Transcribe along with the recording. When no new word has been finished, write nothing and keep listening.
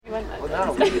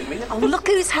Oh, look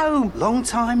who's home. Long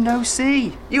time no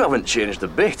see. You haven't changed a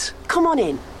bit. Come on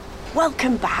in.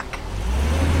 Welcome back.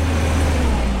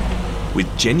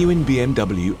 With genuine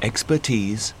BMW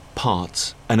expertise,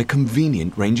 parts, and a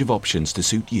convenient range of options to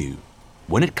suit you,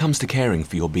 when it comes to caring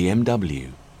for your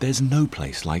BMW, there's no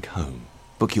place like home.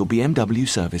 Book your BMW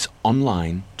service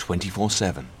online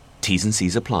 24/7. T's and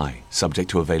C's apply, subject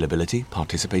to availability,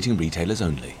 participating retailers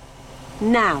only.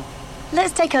 Now,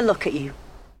 let's take a look at you.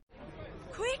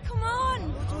 Quick, come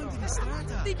on!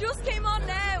 They just came on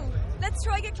now. Let's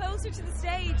try get closer to the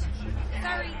stage.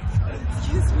 Sorry.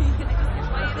 Excuse me.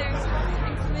 Hi there.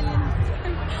 Thanks a million.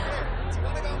 Do you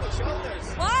want to go on my shoulders?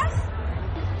 What?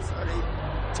 Sorry.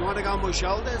 Do you want to go on my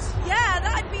shoulders? Yeah,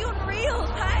 that'd be unreal.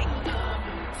 Thanks.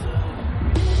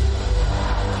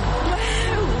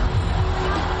 Wow.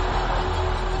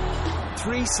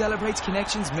 3 celebrates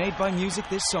connections made by music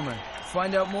this summer.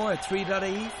 Find out more at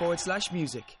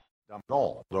 3.ie/music.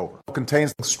 All over.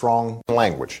 Contains strong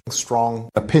language, strong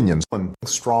opinions, and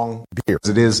strong beers.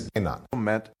 It is not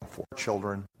meant for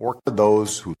children or for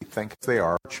those who think they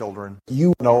are children.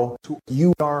 You know who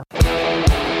you are.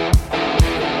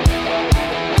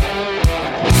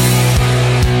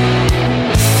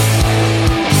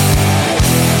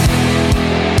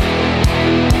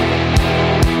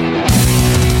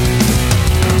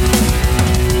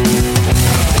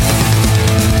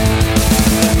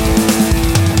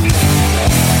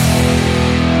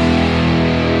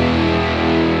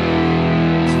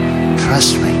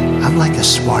 Trust me, I'm like a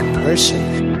smart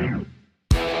person.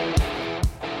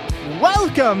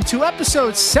 Welcome to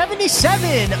episode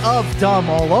 77 of Dumb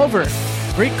All Over.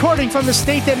 Recording from the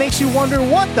state that makes you wonder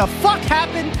what the fuck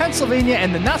happened, Pennsylvania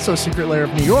and the not-so-secret lair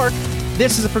of New York.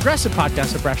 This is a progressive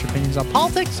podcast of brash opinions on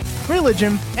politics,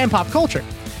 religion, and pop culture.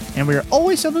 And we are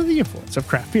always under the influence of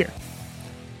craft beer.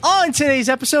 On today's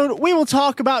episode, we will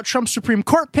talk about Trump's Supreme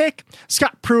Court pick,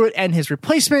 Scott Pruitt and his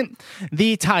replacement,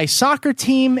 the Thai soccer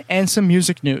team, and some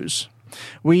music news.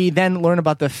 We then learn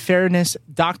about the fairness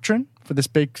doctrine for this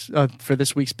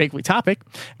week's big topic.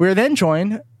 We are then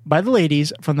joined by the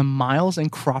ladies from the Miles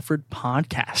and Crawford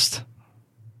podcast.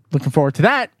 Looking forward to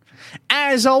that.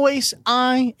 As always,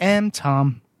 I am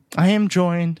Tom. I am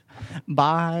joined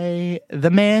by the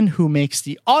man who makes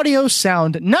the audio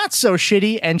sound not so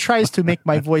shitty and tries to make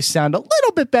my voice sound a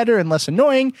little bit better and less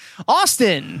annoying,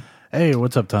 Austin. Hey,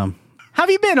 what's up, Tom? How have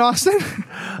you been, Austin?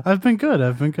 I've been good.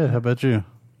 How about you?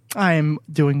 I'm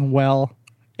doing well,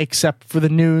 except for the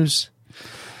news.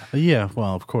 Yeah,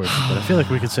 well, of course. But I feel like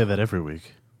we could say that every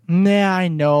week. Nah, I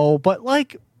know, but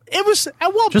like, it was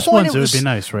at one just point. Once, it would be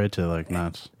nice, right? To like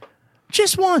not.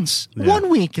 Just once. Yeah. 1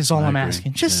 week is all I'm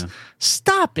asking. Just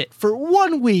stop it for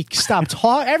 1 week. Stop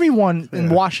talking. Everyone in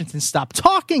Washington, stop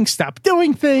talking, stop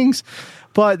doing things.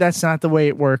 But that's not the way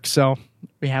it works. So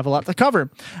we have a lot to cover.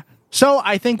 So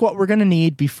I think what we're going to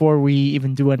need before we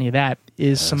even do any of that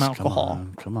is some alcohol.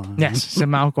 Come on. Yes,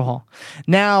 some alcohol.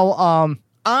 Now,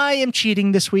 I am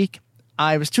cheating this week.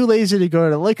 I was too lazy to go to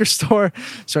the liquor store,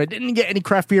 so I didn't get any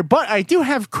craft beer. But I do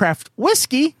have craft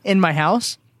whiskey in my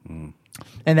house.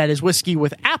 And that is whiskey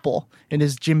with apple. It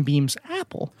is Jim Beam's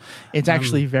apple. It's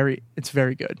actually very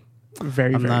good.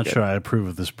 Very I'm not good. sure I approve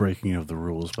of this breaking of the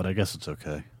rules, but I guess it's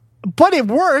okay. But it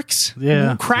works.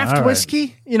 Yeah. Craft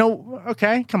whiskey,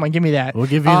 okay. Come on, give me that. We'll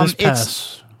give you this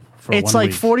pass for 1 week. It's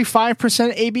like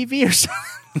 45% ABV or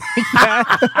something like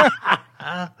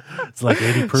that. It's like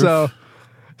 80 proof. So,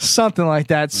 something like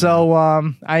that. So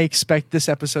I expect this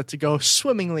episode to go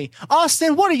swimmingly.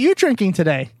 Austin, what are you drinking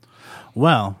today?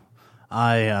 Well,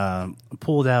 I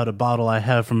pulled out a bottle I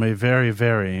have from a very,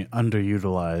 very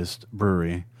underutilized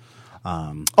brewery.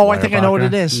 I think I know what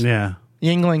it is. Yeah.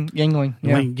 Yingling. Yeah.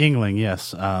 Yingling,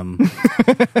 yes.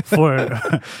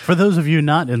 For those of you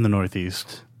not in the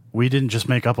Northeast, we didn't just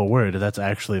make up a word. That's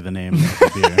actually the name of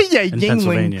the beer in Yingling.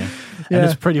 Pennsylvania. Yeah. And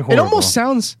it's pretty horrible. It almost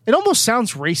sounds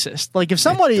racist. Like if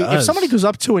somebody goes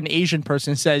up to an Asian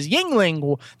person and says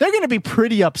Yingling, they're going to be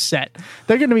pretty upset.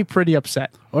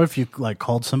 Or if you like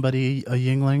called somebody a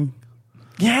Yingling.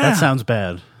 Yeah. That sounds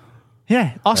bad.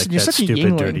 Yeah. Austin, like you're such a stupid,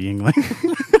 Yingling. dirty Yingling.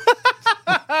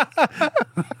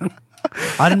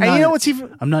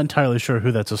 I'm not entirely sure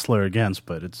who that's a slur against,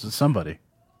 but it's somebody.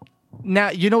 Now,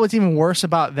 you know what's even worse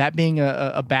about that being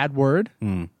a bad word?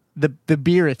 The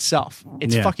beer itself.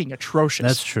 It's fucking atrocious.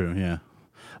 That's true, yeah.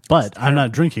 But I'm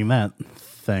not drinking that,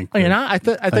 Oh, you're not? I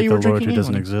thought you were drinking Lord, who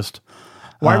doesn't Yingling. exist.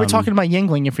 Why are we talking about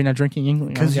Yingling if you're not drinking Yingling?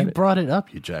 Because you brought it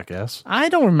up, you jackass. I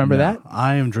don't remember that.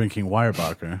 I am drinking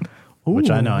Weyerbacher, which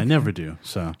I know I never do.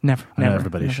 So Never. I know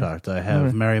everybody's shocked. I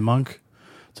have Mary Monk.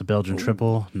 It's a Belgian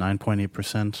triple,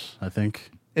 9.8%, I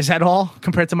think. Is that all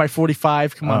compared to my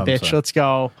 45? Come on, I'm bitch. sorry. Let's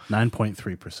go.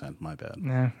 9.3%. My bad.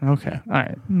 Yeah, okay. All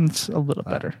right. It's a little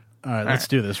better. All right, let's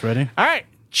do this. Ready? All right.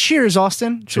 Cheers,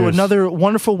 Austin, to Cheers. another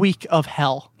wonderful week of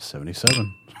hell.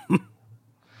 77.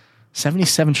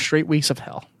 77 straight weeks of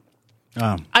hell.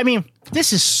 Um, I mean,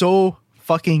 this is so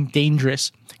fucking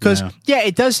dangerous. Because, Yeah.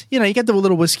 it does, you get the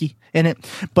little whiskey in it,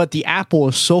 but the apple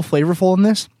is so flavorful in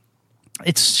this.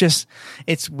 It's just,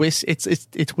 it's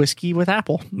whiskey with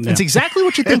apple. Yeah. It's exactly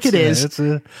what you think it is.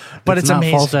 But it's not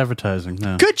amazing. false advertising.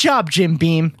 No. Good job, Jim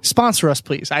Beam. Sponsor us,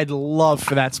 please. I'd love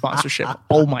for that sponsorship.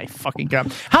 Oh my fucking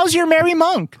God. How's your Merry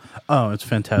Monk? Oh, it's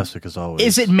fantastic as always.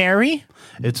 Is it merry?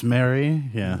 It's merry,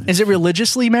 yeah. Is it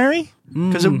religiously merry?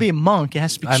 Because it would be a monk. It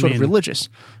has to be sort of religious.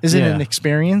 Is it yeah. an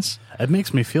experience? It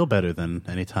makes me feel better than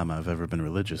any time I've ever been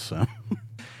religious, so.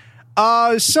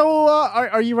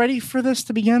 Are you ready for this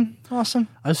to begin, Austin?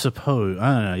 I suppose.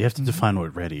 I don't know. You have to define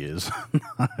what ready is.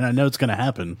 I know it's going to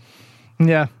happen.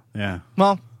 Yeah. Yeah.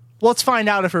 Well, let's find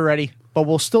out if we're ready, but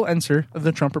we'll still enter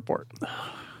the Trump report.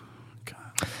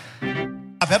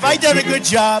 Have I done a good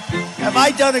job? Have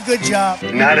I done a good job?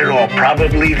 Not at all.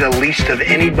 Probably the least of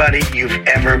anybody you've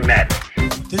ever met.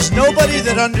 There's nobody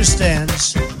that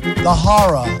understands the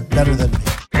horror better than me.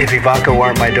 If Ivanka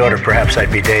weren't my daughter, perhaps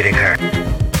I'd be dating her.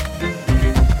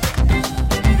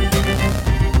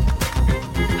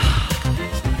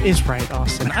 Is right,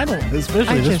 Austin. I don't.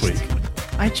 Especially this week.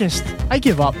 I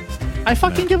give up. I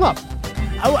fucking give up.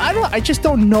 I just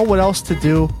don't know what else to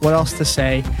do, what else to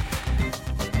say.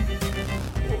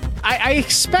 I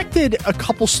expected a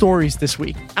couple stories this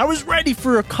week. I was ready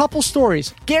for a couple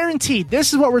stories. Guaranteed.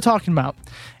 This is what we're talking about.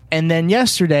 And then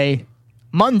yesterday,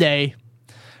 Monday,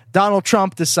 Donald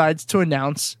Trump decides to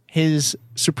announce his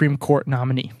Supreme Court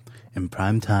nominee. In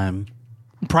prime time.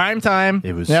 Prime time.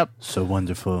 It was so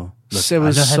wonderful. Look, It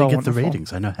was I know how so to get the wonderful.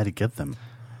 ratings. I know how to get them.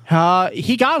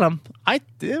 He got them.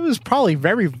 It was probably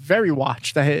very, very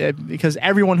watched because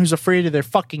everyone who's afraid of their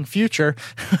fucking future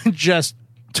just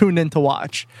tuned in to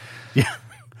watch. Yeah.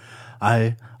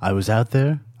 I was out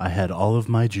there. I had all of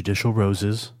my judicial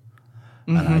roses,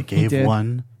 and I gave did.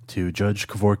 one to Judge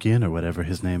Kevorkian, or whatever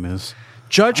his name is.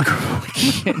 Judge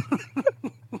Kevorkian.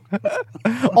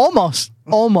 Almost.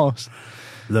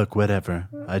 Look, whatever.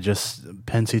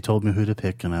 Pensy told me who to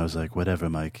pick, and I was like, whatever,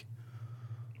 Mike.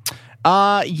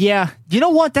 Yeah. You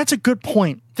know what? That's a good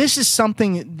point. This is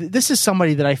somebody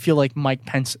that I feel like Mike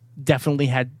Pence definitely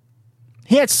had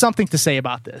something to say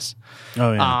about this.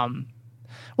 Oh, yeah.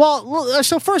 Well,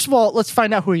 so first of all, let's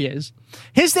find out who he is.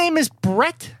 His name is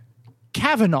Brett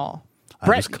Kavanaugh.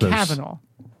 Brett Kavanaugh.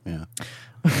 Yeah.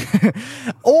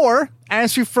 Or,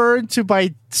 as referred to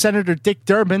by Senator Dick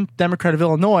Durbin, Democrat of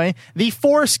Illinois, the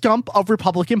Forrest Gump of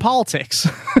Republican politics.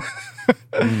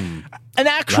 An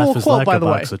actual Life is quote, like by a the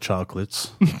way. box of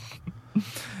chocolates.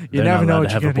 You never know what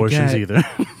to you're have going to abortions get. either.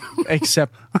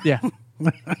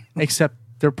 Except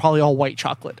they're probably all white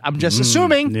chocolate. I'm just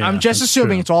assuming. yeah, I'm just that's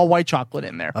assuming true. it's all white chocolate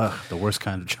in there. The worst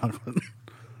kind of chocolate.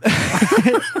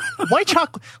 White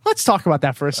chocolate. Let's talk about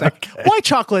that for a sec. Okay. White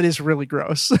chocolate is really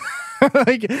gross.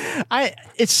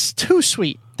 It's too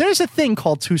sweet. There's a thing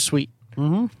called too sweet.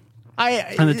 Mm-hmm.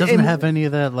 And it doesn't have any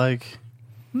of that, yeah. like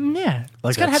It's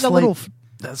got to that have that little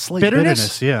that slight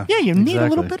bitterness. Yeah. Yeah, you need a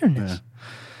little exactly. bitterness.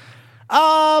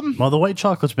 Yeah. Well, the white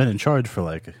chocolate's been in charge for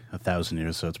 1,000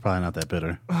 years, so it's probably not that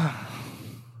bitter.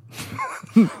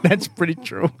 That's pretty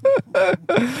true.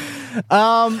 Except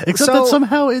that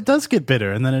somehow it does get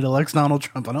bitter, and then it elects Donald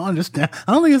Trump. I don't understand.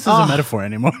 I don't think this is a metaphor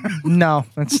anymore. No,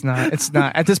 it's not. It's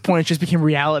not. At this point, it just became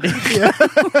reality. All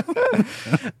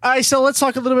right, so let's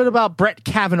talk a little bit about Brett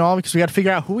Kavanaugh because we got to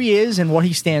figure out who he is and what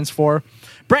he stands for.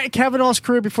 Brett Kavanaugh's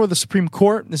career before the Supreme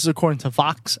Court. This is according to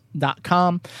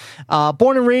Vox.com.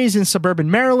 Born and raised in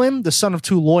suburban Maryland, the son of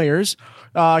two lawyers,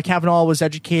 Kavanaugh was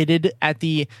educated at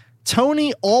the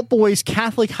Tony All-Boys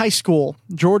Catholic High School,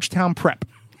 Georgetown Prep,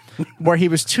 where he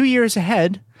was 2 years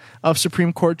ahead of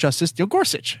Supreme Court Justice Neil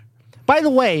Gorsuch. By the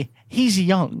way, he's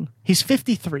young. He's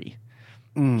 53.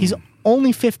 He's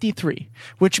only 53,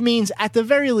 which means at the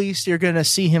very least you're going to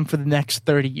see him for the next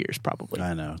 30 years probably.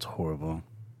 I know, it's horrible.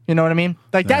 You know what I mean?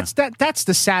 That's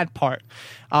the sad part.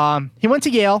 He went to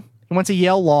Yale. He went to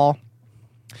Yale Law.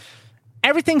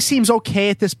 Everything seems okay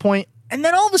at this point, and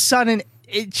then all of a sudden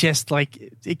it just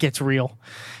it gets real.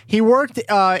 He worked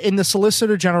in the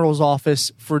Solicitor General's office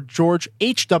for George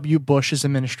H.W. Bush's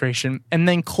administration and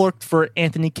then clerked for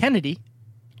Anthony Kennedy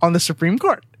on the Supreme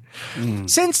Court.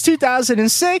 Since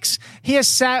 2006, he has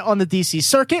sat on the D.C.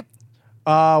 Circuit,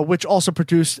 which also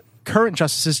produced current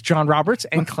Justices John Roberts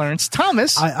and Clarence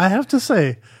Thomas. I have to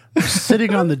say,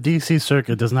 sitting on the D.C.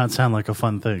 Circuit does not sound like a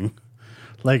fun thing.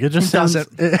 Like, it just sounds.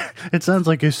 It sounds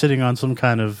like you're sitting on some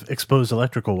kind of exposed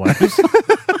electrical wires.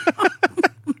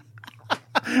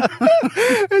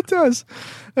 It does.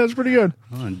 That's pretty good.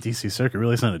 Oh, and DC Circuit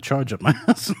really sent a charge up my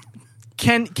ass.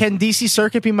 Can DC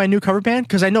Circuit be my new cover band?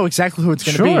 Because I know exactly who it's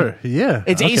going to be. Sure, yeah.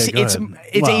 It's Okay, AC. go It's ahead.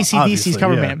 AC/DC's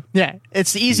cover yeah. band. Yeah,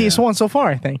 it's the easiest one so far.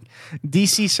 I think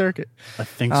DC Circuit. I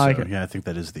think so. Yeah, I think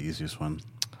that is the easiest one.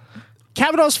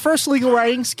 Kavanaugh's first legal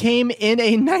writings came in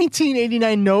a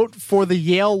 1989 note for the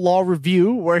Yale Law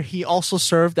Review, where he also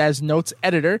served as notes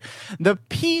editor. The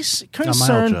piece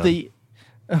concerned the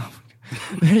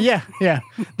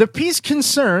the piece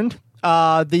concerned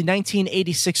the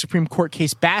 1986 Supreme Court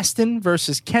case Bastin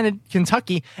versus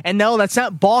Kentucky. And no, that's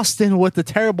not Boston with the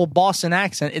terrible Boston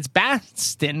accent. It's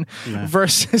Bastin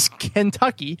versus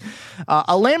Kentucky.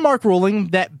 A landmark ruling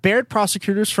that barred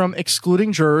prosecutors from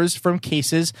excluding jurors from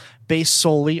cases based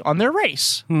solely on their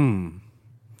race.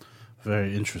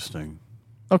 Very interesting.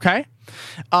 Okay.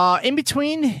 In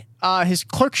between his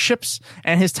clerkships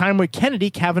and his time with Kennedy,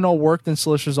 Kavanaugh worked in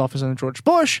Solicitor's office under George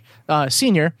Bush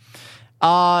Sr.,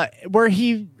 where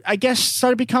he, I guess,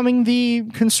 started becoming the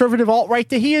conservative alt-right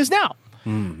that he is now.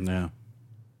 Yeah.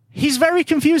 He's very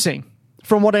confusing,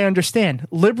 from what I understand.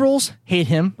 Liberals hate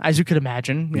him, as you could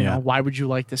imagine. You know, why would you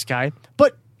like this guy?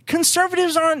 But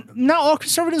conservatives not all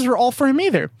conservatives are all for him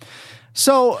either.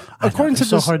 So, according to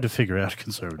it's this, so hard to figure out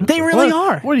conservatives. They really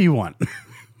are. What do you want?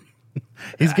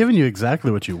 He's giving you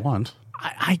exactly what you want.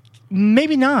 I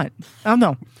maybe not. I don't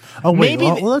know. Oh wait,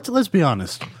 Maybe well, let's be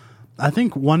honest. I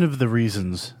think one of the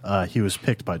reasons he was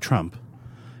picked by Trump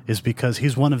is because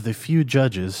he's one of the few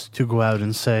judges to go out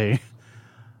and say,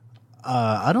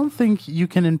 I don't think you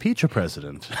can impeach a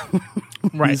president.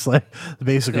 Right. He's like,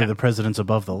 basically the president's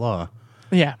above the law.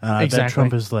 Yeah, I exactly. bet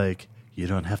Trump is like, you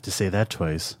don't have to say that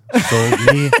twice. Sold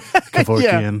me,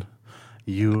 Kevorkian.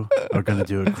 You are going to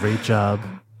do a great job.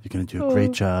 You're going to do a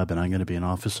great job, and I'm going to be in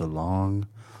office a long,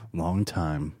 long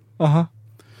time. Uh-huh.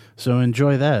 So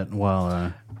enjoy that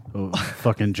while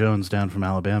fucking Jones down from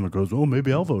Alabama goes, oh,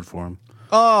 maybe I'll vote for him.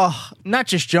 Oh, not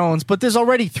just Jones, but there's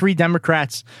already 3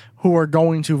 Democrats who are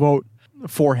going to vote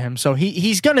for him. So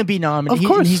he's going to be nominated. Of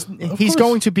course. He's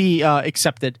going to be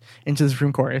accepted into the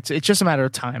Supreme Court. It's just a matter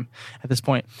of time at this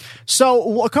point.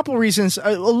 So a couple of reasons.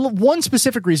 One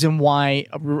specific reason why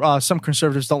some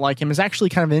conservatives don't like him is actually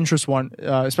kind of an interesting one,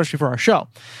 especially for our show.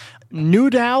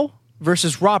 Newdow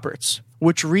versus Roberts,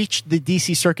 which reached the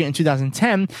D.C. Circuit in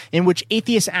 2010, in which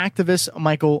atheist activist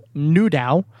Michael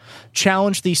Newdow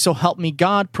challenged the "So Help Me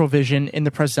God" provision in the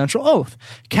presidential oath.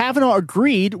 Kavanaugh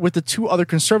agreed with the 2 other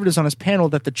conservatives on his panel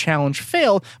that the challenge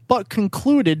failed, but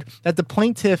concluded that the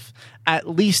plaintiff at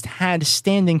least had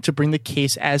standing to bring the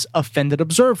case as offended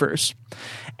observers.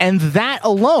 And that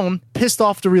alone pissed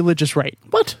off the religious right.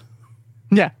 What?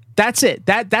 Yeah, that's it.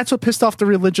 That's what pissed off the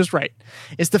religious right,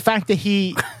 is the fact that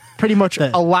he pretty much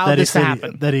allowed this to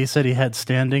happen. That he said he had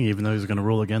standing, even though he was going to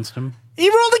rule against him. He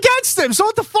ruled against him, so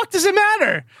what the fuck does it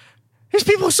matter? These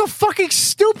people are so fucking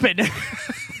stupid.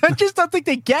 I just don't think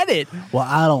they get it. Well,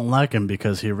 I don't like him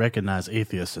because he recognized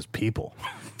atheists as people.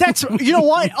 That's, you know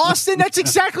what, Austin, that's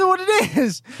exactly what it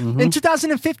is. In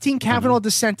 2015, Kavanaugh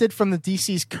dissented from the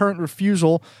DC's current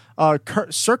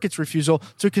circuit's refusal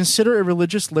to consider a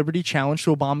religious liberty challenge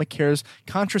to Obamacare's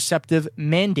contraceptive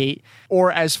mandate,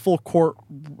 or as full court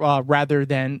rather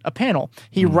than a panel.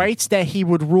 He writes that he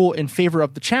would rule in favor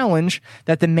of the challenge,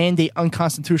 that the mandate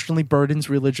unconstitutionally burdens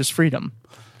religious freedom.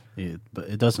 But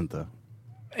it doesn't, though.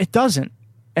 It doesn't.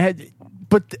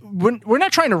 But we're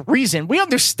not trying to reason. We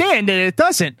understand that it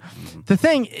doesn't. The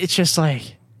thing, it's just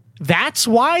like, that's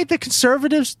why the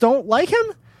conservatives don't like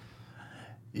him?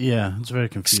 Yeah, it's very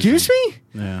confusing. Excuse me?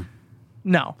 Yeah.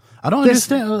 No. I don't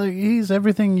understand. Like, he's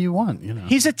everything you want, you know.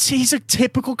 He's a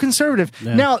typical conservative.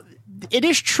 Yeah. Now, it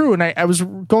is true, and I was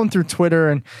going through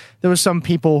Twitter, and there were some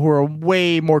people who are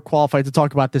way more qualified to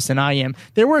talk about this than I am.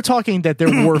 They were talking that there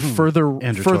were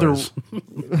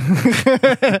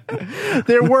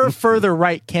there were further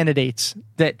right candidates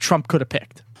that Trump could have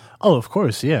picked. Oh, of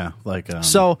course, yeah. Like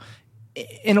so,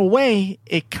 in a way,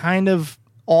 it kind of,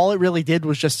 all it really did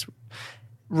was just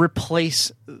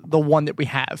replace the one that we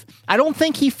have. I don't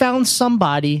think he found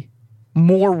somebody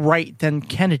more right than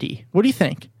Kennedy. What do you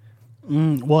think?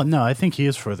 Well, no, I think he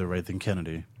is further right than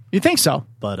Kennedy. You think so?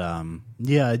 But,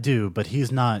 yeah, I do. But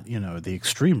he's not, the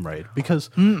extreme right. Because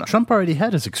Trump already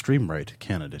had his extreme right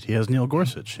candidate. He has Neil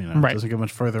Gorsuch. It doesn't get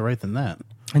much further right than that.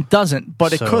 It doesn't,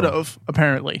 but it could have,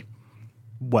 apparently.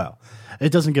 Well,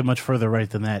 it doesn't get much further right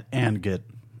than that and get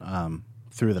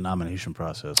through the nomination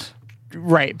process.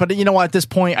 Right. But you know what? At this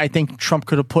point, I think Trump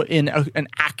could have put in an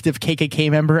active KKK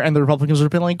member, and the Republicans would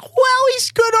have been like, well,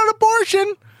 he's good on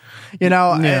abortion. You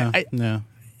know, Yeah.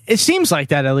 It seems like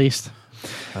that at least.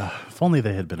 If only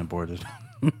they had been aborted.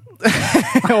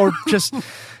 Or just,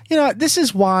 you know, this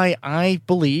is why I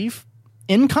believe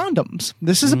in condoms.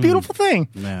 This is a beautiful thing.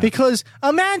 Yeah. Because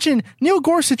imagine Neil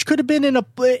Gorsuch could have been in a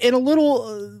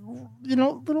little,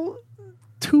 little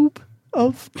tube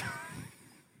of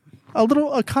a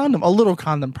little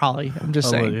condom probably. I'm just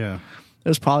saying. Yeah. It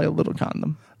was probably a little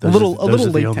condom. Those a little are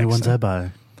the latex only ones thing. I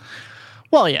buy.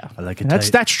 Well, yeah. I like it That's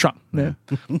tight. Trump. Yeah.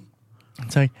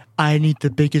 It's like, I need the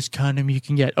biggest condom you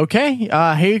can get. Okay,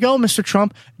 here you go, Mr.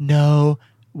 Trump. No,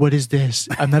 what is this?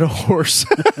 I'm not a horse.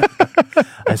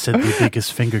 I said the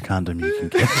biggest finger condom you can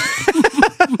get.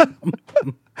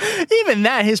 Even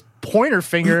that, his pointer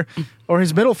finger or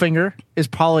his middle finger is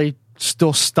probably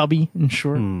still stubby and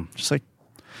short. Just like,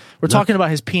 we're talking about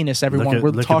his penis, everyone.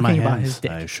 We're talking about his dick.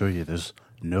 I assure you, there's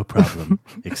no problem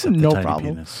except No the tiny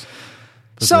problem. penis.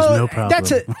 But So there's no problem.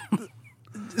 that's it.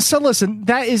 So listen,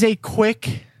 that is a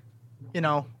quick,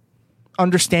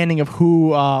 understanding of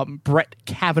who Brett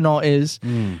Kavanaugh is.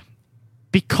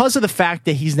 Because of the fact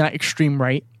that he's not extreme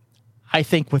right, I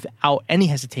think without any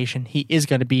hesitation, he is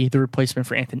going to be the replacement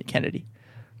for Anthony Kennedy.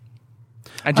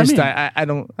 I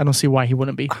don't see why he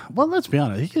wouldn't be. Well, let's be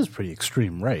honest. He is pretty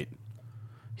extreme right.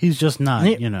 He's just not,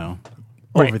 Right.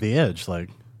 over the edge.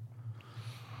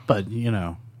 But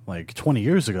 20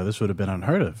 years ago, this would have been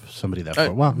unheard of. Somebody that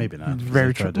far. Well, maybe not.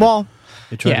 Very true. Well,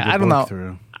 they tried to get I don't Borg know.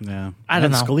 Through. Yeah, I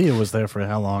don't know. Scalia was there for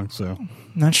how long? So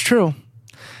That's true.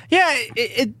 Yeah,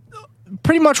 it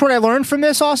pretty much what I learned from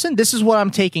this, Austin. This is what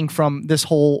I'm taking from this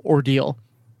whole ordeal.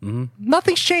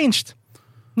 Nothing's changed.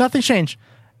 Nothing's changed.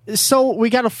 So we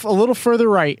got a little further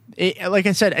right. Like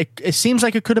I said, it seems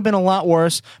like it could have been a lot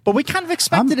worse, but we kind of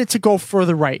expected it to go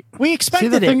further right. We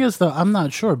expected see, the it. thing is, though, I'm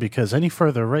not sure because any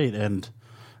further right, and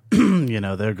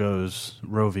there goes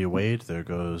Roe v. Wade, there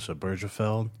goes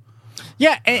Obergefell.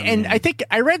 Yeah, and I think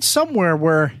I read somewhere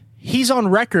where he's on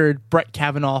record, Brett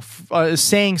Kavanaugh,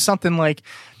 saying something like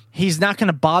he's not going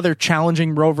to bother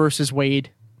challenging Roe versus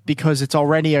Wade because it's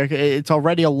already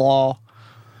a law.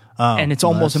 And it's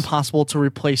almost impossible to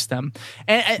replace them.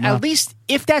 And at least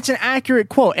if that's an accurate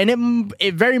quote, and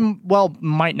it very well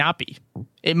might not be.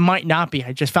 It might not be.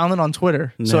 I just found it on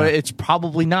Twitter, so it's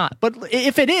probably not. But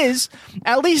if it is,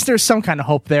 at least there's some kind of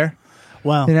hope there.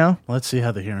 Well, let's see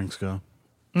how the hearings go.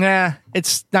 Nah,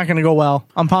 it's not going to go well.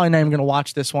 I'm probably not even going to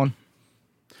watch this one.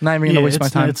 Not even going to waste my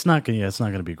time. It's not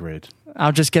going to be great.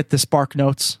 I'll just get the Spark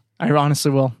Notes. I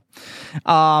honestly will.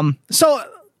 So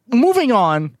moving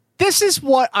on. This is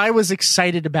what I was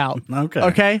excited about.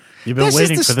 Okay. You've been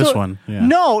waiting for this one. Yeah.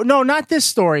 No, not this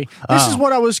story. This is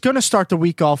what I was going to start the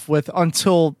week off with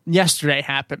until yesterday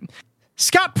happened.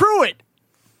 Scott Pruitt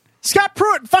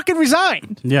fucking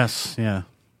resigned. Yes. Yeah.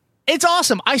 It's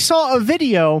awesome. I saw a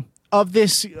video of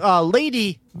this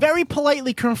lady very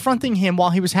politely confronting him while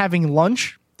he was having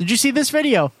lunch. Did you see this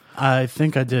video? I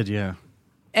think I did. Yeah.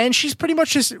 And she's pretty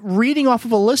much just reading off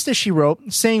of a list that she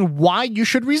wrote saying why you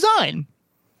should resign.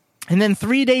 And then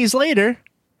 3 days later,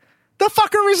 the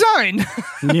fucker resigned.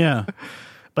 Yeah.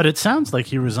 But it sounds like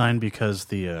he resigned because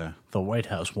the White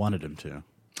House wanted him to.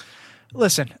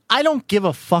 Listen, I don't give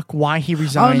a fuck why he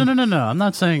resigned. Oh, no. I'm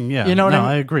not saying, yeah. You know what I mean?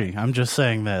 I agree. I'm just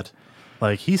saying that,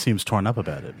 he seems torn up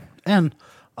about it. And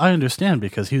I understand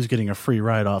because he was getting a free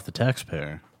ride off the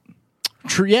taxpayer.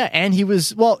 True, yeah. And he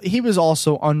was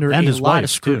also under and a his lot wife, of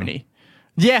scrutiny. Too.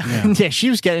 Yeah, she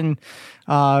was getting,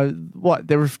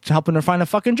 they were helping her find a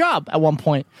fucking job at one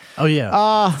point. Oh,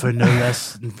 yeah. For no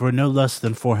less than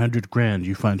 $400,000,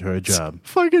 you find her a job.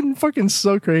 Fucking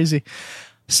so crazy.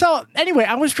 So, anyway,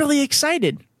 I was really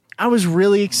excited.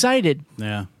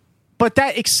 Yeah. But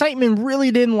that excitement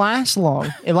really didn't last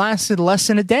long. It lasted less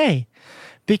than a day.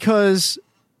 Because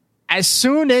as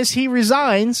soon as he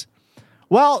resigns,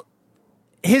 well,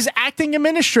 his acting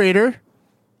administrator,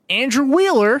 Andrew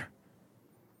Wheeler,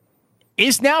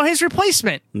 is now his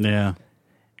replacement. Yeah.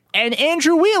 And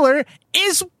Andrew Wheeler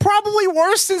is probably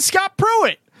worse than Scott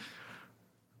Pruitt.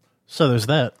 So there's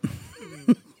that.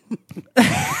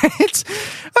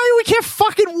 We can't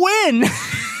fucking win.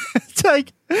 It's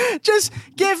like, just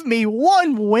give me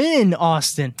one win,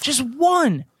 Austin. Just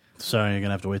one. Sorry, you're going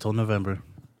to have to wait till November.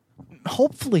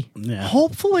 Hopefully. Yeah.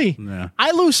 Hopefully. Yeah.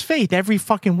 I lose faith every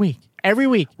fucking week. Every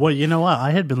week. Well, you know what? I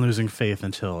had been losing faith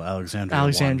until Alexandria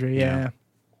won. Yeah.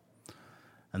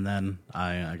 And then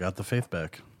I got the faith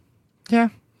back. Yeah.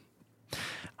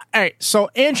 All right. So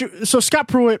Scott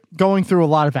Pruitt going through a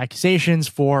lot of accusations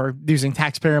for using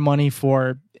taxpayer money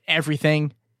for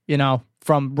everything,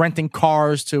 from renting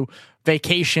cars to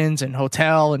vacations and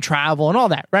hotel and travel and all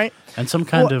that, right? And some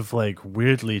kind of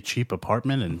weirdly cheap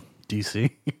apartment in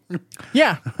D.C.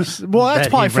 Yeah. Well, that's that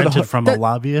probably he for the rented hook. from a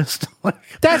lobbyist.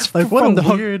 That's like what from a the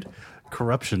hook. weird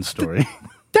corruption story.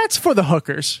 That's for the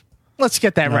hookers. Let's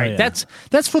get that right. Yeah.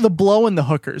 That's for the blow and the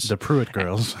hookers. The Pruitt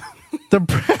girls.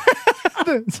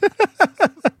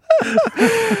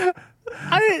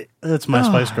 That's my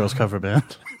Spice Girls cover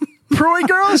band. Pruitt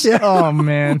girls? Yeah. Oh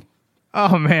man.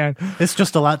 It's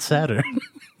just a lot sadder.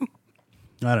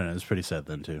 I don't know. It's pretty sad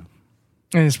then too.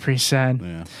 It is pretty sad.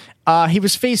 Yeah. He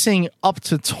was facing up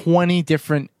to 20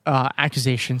 different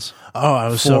accusations. Oh, I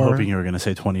was so hoping you were going to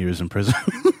say 20 years in prison.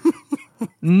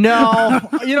 No.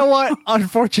 You know what?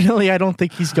 Unfortunately, I don't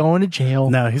think he's going to jail.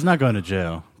 No, he's not going to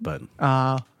jail. But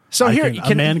so here,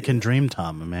 a man can dream,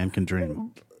 Tom. A man can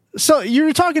dream. So you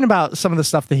were talking about some of the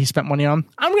stuff that he spent money on.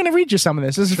 I'm going to read you some of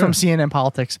this. This is from CNN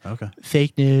Politics. Okay.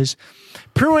 Fake news.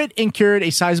 Pruitt incurred a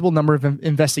sizable number of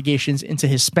investigations into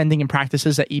his spending and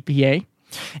practices at EPA,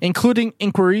 including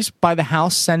inquiries by the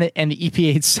House, Senate, and the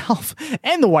EPA itself,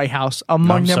 and the White House.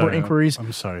 Among them were inquiries.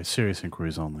 I'm sorry. Serious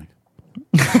inquiries only.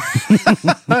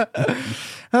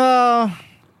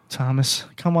 Thomas,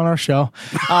 come on our show.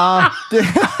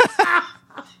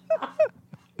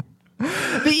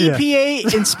 The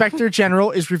EPA Inspector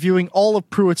General is reviewing all of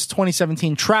Pruitt's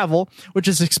 2017 travel, which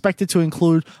is expected to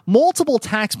include multiple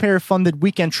taxpayer-funded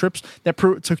weekend trips that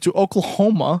Pruitt took to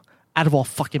Oklahoma, out of all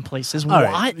fucking places. All What?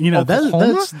 right. You know,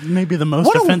 that's maybe the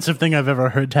most offensive thing I've ever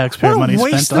heard taxpayer money spent on.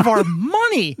 What a waste of our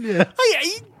money. Yeah.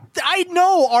 I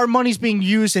know our money's being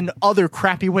used in other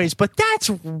crappy ways, but that's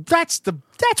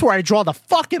where I draw the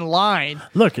fucking line.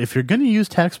 Look, if you're going to use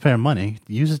taxpayer money,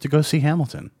 use it to go see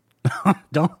Hamilton.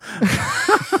 Don't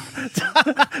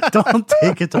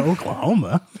take it to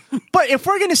Oklahoma. But if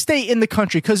we're going to stay in the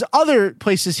country, because other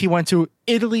places he went to,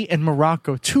 Italy and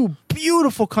Morocco, two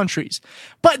beautiful countries,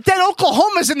 but then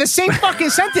Oklahoma's in the same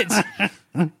fucking sentence.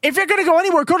 If you're going to go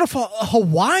anywhere, go to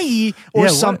Hawaii or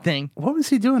something. What was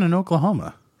he doing in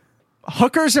Oklahoma?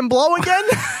 Hookers and blow again?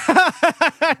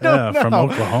 I don't know. From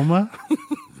Oklahoma?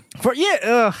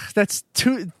 That's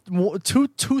two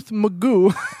tooth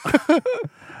Magoo.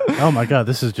 Oh my God,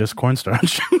 this is just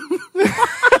cornstarch.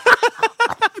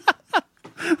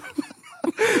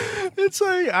 It's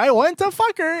like I went to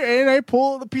fuck her and I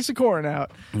pulled a piece of corn out.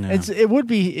 Yeah. It would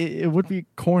be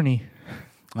corny.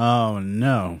 Oh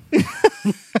no.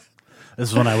 This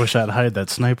is when I wish I'd hired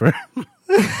that sniper.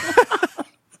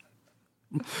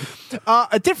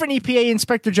 A different EPA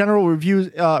Inspector General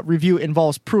review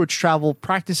involves Pruitt's travel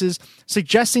practices,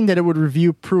 suggesting that it would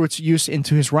review Pruitt's use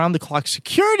into his round-the-clock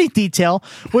security detail,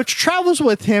 which travels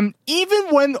with him even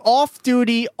when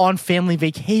off-duty on family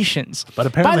vacations. But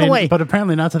apparently, by the way,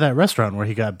 apparently not to that restaurant where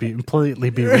he got completely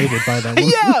berated by that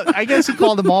woman. Yeah, I guess he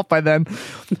called him off by then.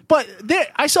 But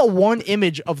I saw one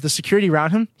image of the security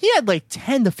around him. He had like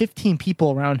 10 to 15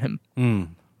 people around him.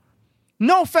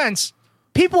 No offense.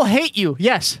 People hate you.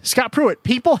 Yes, Scott Pruitt.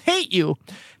 People hate you.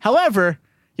 However,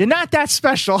 you're not that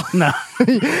special. No.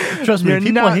 Trust me,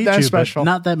 people hate you, special.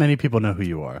 but not that many people know who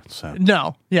you are. So.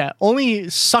 No. Yeah. Only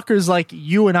suckers like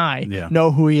you and I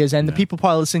know who he is, and the people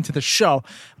probably listening to the show.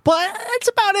 But that's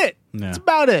about it. Yeah. That's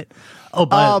about it. Oh,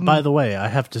 by the way, I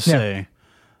have to say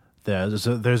there's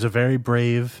a very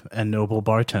brave and noble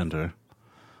bartender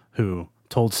who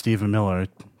told Stephen Miller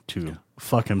to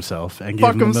fuck himself and give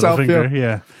him the middle finger.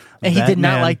 Yeah. And he did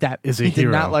not like that. He did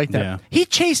not like that. Yeah.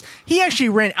 He actually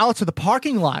ran out to the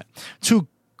parking lot to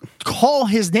call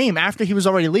his name after he was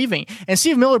already leaving. And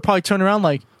Steve Miller probably turned around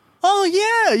like, "Oh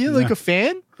yeah, you're like a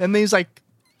fan?" And then he's like,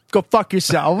 "Go fuck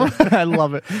yourself." I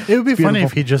love it. It would be funny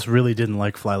if he just really didn't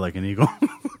like Fly Like an Eagle.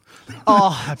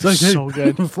 Oh, that's like, so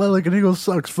good. Fly Like an Eagle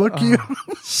sucks. Fuck you.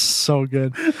 So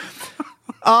good.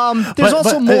 There's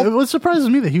also more. What surprises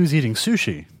me that he was eating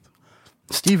sushi.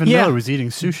 Stephen Miller was eating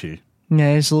sushi.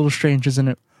 Yeah, it's a little strange, isn't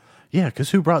it? Yeah,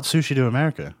 because who brought sushi to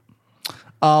America?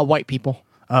 White people.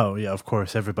 Oh, yeah, of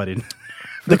course. Everybody.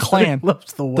 The Klan.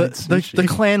 Loves the white sushi. The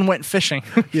Klan went fishing.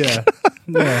 Yeah.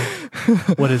 Yeah.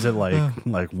 What is it like?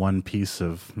 Like one piece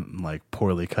of like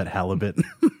poorly cut halibut?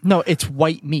 No, it's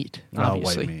white meat.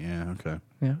 Obviously. Oh, white meat. Yeah, okay.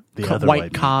 Yeah. The other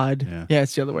white cod. Meat. Yeah,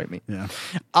 it's the other white meat. Yeah.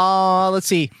 Let's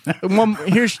see.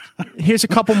 Here's a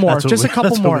couple more. Just a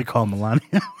couple more. What we call Melania.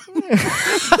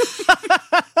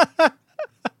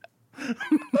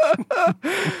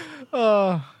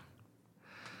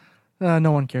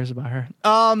 No one cares about her.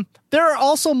 There are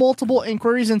also multiple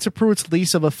inquiries into Pruitt's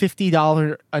lease of a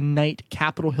 $50 a night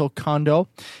Capitol Hill condo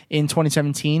in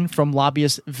 2017 from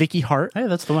lobbyist Vicky Hart. Hey,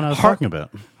 that's the one I was talking about.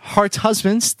 Hart's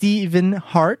husband, Stephen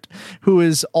Hart, who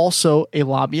is also a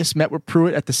lobbyist, met with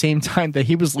Pruitt at the same time that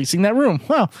he was leasing that room.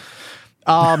 Wow.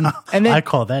 And then I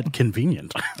call that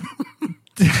convenient.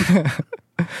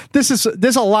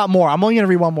 There's a lot more. I'm only going to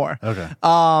read one more. Okay.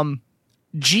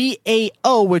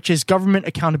 GAO, which is Government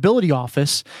Accountability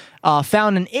Office,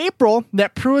 found in April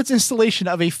that Pruitt's installation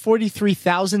of a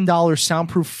 $43,000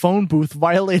 soundproof phone booth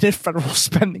violated federal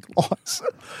spending laws.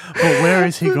 But where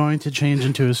is he going to change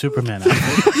into a Superman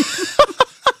outfit?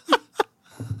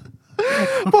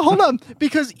 But hold on,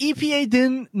 because EPA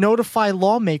didn't notify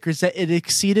lawmakers that it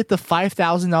exceeded the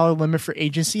 $5,000 limit for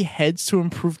agency heads to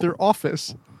improve their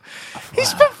office. He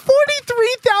spent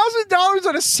 $43,000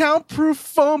 on a soundproof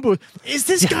phone booth. Is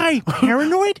this guy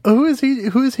paranoid? Who is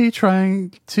he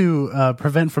trying to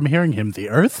prevent from hearing him? The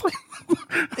Earth?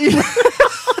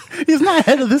 He's not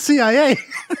head of the CIA.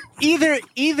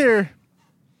 Either.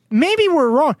 Maybe we're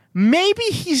wrong. Maybe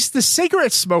he's the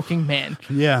cigarette smoking man.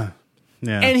 Yeah.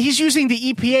 Yeah. And he's using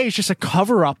the EPA as just a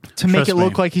cover up to make it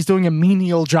look like he's doing a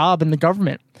menial job in the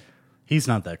government. He's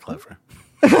not that clever.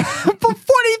 But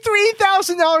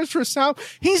 $43,000 for a sound.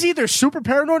 He's either super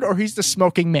paranoid or he's the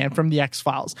smoking man from the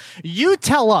X-Files. You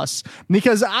tell us,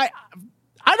 because I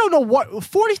don't know what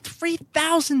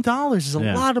 $43,000 is a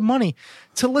lot of money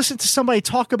to listen to somebody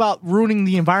talk about ruining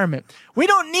the environment. We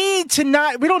don't need to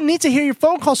hear your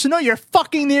phone calls to know you're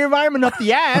fucking the environment up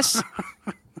the ass.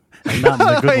 And not in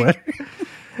the good way.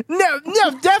 No,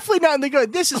 definitely not in the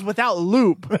good. This is without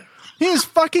lube. He is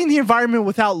fucking the environment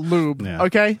without lube. Yeah.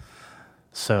 Okay.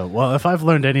 So, well, if I've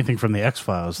learned anything from the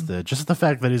X-Files, just the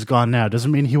fact that he's gone now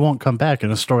doesn't mean he won't come back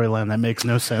in a storyline that makes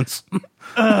no sense.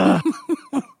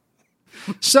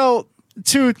 So,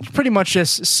 to pretty much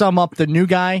just sum up the new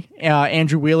guy,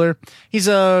 Andrew Wheeler, he's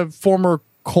a former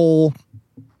coal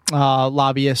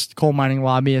mining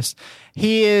lobbyist.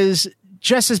 He is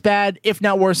just as bad, if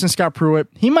not worse, than Scott Pruitt.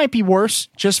 He might be worse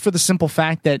just for the simple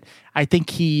fact that I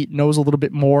think he knows a little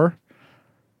bit more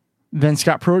than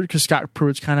Scott Pruitt, because Scott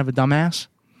Pruitt's kind of a dumbass.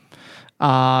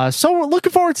 So we're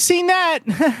looking forward to seeing that.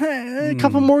 A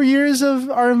couple more years of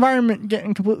our environment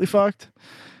getting completely fucked.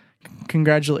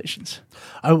 Congratulations.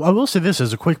 I will say this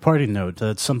as a quick party note.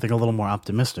 That's something a little more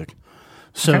optimistic.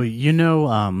 So,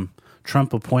 okay.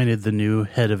 Trump appointed the new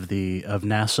head of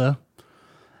NASA,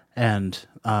 and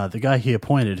the guy he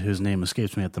appointed, whose name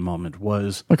escapes me at the moment,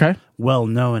 was well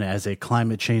known as a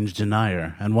climate change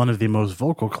denier and one of the most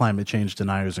vocal climate change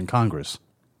deniers in Congress.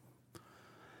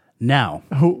 Now,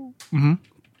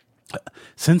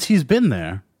 since he's been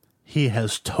there, he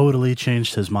has totally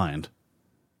changed his mind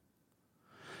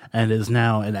and is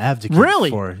now an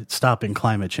advocate for stopping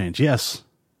climate change. Yes.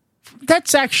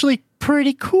 That's actually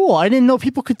pretty cool. I didn't know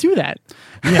people could do that.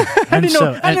 Yeah, I didn't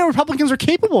know Republicans were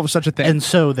capable of such a thing. And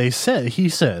so he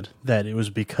said that it was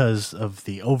because of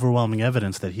the overwhelming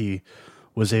evidence that he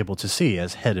was able to see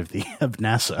as head of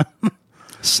NASA.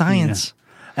 Science. Yeah.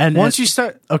 And once you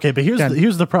start, okay, but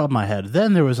here's the problem I had.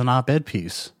 Then there was an op-ed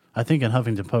piece, I think in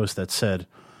Huffington Post, that said,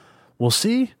 "We'll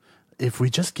see if we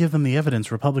just give them the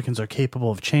evidence, Republicans are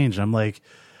capable of change." And I'm like,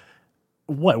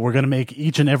 what? We're going to make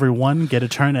each and every one get a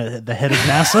turn at the head of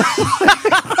NASA?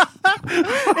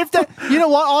 You know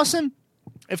what, Austin?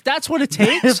 If that's what it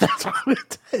takes,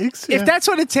 if that's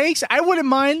what it takes, I wouldn't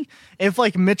mind if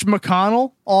like Mitch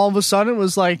McConnell all of a sudden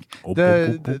was like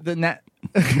I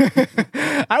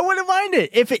wouldn't mind it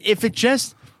if it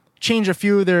just changed a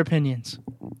few of their opinions,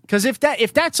 because if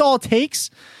that's all it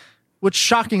takes, which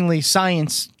shockingly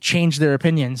science changed their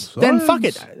opinions, then fuck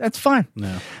it, that's fine.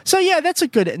 Yeah. So yeah, that's a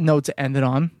good note to end it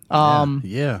on.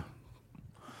 Yeah.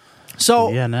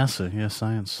 So yeah, NASA, yeah,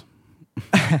 science.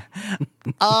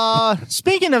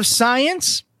 Speaking of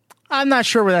science, I'm not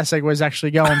sure where that segue is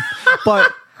actually going, but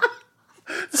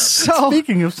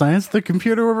speaking of science, the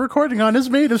computer we're recording on is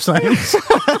made of science.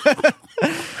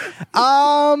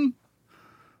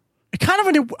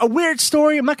 Kind of a weird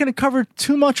story. I'm not going to cover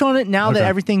too much on it now that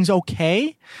everything's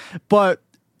okay, but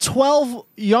 12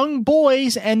 young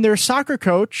boys and their soccer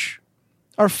coach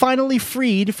are finally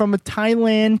freed from a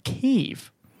Thailand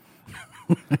cave.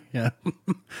 Yeah.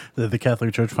 The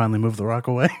Catholic Church finally moved the rock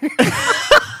away.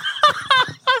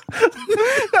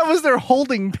 That was their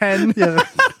holding pen. Yeah.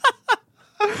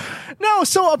 No,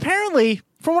 so apparently,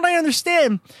 from what I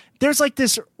understand, there's like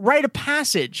this rite of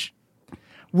passage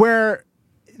where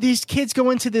these kids go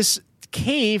into this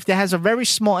cave that has a very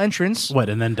small entrance. What,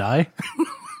 and then die?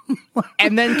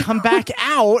 And then come back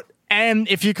out. And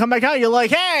if you come back out, you're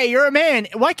like, hey, you're a man.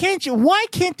 Why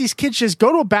can't these kids just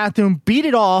go to a bathroom, beat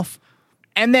it off,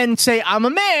 and then say, I'm a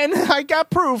man, I got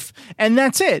proof, and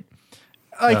that's it?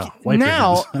 Like,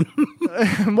 now,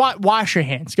 wash your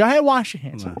hands. Go ahead, wash your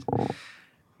hands.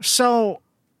 So,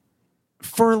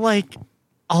 for like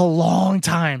a long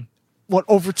time,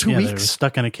 over 2 weeks? They're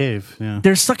stuck in a cave. Yeah.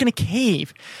 They're stuck in a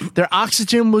cave. Their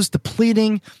oxygen was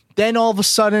depleting. Then all of a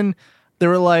sudden, They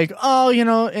were like, oh,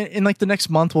 in like the next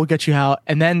month we'll get you out.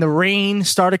 And then the rain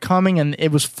started coming and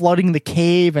it was flooding the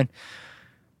cave. And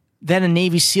then a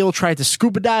Navy SEAL tried to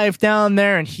scuba dive down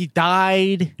there and he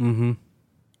died. Mm-hmm.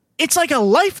 It's like a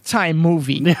Lifetime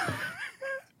movie.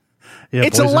 Yeah,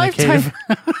 it's a Lifetime.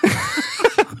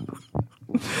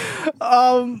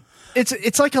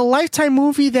 It's like a Lifetime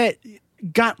movie that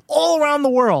got all around the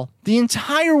world. The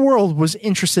entire world was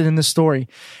interested in this story.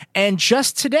 And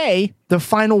just today, the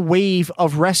final wave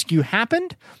of rescue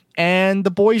happened and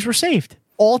the boys were saved.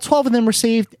 All 12 of them were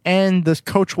saved and the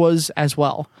coach was as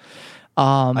well.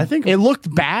 I think it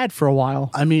looked bad for a while.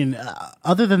 I mean,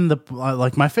 other than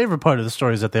my favorite part of the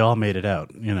story is that they all made it out.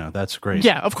 That's great.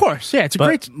 Yeah, of course. Yeah, it's a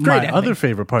great my ending. other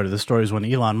favorite part of the story is when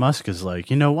Elon Musk is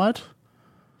like, you know what?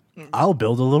 I'll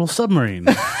build a little submarine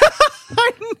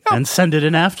and send it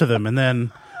in after them, and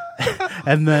then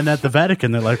at the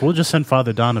Vatican they're like, we'll just send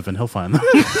Father Donovan, he'll find them.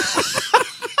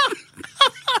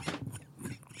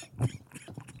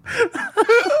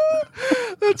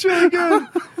 That's really good.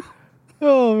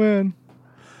 Oh man,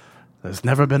 there's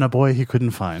never been a boy he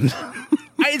couldn't find.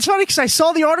 It's funny because I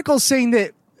saw the article saying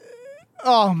that.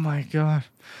 Oh my god,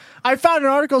 I found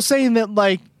an article saying that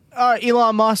like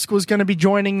Elon Musk was going to be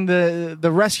joining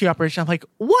the rescue operation. I'm like,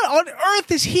 what on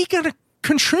earth is he going to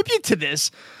contribute to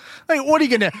this? Like, what are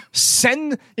you going to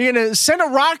send? You're going to send a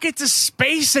rocket to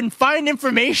space and find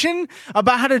information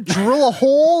about how to drill a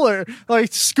hole or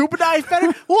like scuba dive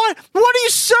better? What do you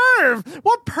serve?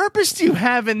 What purpose do you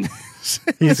have in this?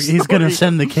 He's going to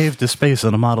send the cave to space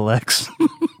on a Model X.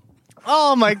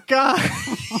 Oh my god!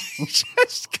 It's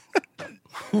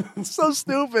so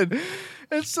stupid.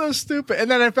 It's so stupid.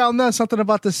 And then I found out something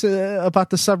about this about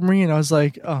the submarine. I was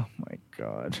like, oh my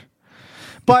god.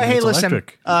 But hey, listen,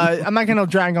 I'm not going to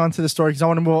drag on to the story because I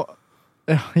want to move.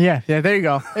 Yeah, there you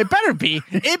go. It better be.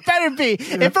 It better be.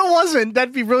 If it wasn't,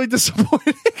 that'd be really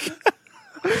disappointing.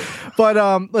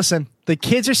 But listen, the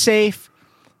kids are safe.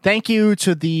 Thank you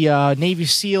to the Navy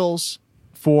SEALs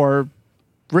for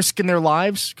risking their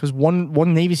lives, because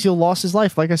one Navy SEAL lost his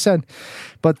life, like I said.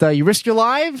 But you risk your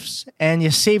lives and you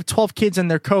save 12 kids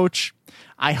and their coach.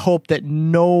 I hope that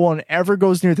no one ever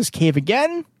goes near this cave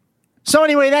again. So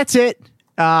anyway, that's it.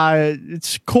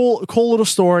 It's cool little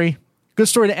story. Good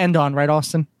story to end on, right,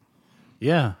 Austin?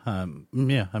 Yeah.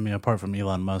 Yeah. I mean, apart from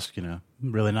Elon Musk,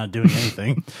 really not doing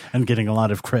anything and getting a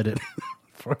lot of credit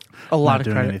for not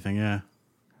doing anything. Yeah.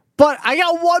 But I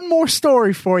got one more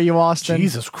story for you, Austin.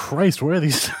 Jesus Christ, where are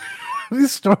these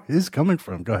stories coming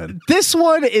from? Go ahead. This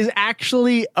one is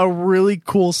actually a really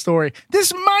cool story.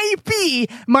 This might be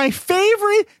my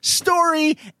favorite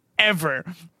story ever.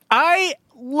 I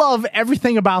love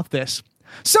everything about this.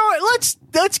 So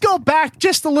let's go back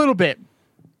just a little bit.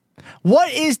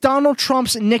 What is Donald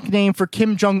Trump's nickname for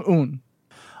Kim Jong-un?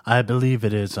 I believe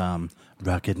it is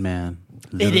Rocket Man.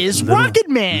 It is Rocket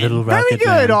Man. Little Very Rocket good,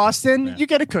 Man. Austin. Yeah. You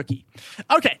get a cookie.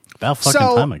 Okay. About fucking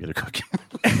time I get a cookie.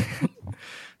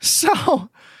 So,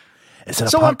 is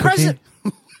it a pot cookie?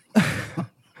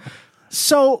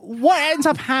 So what ends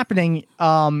up happening?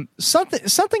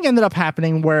 Something ended up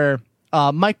happening where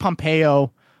Mike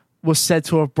Pompeo was said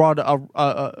to have brought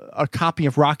a copy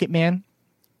of Rocket Man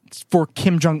for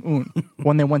Kim Jong-un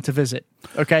when they went to visit.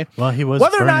 Okay. Well, he was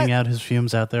burning out his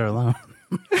fumes out there alone.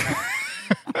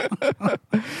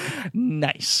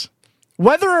 Nice.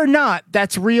 Whether or not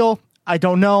that's real, I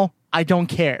don't know. I don't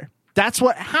care. That's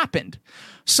what happened.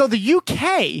 So the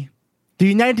UK, the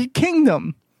United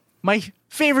Kingdom, my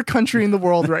favorite country in the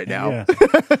world right now. Yeah.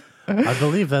 I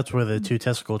believe that's where the two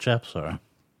testicle chaps are.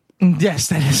 Yes,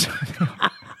 that is.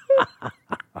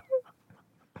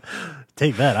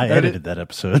 Take that. I edited that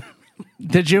episode.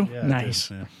 Did you? Yeah, nice.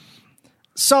 Yeah.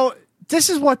 So this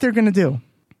is what they're going to do.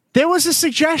 There was a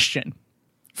suggestion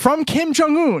from Kim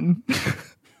Jong-un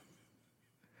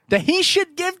that he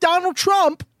should give Donald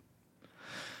Trump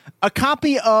a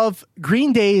copy of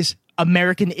Green Day's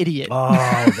American Idiot. Oh,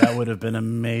 that would have been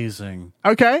amazing.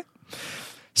 Okay.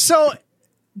 So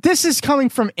this is coming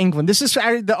from England.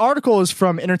 The article is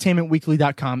from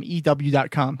entertainmentweekly.com,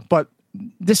 EW.com, but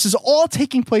this is all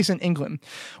taking place in England.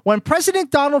 When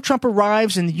President Donald Trump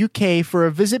arrives in the UK for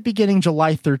a visit beginning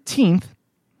July 13th,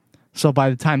 so by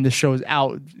the time this show is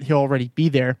out, he'll already be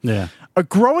there. Yeah. A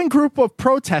growing group of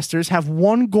protesters have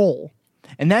one goal,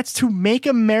 and that's to make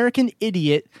American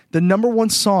Idiot the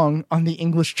 #1 song on the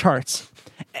English charts.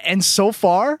 And so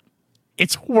far,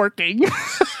 it's working.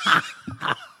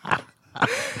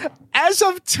 As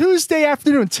of Tuesday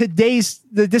afternoon, this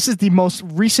is the most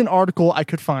recent article I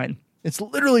could find. It's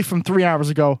literally from 3 hours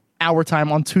ago, our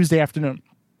time on Tuesday afternoon.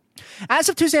 As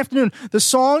of Tuesday afternoon, the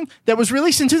song that was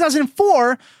released in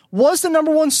 2004 was the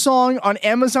number 1 song on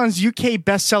Amazon's UK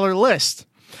bestseller list.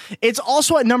 It's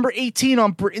also at number 18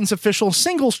 on Britain's official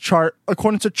singles chart,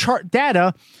 according to chart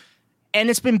data, and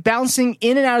it's been bouncing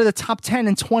in and out of the top 10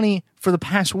 and 20 for the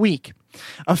past week.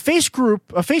 A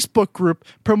Facebook group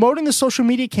promoting the social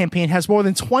media campaign has more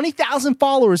than 20,000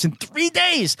 followers in 3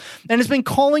 days and has been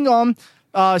calling on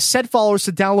said followers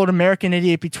to download American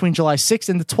Idiot between July 6th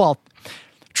and the 12th.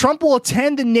 Trump will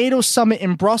attend the NATO summit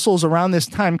in Brussels around this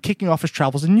time, kicking off his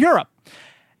travels in Europe.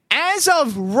 As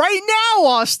of right now,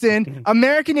 Austin,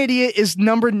 American Idiot is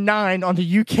number 9 on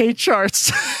the UK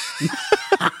charts.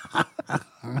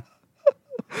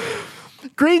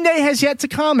 Green Day has yet to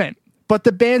comment, but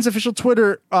the band's official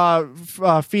Twitter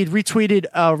feed retweeted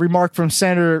a remark from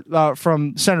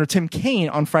Senator Tim Kaine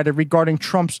on Friday regarding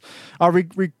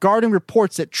regarding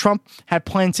reports that Trump had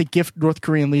planned to gift North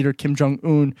Korean leader Kim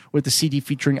Jong-un with the CD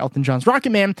featuring Elton John's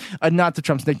Rocket Man, not to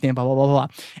Trump's nickname, blah, blah, blah, blah.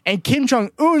 And Kim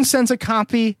Jong-un sends a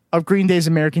copy of Green Day's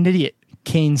American Idiot,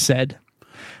 Kaine said.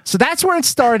 So that's where it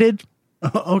started.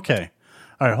 Okay.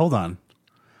 All right, hold on.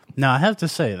 Now, I have to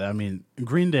say that,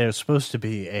 Green Day is supposed to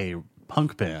be a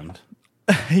punk band.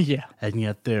 Yeah. And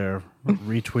yet they're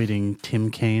retweeting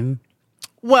Tim Kaine.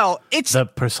 Well, it's the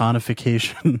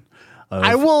personification of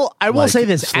I will say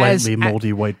this, slightly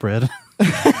moldy white bread.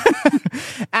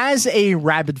 As a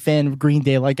rabid fan of Green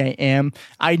Day like I am,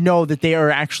 I know that they are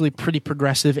actually pretty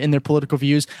progressive in their political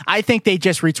views. I think they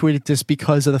just retweeted this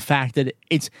because of the fact that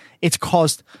it's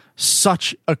caused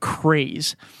such a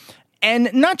craze.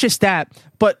 And not just that,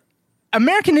 but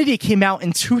American Idiot came out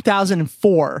in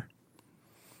 2004.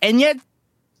 And yet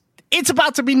it's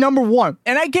about to be number 1.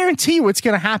 And I guarantee you it's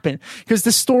going to happen because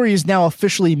this story is now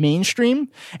officially mainstream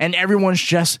and everyone's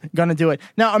just going to do it.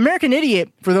 Now, American Idiot,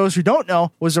 for those who don't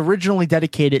know, was originally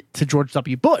dedicated to George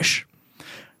W. Bush.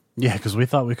 Yeah, because we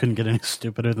thought we couldn't get any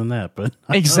stupider than that. But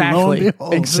Exactly.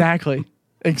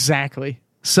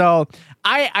 So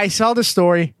I saw the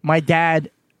story. My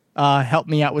dad helped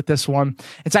me out with this one.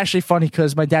 It's actually funny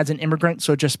because my dad's an immigrant,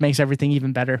 so it just makes everything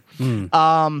even better.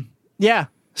 Yeah.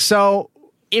 So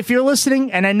if you're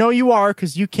listening, and I know you are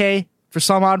because UK, for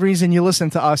some odd reason, you listen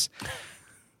to us,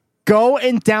 go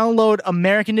and download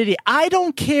American Idiot. I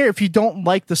don't care if you don't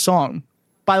like the song.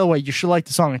 By the way, you should like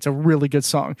the song. It's a really good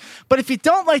song. But if you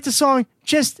don't like the song,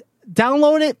 just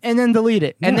download it and then delete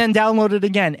it. And then download it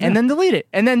again and then delete it.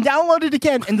 And then download it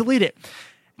again and delete it.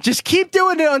 Just keep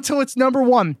doing it until it's number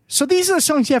 1. So these are the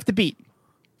songs you have to beat.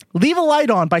 Leave a Light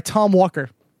On by Tom Walker.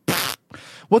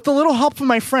 With a little help from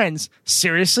my friends.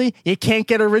 Seriously? You can't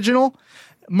get original?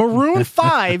 Maroon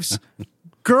 5's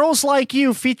Girls Like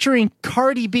You featuring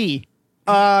Cardi B.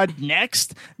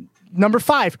 Next. Number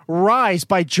 5, Rise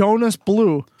by Jonas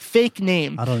Blue. Fake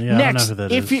name. I don't know who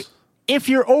that is. If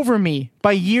You're Over Me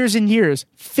by Years and Years.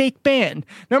 Fake band.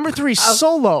 Number 3,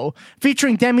 Solo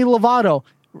featuring Demi Lovato.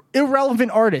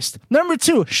 Irrelevant artist. Number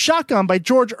 2, Shotgun by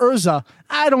George Urza.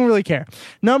 I don't really care.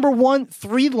 Number 1,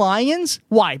 3 Lions.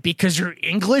 Why? Because you're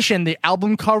English and the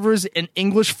album covers an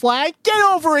English flag? Get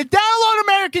over it. Download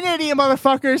American Idiot,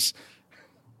 motherfuckers.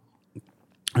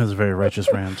 That was a very righteous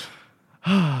rant.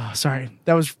 Sorry.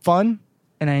 That was fun,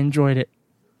 and I enjoyed it.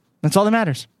 That's all that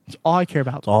matters. That's all I care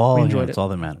about. That's all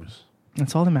that matters.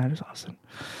 That's all that matters, Austin.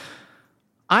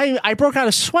 I broke out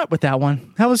a sweat with that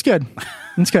one. That was good.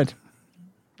 It's good.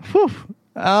 Whew.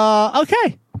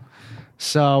 Okay.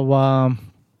 So, well,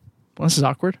 this is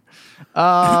awkward.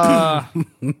 Oh,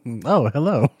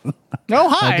 hello. Oh,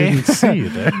 hi. I didn't see you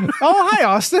there. Oh, hi,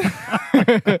 Austin.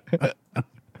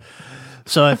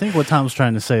 So I think what Tom's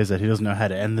trying to say is that he doesn't know how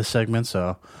to end this segment.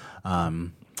 So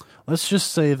let's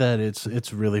just say that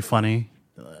it's really funny,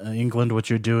 England, what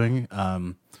you're doing.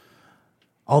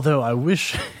 Although I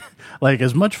wish,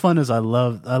 as much fun as I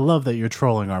love that you're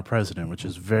trolling our president, which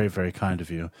is very, very kind of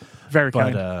you. Very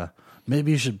kind. But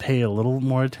maybe you should pay a little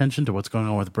more attention to what's going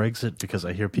on with Brexit, because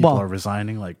I hear people are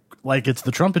resigning like it's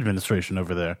the Trump administration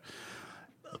over there.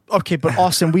 Okay, but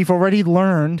Austin, we've already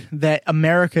learned that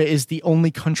America is the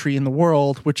only country in the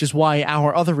world, which is why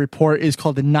our other report is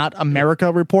called the Not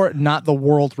America Report, not the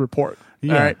World Report.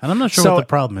 Yeah, all right? And I'm not sure what the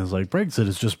problem is. Brexit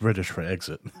is just British for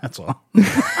exit. That's all.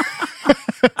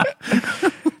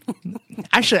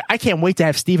 Actually, I can't wait to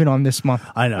have Steven on this month.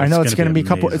 I know it's going to be a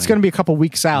couple. It's going to be a couple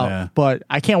weeks out, but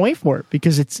I can't wait for it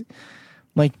because it's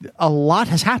a lot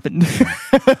has happened.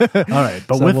 All right,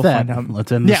 but with that,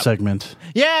 let's end this segment.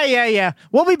 Yeah.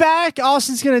 We'll be back.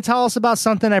 Austin's going to tell us about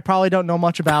something I probably don't know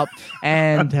much about,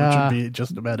 and which would be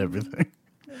just about everything.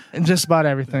 And just about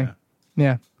everything.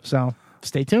 Yeah. So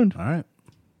stay tuned. All right.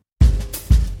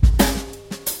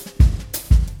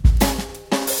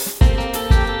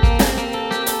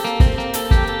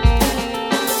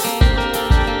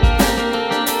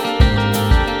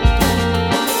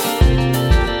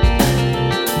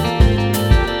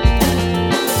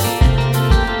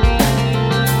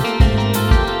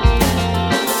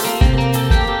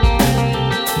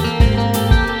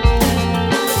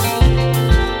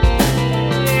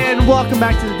 welcome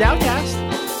back to the Dowcast.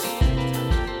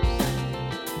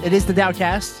 It is the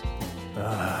Dowcast.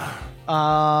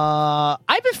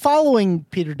 I've been following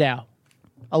Peter Dow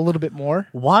a little bit more.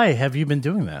 Why have you been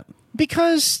doing that?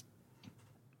 Because,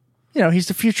 he's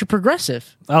the future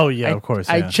progressive. Oh, yeah, of course.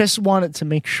 I Yeah. just wanted to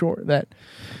make sure that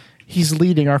he's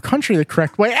leading our country the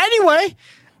correct way. Anyway,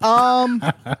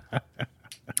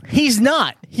 he's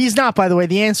not. He's not, by the way.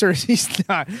 The answer is he's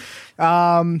not.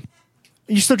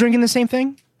 You still drinking the same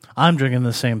thing? I'm drinking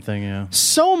the same thing, yeah.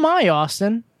 So am I,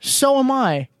 Austin. So am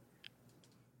I.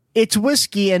 It's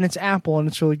whiskey and it's apple and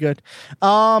it's really good.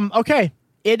 Okay.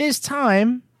 It is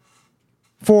time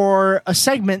for a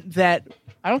segment that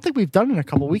I don't think we've done in a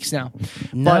couple weeks now.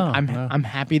 No, but I'm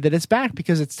happy that it's back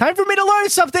because it's time for me to learn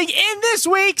something in this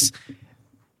week's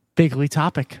Bigly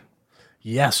Topic.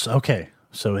 Yes, okay.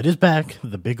 So it is back,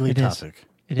 the Bigly Topic.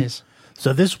 It is.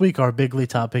 So this week our Bigly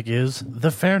Topic is the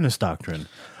Fairness Doctrine.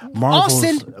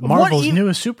 Austin, Marvel's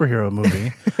newest superhero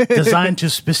movie designed to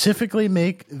specifically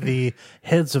make the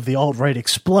heads of the alt-right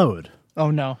explode.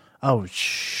 Oh, no. Oh,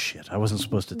 shit. I wasn't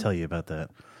supposed to tell you about that.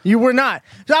 You were not.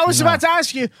 So I was about to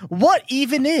ask you, what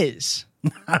even is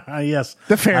yes,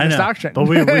 the Fairness Doctrine? But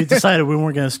we decided we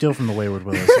weren't going to steal from the Wayward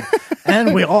Willis.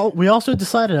 And we also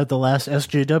decided at the last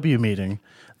SJW meeting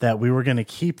that we were going to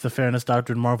keep the Fairness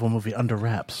Doctrine Marvel movie under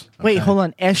wraps. Okay? Wait, hold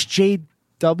on.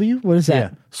 SJW? What is that? Yeah,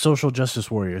 Social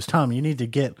Justice Warriors. Tom, you need to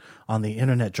get on the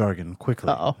internet jargon quickly.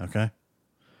 Uh-oh. Okay?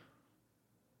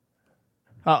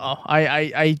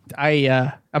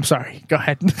 I'm sorry. Go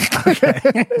ahead.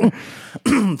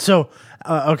 So,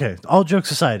 okay, all jokes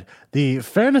aside, the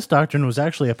Fairness Doctrine was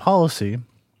actually a policy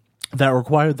that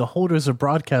required the holders of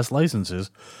broadcast licenses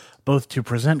both to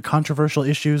present controversial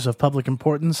issues of public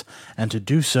importance and to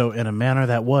do so in a manner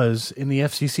that was, in the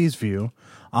FCC's view,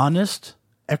 honest,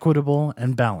 equitable,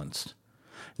 and balanced.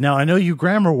 Now, I know you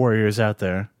grammar warriors out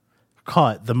there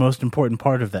caught the most important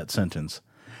part of that sentence,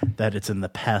 that it's in the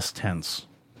past tense.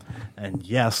 And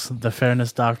yes, the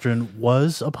Fairness Doctrine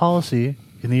was a policy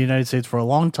in the United States for a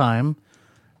long time,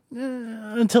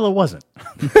 until it wasn't.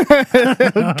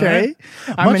 Okay.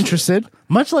 I'm interested.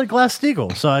 Much like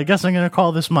Glass-Steagall. So I guess I'm going to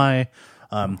call this my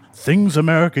Things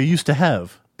America Used to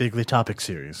Have Bigly Topic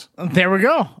series. There we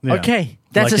go. Yeah. Okay.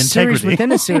 That's Like a series integrity.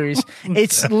 within a series.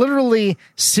 It's literally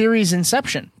series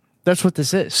inception. That's what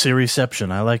this is.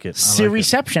 Seriesception. I like it.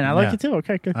 Seriesception. I like Yeah. it too.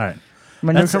 Okay, good. All right.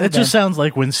 It It just sounds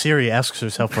like when Siri asks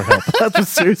herself for help. That's what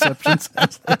Seriesception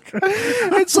sounds like.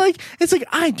 it's like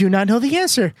I do not know the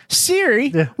answer. Siri,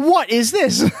 what is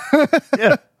this?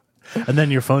 Yeah. And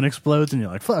then your phone explodes and you're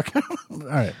like, fuck. All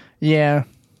right. Yeah.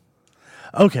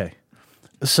 Okay.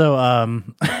 So,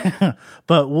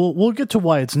 but we'll get to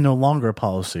why it's no longer a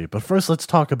policy. But first, let's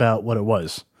talk about what it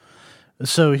was.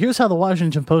 So here's how the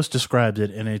Washington Post described it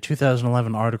in a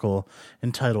 2011 article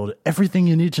entitled "Everything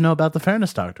You Need to Know About the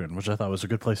Fairness Doctrine," which I thought was a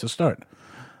good place to start.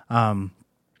 The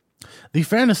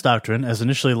Fairness Doctrine, as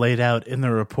initially laid out in the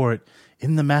report,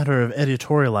 in the matter of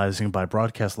editorializing by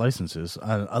broadcast licenses.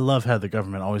 I love how the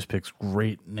government always picks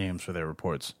great names for their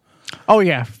reports. Oh,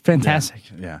 yeah. Fantastic.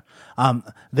 Yeah.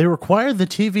 They required the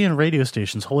TV and radio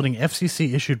stations holding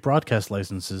FCC-issued broadcast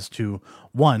licenses to,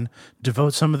 1,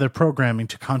 devote some of their programming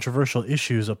to controversial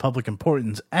issues of public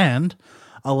importance, and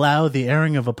allow the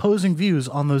airing of opposing views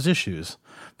on those issues.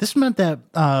 This meant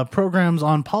that programs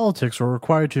on politics were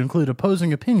required to include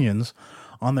opposing opinions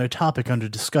on their topic under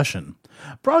discussion.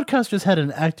 Broadcasters had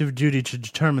an active duty to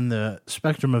determine the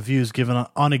spectrum of views given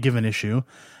on a given issue,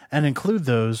 and include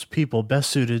those people best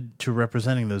suited to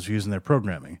representing those views in their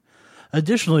programming.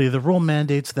 Additionally, the rule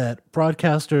mandates that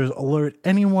broadcasters alert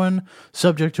anyone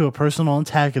subject to a personal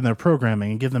attack in their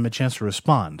programming and give them a chance to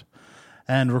respond,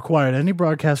 and required any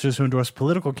broadcasters who endorse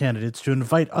political candidates to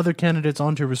invite other candidates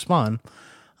on to respond.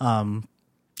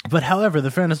 But however,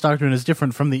 the Fairness Doctrine is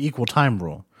different from the equal time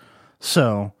rule.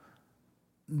 So,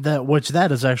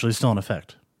 that is actually still in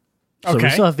effect. So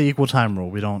we still have the equal time rule.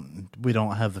 We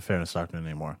don't have the Fairness Doctrine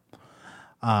anymore.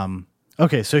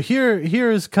 Okay, so here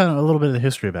is kind of a little bit of the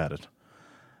history about it.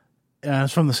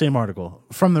 It's from the same article.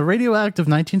 From the Radio Act of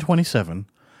 1927,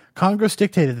 Congress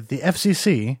dictated that the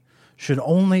FCC should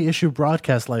only issue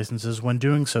broadcast licenses when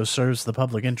doing so serves the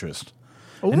public interest.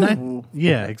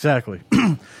 Yeah, exactly.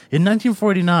 In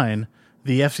 1949,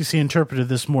 the FCC interpreted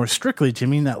this more strictly to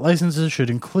mean that licenses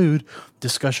should include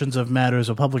discussions of matters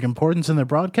of public importance in their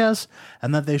broadcasts,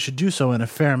 and that they should do so in a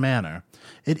fair manner.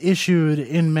 It issued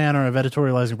in manner of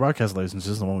editorializing broadcast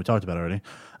licenses, the one we talked about already,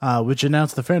 which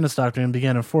announced the Fairness Doctrine and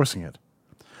began enforcing it.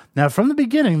 Now, from the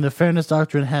beginning, the Fairness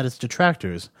Doctrine had its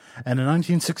detractors, and in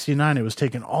 1969, it was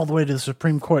taken all the way to the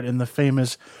Supreme Court in the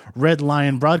famous Red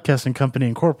Lion Broadcasting Company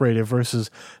Incorporated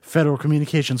versus Federal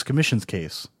Communications Commission's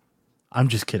case. I'm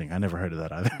just kidding. I never heard of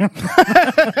that either.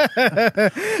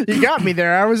 You got me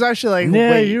there. I was actually like,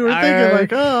 yeah, wait, you were thinking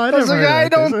like, oh, I never heard I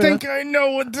of don't this. think I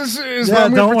know what this is, Yeah, but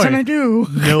I'm going to don't pretend worry. I do.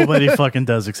 Nobody fucking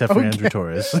does except for Andrew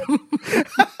Torres.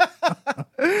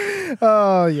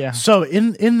 Oh, yeah. So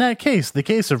in that case, the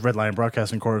case of Red Lion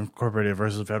Broadcasting Incorporated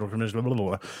versus Federal Commission, blah,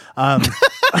 blah, blah.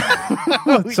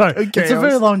 Sorry, it's a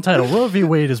very long title. Roe v.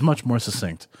 Wade is much more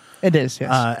succinct. It is,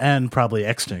 yes. And probably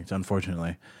extinct,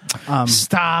 unfortunately.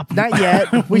 Stop. Not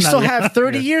yet. We still have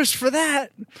 30 years for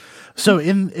that. So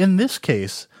in this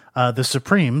case, the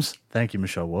Supremes, thank you,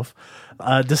 Michelle Wolf,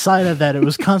 decided that it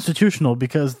was constitutional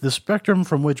because the spectrum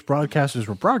from which broadcasters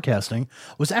were broadcasting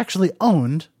was actually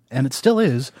owned, and it still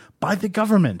is, by the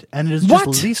government, and it is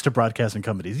just leased to broadcasting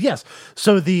companies. Yes.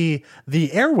 So the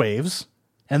airwaves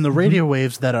and the radio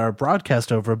waves that are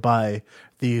broadcast over by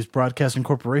these broadcasting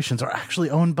corporations are actually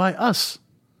owned by us,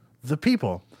 the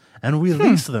people, and we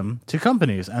lease them to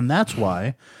companies, and that's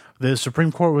why the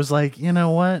Supreme Court was like, you know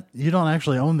what? You don't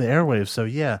actually own the airwaves, so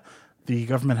yeah, the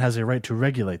government has a right to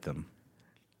regulate them.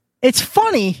 It's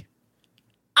funny.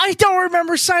 I don't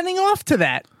remember signing off to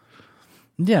that.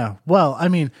 Yeah, well, I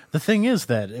mean, the thing is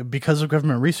that because of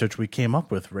government research, we came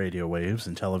up with radio waves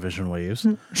and television waves.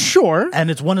 Sure. And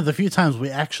it's one of the few times we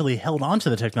actually held on to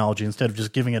the technology instead of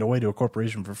just giving it away to a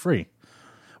corporation for free.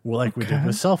 Well, like we did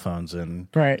with cell phones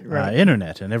and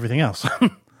internet and everything else.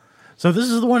 So this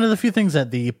is one of the few things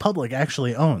that the public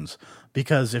actually owns,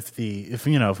 because if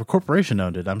a corporation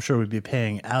owned it, I'm sure we'd be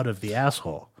paying out of the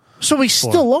asshole. So we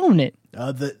still own it.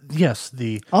 The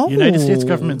United States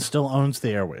government still owns the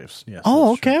airwaves. Yes.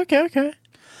 Okay.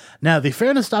 Now, the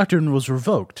Fairness Doctrine was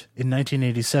revoked in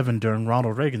 1987 during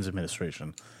Ronald Reagan's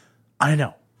administration. I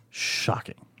know,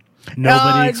 shocking.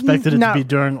 Nobody expected it to be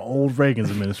during old Reagan's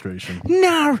administration.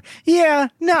 No,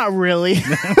 not really.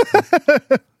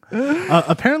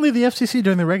 Apparently, the FCC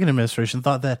during the Reagan administration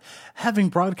thought that having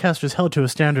broadcasters held to a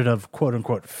standard of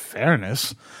quote-unquote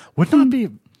fairness would not be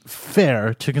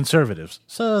fair to conservatives,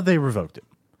 so they revoked it.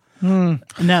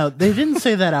 Now, they didn't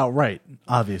say that outright,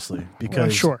 obviously,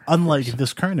 because unlike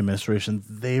this current administration,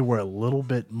 they were a little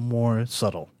bit more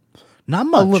subtle. Not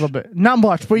much. A little bit. Not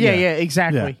much, but yeah,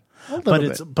 exactly. Yeah.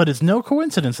 But it's no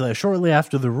coincidence that shortly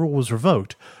after the rule was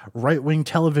revoked, right-wing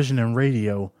television and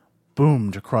radio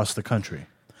boomed across the country.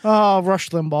 Oh, Rush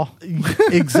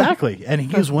Limbaugh. Exactly. And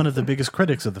he is one of the biggest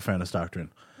critics of the Fairness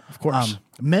Doctrine. Of course.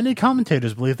 Many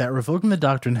commentators believe that revoking the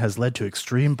doctrine has led to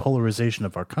extreme polarization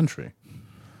of our country,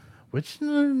 which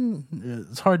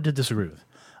it's hard to disagree with.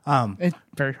 It's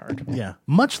very hard. Yeah.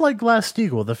 Much like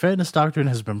Glass-Steagall, the Fairness Doctrine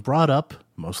has been brought up,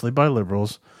 mostly by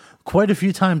liberals, quite a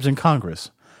few times in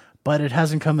Congress, but it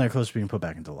hasn't come that close to being put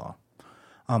back into law.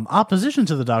 Opposition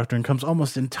to the doctrine comes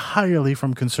almost entirely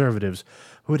from conservatives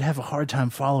who would have a hard time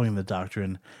following the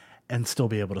doctrine and still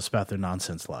be able to spout their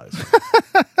nonsense lies.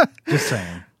 Just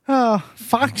saying.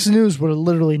 Fox News would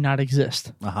literally not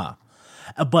exist.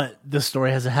 But this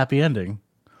story has a happy ending.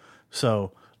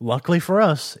 So, luckily for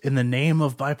us, in the name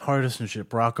of bipartisanship,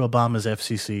 Barack Obama's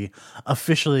FCC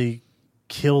officially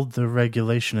killed the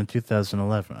regulation in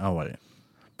 2011. Oh, wait.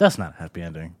 That's not a happy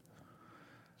ending.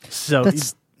 So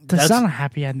That's not a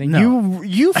happy ending. No.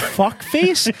 You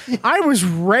fuckface. I was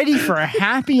ready for a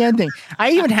happy ending.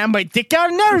 I even had my dick out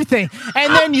and everything.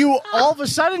 And then you all of a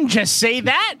sudden just say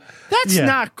that? That's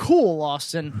not cool,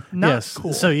 Austin. Not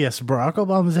cool. So yes, Barack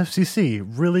Obama's FCC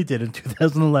really did in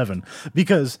 2011,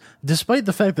 because despite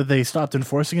the fact that they stopped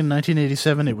enforcing in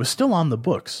 1987, it was still on the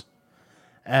books.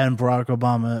 And Barack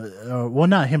Obama, well,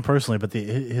 not him personally, but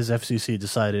his FCC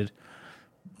decided,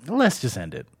 let's just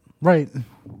end it. Right?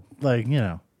 Like,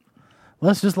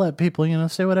 let's just let people,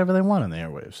 say whatever they want on the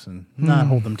airwaves and not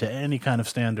hold them to any kind of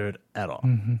standard at all.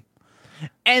 Mm-hmm.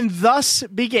 And thus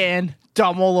began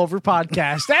Dumb All Over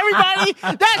Podcast.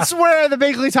 Everybody, that's where the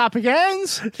Bigly topic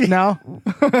ends. No.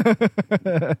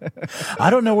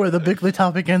 I don't know where the Bigly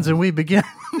topic ends and we begin.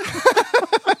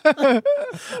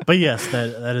 But yes,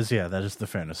 that is the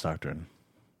Fairness Doctrine.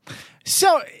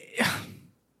 So,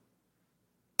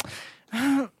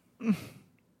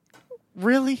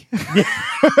 really?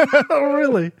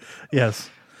 Really?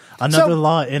 Yes. Another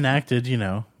law enacted,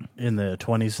 in the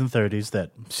 20s and 30s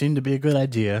that seemed to be a good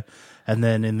idea. And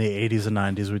then in the 80s and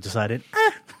 90s, we decided,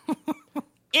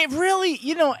 It really,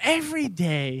 every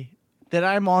day that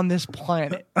I'm on this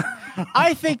planet,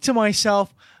 I think to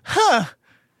myself,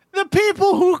 The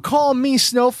people who call me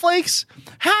snowflakes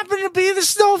happen to be the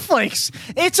snowflakes.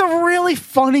 It's a really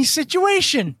funny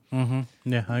situation. Mm-hmm.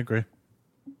 Yeah, I agree.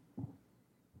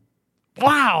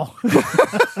 Wow.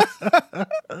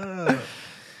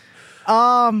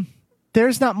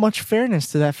 There's not much fairness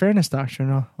to that fairness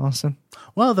doctrine, Austin.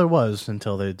 Well, there was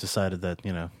until they decided that,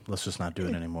 let's just not do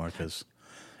it anymore because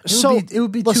it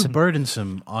would be too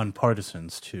burdensome on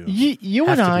partisans to. You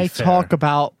and I talk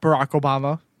about Barack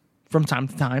Obama from time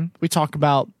to time. We talk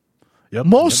about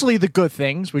mostly the good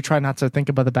things. We try not to think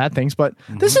about the bad things, but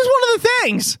this is one of the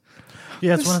things.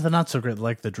 Yeah, it's one of the not so great,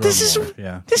 like the drone war.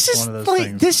 Yeah, this is one of those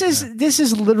like things. This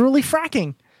is literally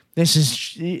fracking.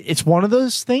 It's one of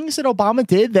those things that Obama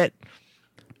did that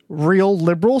real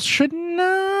liberals should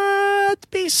not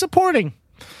be supporting.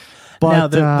 But now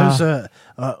there's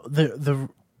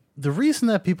the reason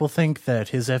that people think that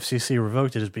his FCC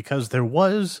revoked it is because there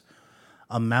was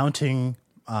a mounting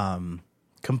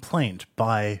complaint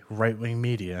by right-wing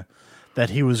media that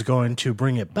he was going to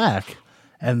bring it back,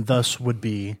 and thus would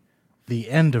be the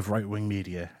end of right-wing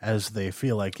media, as they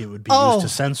feel like it would be used to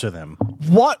censor them.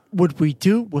 What would we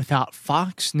do without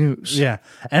Fox News? Yeah,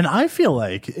 and I feel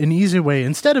like an easy way,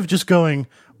 instead of just going,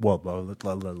 well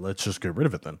let's just get rid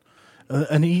of it then,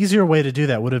 an easier way to do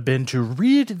that would have been to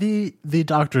read the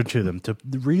doctrine to them, to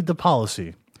read the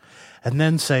policy, and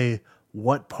then say,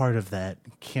 what part of that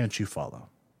can't you follow?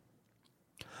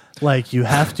 Like, you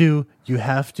have to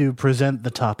present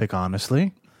the topic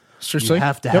honestly. Seriously? You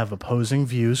have to have opposing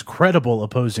views, credible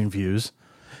opposing views.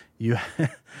 You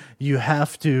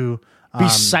have to be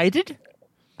cited?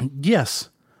 Yes.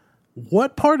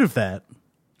 What part of that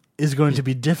is going to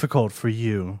be difficult for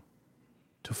you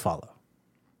to follow?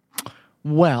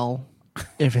 Well,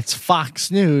 if it's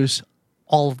Fox News,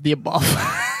 all of the above.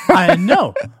 I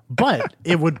know, but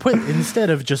it would put, instead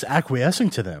of just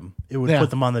acquiescing to them, it would put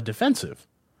them on the defensive.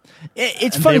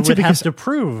 It's and funny they would too, have because to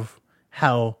prove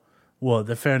how, well,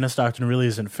 the fairness doctrine really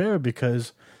isn't fair,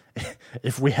 because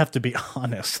if we have to be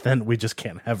honest, then we just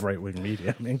can't have right-wing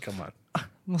media. I mean, come on.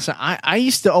 Listen, I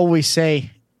used to always say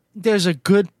there's a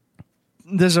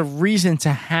reason to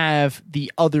have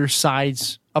the other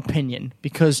side's opinion,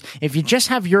 because if you just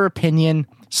have your opinion,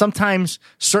 sometimes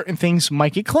certain things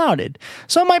might get clouded.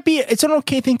 So it's an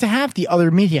okay thing to have the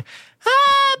other media.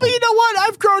 But you know what?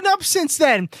 I've grown up since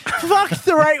then. Fuck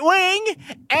the right wing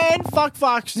and fuck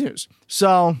Fox News.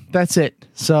 So that's it.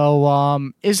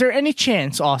 So is there any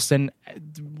chance, Austin,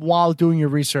 while doing your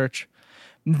research,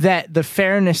 that the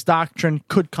fairness doctrine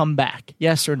could come back?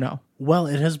 Yes or no? Well,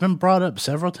 it has been brought up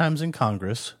several times in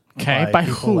Congress. Okay, by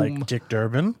people whom? Like Dick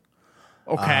Durbin.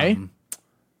 Okay.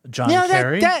 John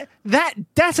Kerry.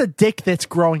 That's a dick that's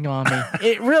growing on me.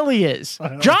 It really is.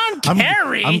 John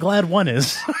Kerry? I'm glad one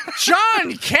is.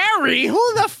 John Kerry?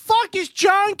 Who the fuck is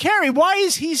John Kerry? Why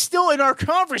is he still in our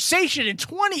conversation in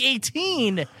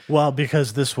 2018? Well,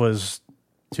 because this was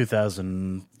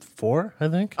 2004, I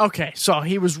think. Okay, so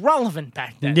he was relevant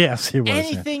back then. Yes, he was.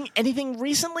 Anything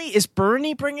recently? Is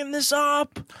Bernie bringing this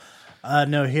up?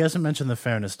 No, he hasn't mentioned the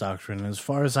fairness doctrine. As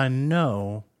far as I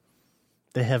know,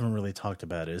 they haven't really talked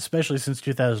about it, especially since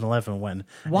 2011 when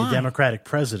a Democratic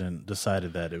president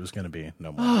decided that it was going to be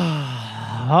no more.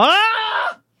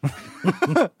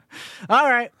 All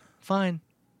right, fine.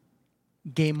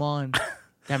 Game on,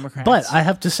 Democrats. But I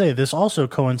have to say, this also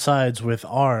coincides with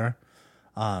our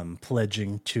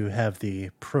pledging to have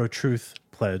the pro-truth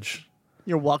pledge.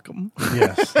 You're welcome.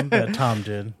 Yes, that Tom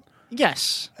did.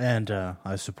 Yes. And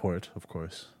I support, of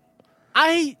course.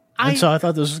 And so I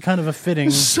thought this was kind of a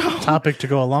fitting topic to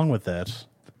go along with that.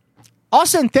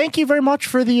 Austin, thank you very much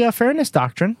for the fairness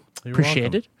doctrine. You're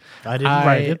Appreciate welcome. it. I didn't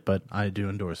write it, but I do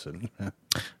endorse it.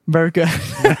 Very good.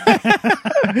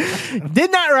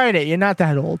 Did not write it. You're not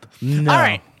that old. No. All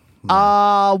right.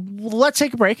 Let's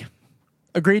take a break.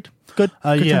 Agreed? Good?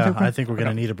 Good Yeah, I think we're going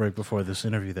to need a break before this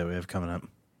interview that we have coming up.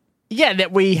 Yeah,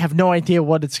 that we have no idea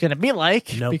what it's going to be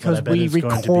like because we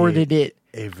recorded it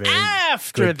a very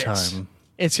after good this. Time.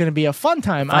 It's going to be a fun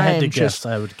time. If I had to guess,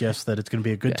 I would guess that it's going to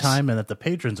be a good time and that the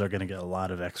patrons are going to get a lot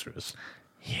of extras.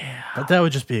 Yeah. But that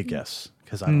would just be a guess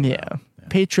because I don't know. Yeah.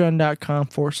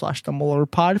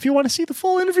 Patreon.com/DumbleOverPod if you want to see the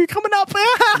full interview coming up.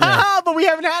 But we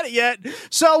haven't had it yet.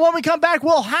 So when we come back,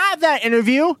 we'll have that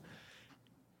interview.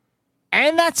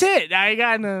 And that's it. I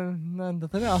got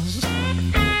nothing else.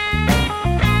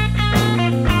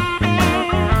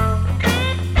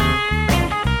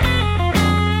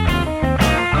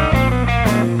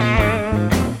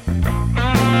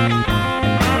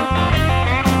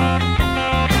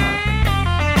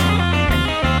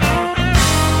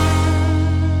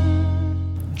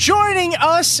 Joining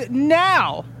us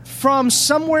now from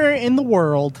somewhere in the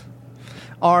world,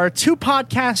 are two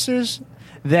podcasters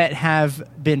that have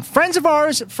been friends of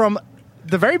ours from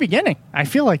the very beginning. I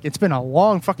feel like it's been a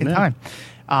long fucking time.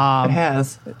 It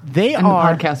has. They in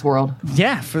are the podcast world.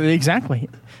 Yeah, exactly.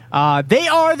 They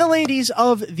are the ladies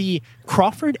of the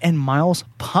Crawford and Miles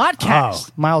podcast.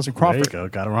 Oh, Miles and Crawford. There you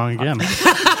go. Got it wrong again.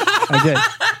 I did.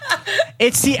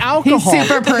 It's the alcohol. He's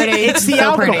super pretty. It's the So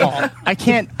alcohol. pretty.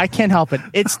 I can't help it.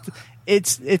 It's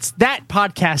that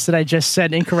podcast that I just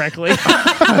said incorrectly.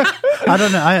 I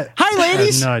don't know. Hi,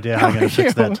 ladies. I have no idea how I'm going to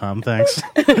fix that, Tom. Thanks.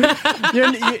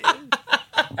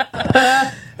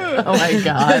 Oh my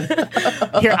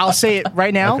God. Here, I'll say it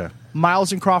right now. Okay.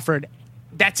 Miles and Crawford.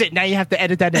 That's it. Now you have to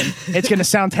edit that in. It's going to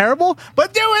sound terrible,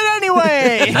 but do it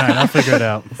anyway. All right, I'll figure it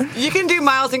out. You can do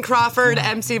Miles and Crawford,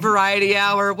 MC Variety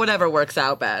Hour, whatever works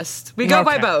out best. We go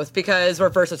by both because we're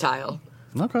versatile.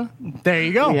 Okay. There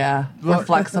you go. Yeah, we're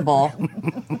flexible.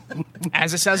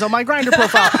 As it says on my Grindr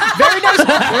profile. Very nice.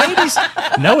 Ladies.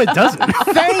 No, it doesn't.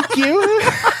 Thank you.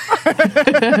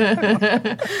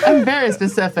 I'm very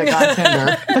specific on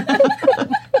Tinder.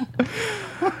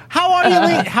 How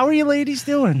are you ladies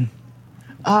doing?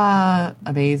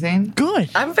 Amazing. Good.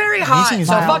 I'm very hot, so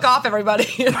fuck off, everybody.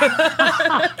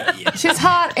 She's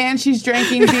hot and she's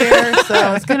drinking beer,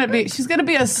 so she's gonna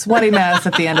be a sweaty mess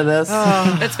at the end of this.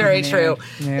 It's very true.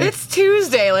 Yeah. It's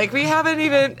Tuesday. Like we haven't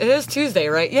even. It is Tuesday,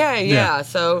 right? Yeah.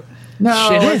 So No,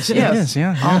 It is,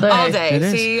 yeah. all day. It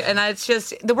is. See, and it's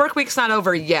just the work week's not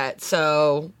over yet,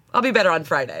 so I'll be better on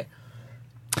Friday.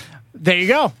 There you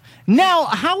go. Now,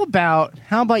 how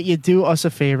about you do us a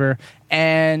favor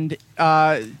and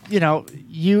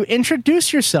you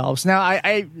introduce yourselves. Now,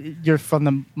 you're from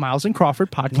the Miles and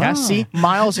Crawford podcast. Wow. See,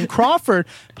 Miles and Crawford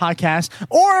podcast,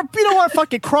 or you know what?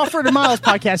 Fuck it, Crawford and Miles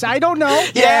podcast. I don't know.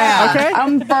 Yeah. Okay.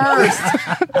 I'm first.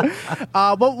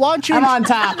 But why don't you? I'm on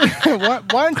top.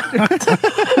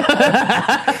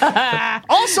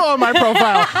 Also on my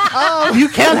profile. You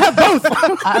can't have both.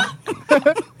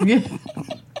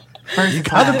 First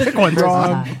Gotta pick one.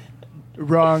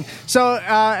 Wrong. So,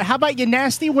 how about you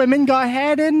nasty women go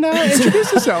ahead and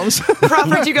introduce yourselves?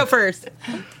 Crawford, you go first.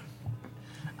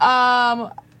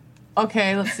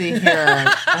 Okay, let's see here.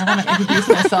 I want to introduce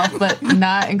myself, but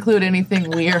not include anything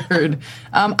weird.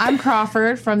 I'm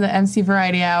Crawford from the MC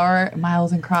Variety Hour,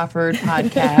 Miles and Crawford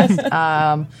podcast.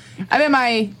 I'm in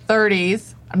my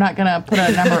 30s. I'm not going to put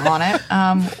a number on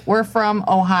it. We're from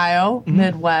Ohio,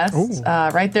 Midwest,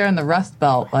 right there in the Rust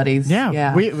Belt, buddies.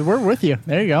 Yeah. We're with you.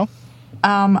 There you go.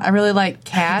 I really like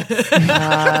cats.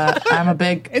 I'm a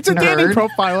big It's a nerd. dating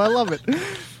profile. I love it.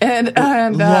 And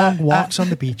long walks on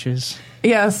the beaches.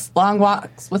 Yes, long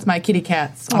walks with my kitty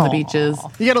cats on the beaches.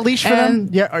 You got a leash for them?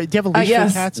 Yeah. Or do you have a leash for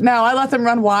Yes. the cats? No, I let them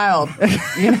run wild.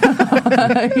 You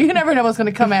never know what's going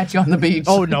to come at you on the beach.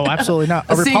 Oh no, absolutely not.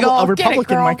 A seagull, Republican get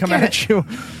it, girl, might come get at it. you.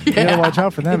 You gotta watch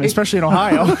out for them, especially in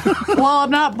Ohio. Well, I'm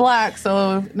not black,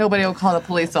 so nobody will call the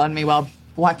police on me while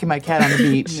walking my cat on the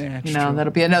beach. Yeah, it's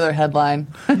that'll be another headline.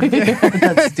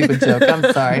 That's a stupid joke.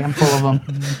 I'm sorry. I'm full of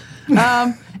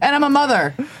them. And I'm a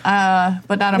mother,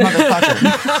 but not a motherfucker.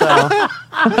 So,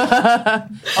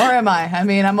 or am I? I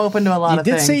mean, I'm open to a lot You of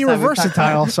did things. say you were So we've talked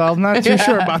versatile, about- so I'm not too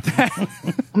sure about that. I'm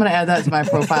going to add that to my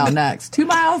profile next. 2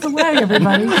 miles away,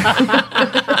 everybody.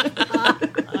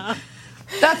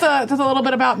 That's a little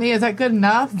bit about me. Is that good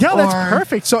enough? Yeah, that's Or-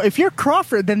 perfect. So if you're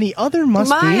Crawford, then the other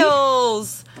must be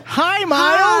Miles. Hi,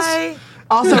 Miles. Hi.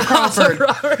 Also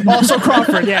Crawford. Also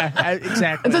Crawford. Yeah,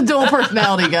 exactly. It's a dual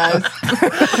personality, guys.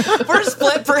 We're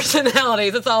split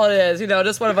personalities. That's all it is.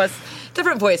 Just one of us.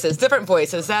 Different voices.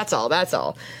 That's all.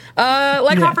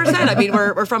 Like Crawford said, I mean,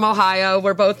 we're from Ohio.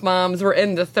 We're both moms. We're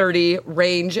in the 30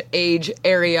 range age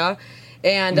area,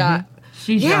 and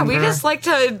She's younger. we just like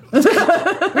to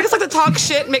talk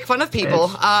shit and make fun of people.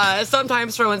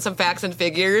 Sometimes throw in some facts and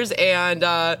figures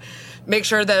and. Make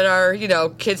sure that our,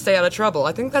 kids stay out of trouble.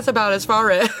 I think that's about as far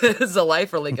as the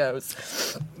life really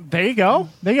goes. There you go.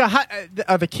 How,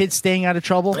 are the kids staying out of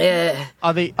trouble? Yeah.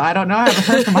 Are they? I don't know. I haven't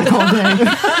heard from Mike all day.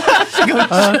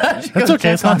 That's okay.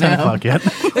 It's not 10 o'clock yet.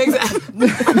 Exactly.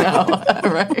 No,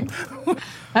 right.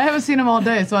 I haven't seen him all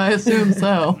day, so I assume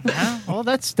so. Well,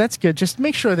 that's good. Just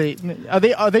make sure are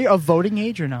they of voting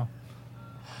age or no?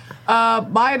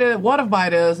 One of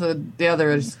mine is, the other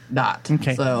is not.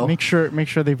 Okay. So make sure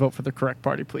they vote for the correct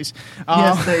party, please.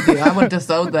 yes, they do. I would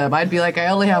disown them. I'd be like, I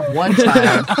only have one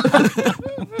child.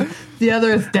 The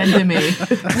other is dead to me.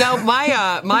 Now,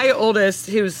 my oldest,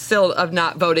 who's still of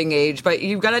not voting age, but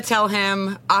you've got to tell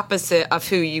him opposite of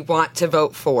who you want to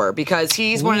vote for, because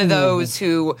he's one of those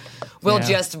who will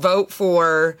just vote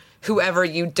for whoever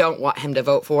you don't want him to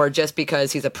vote for just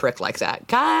because he's a prick like that.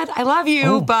 God, I love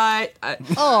you, but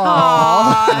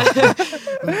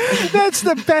that's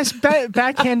the best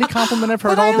backhanded compliment I've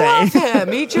heard all day. I love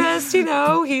him. He just,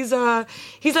 he's a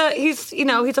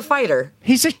fighter.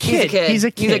 He's a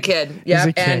kid.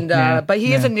 Yeah, and but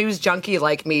he is a news junkie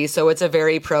like me, so it's a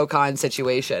very pro-con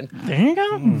situation. There you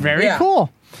go. Very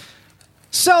cool.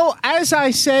 So, as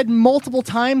I said multiple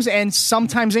times and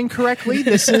sometimes incorrectly,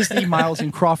 this is the Miles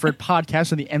and Crawford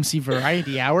podcast of the MC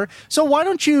Variety Hour. So, why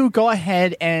don't you go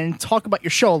ahead and talk about your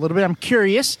show a little bit? I'm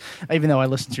curious, even though I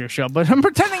listen to your show, but I'm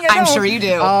pretending I don't. I'm sure you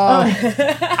do.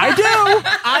 I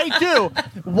do.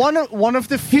 One of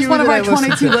the few. He's one of our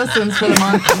 22 listens for the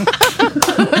month.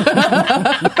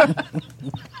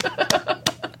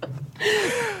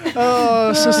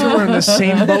 Oh, sister, we're in the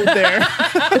same boat there.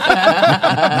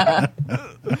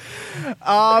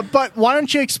 But why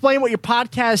don't you explain what your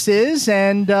podcast is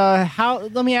and how?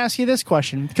 Let me ask you this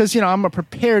question, because I'm a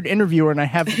prepared interviewer and I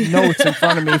have notes in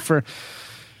front of me for.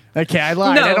 Okay, I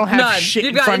lied. I don't have shit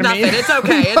in front of me. It's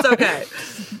okay. It's okay.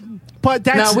 But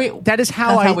that is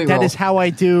how I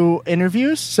do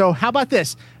interviews. So how about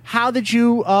this? How did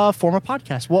you form a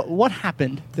podcast? What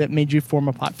happened that made you form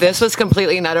a podcast? This was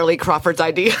completely and utterly Crawford's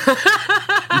idea.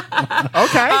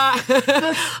 Okay,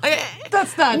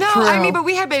 that's not no, true. I mean, but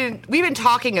we've been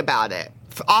talking about it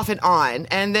off and on,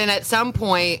 and then at some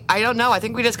point, I don't know. I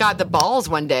think we just got the balls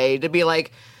one day to be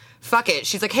like, "Fuck it."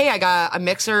 She's like, "Hey, I got a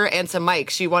mixer and some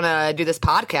mics. You want to do this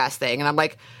podcast thing?" And I'm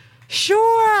like,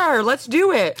 "Sure, let's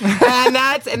do it." and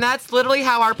that's literally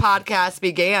how our podcast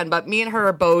began. But me and her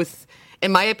are both,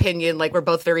 in my opinion, like, we're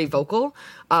both very vocal.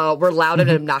 We're loud and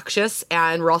obnoxious,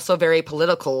 and we're also very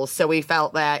political. So we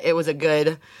felt that it was a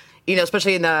good,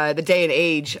 especially in the day and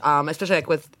age, especially like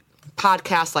with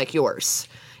podcasts like yours.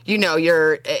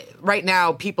 Right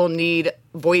now, people need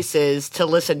voices to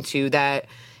listen to that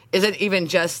isn't even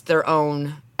just their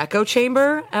own echo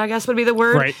chamber, I guess would be the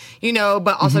word. Right.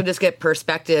 But also just get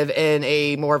perspective in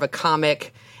a more of a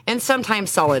comic and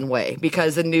sometimes sullen way,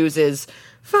 because the news is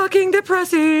fucking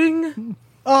depressing.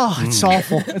 Oh, it's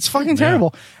awful. It's fucking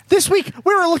terrible. This week,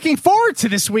 we were looking forward to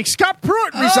this week. Scott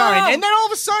Pruitt resigned, and then all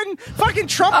of a sudden, fucking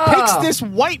Trump picks this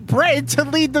white bread to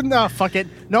lead the... No, fuck it.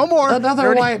 No more.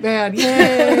 Another white man.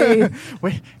 Yay.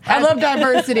 I love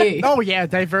diversity. Oh, yeah,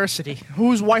 diversity.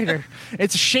 Who's whiter?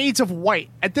 It's shades of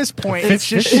white. At this point, it's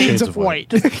just shades of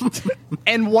white.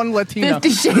 And one Latino. 50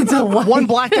 shades of white. One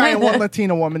black guy and one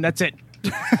Latino woman. That's it.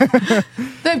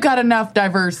 They've got enough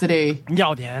diversity.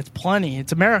 Yeah, that's plenty.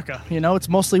 It's America. It's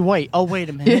mostly white. Oh, wait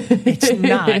a minute. It's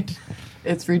not.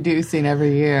 It's reducing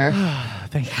every year.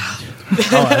 Thank God.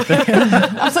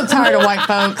 I'm so tired of white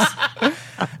folks.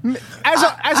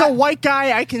 As a white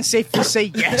guy, I can safely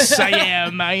say, yes, I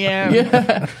am.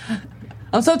 Yeah.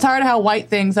 I'm so tired of how white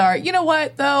things are. You know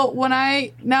what, though?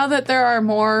 Now that there are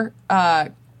more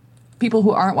people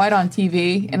who aren't white on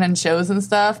TV and on shows and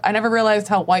stuff, I never realized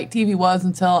how white TV was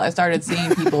until I started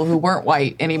seeing people who weren't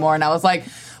white anymore, and I was like,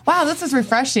 wow, this is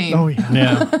refreshing. Oh,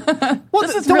 yeah. Well,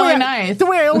 this is really nice. The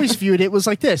way I always viewed it was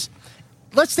like this.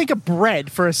 Let's think of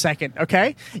bread for a second,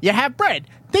 okay? You have bread.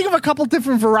 Think of a couple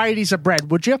different varieties of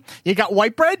bread, would you? You got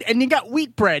white bread and you got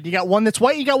wheat bread. You got one that's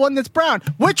white, you got one that's brown.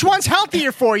 Which one's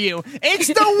healthier for you? It's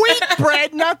the wheat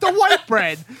bread, not the white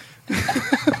bread.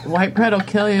 White bread will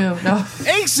kill you. No.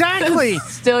 Exactly.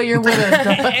 Steal your women.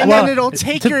 And then it'll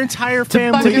take your entire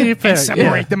family and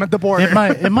separate them at the border.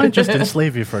 It might just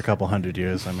enslave you for a couple hundred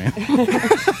years. I mean,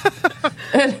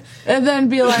 and then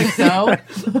be like, so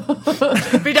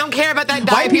we don't care about that.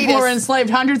 White people were enslaved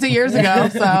hundreds of years ago,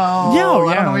 so I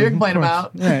don't know what you're complaining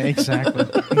about. Yeah,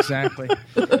 exactly.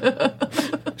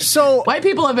 So white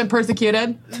people have been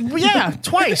persecuted. Yeah,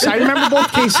 twice. I remember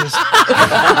both cases.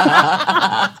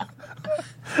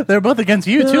 They're both against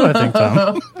you too, I think,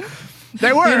 Tom.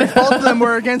 They were. Both of them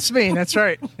were against me. That's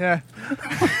right. Yeah.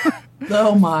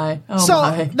 Oh my.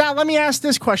 Now let me ask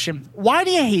this question: why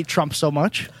do you hate Trump so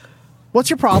much? What's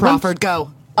your problem? Crawford,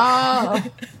 go. I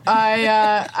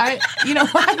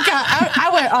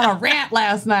went on a rant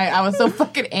last night. I was so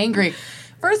fucking angry.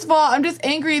 First of all, I'm just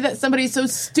angry that somebody's so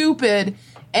stupid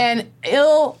and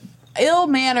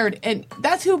ill-mannered, and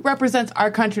that's who represents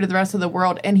our country to the rest of the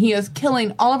world, and he is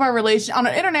killing all of our relations. On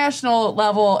an international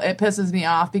level, it pisses me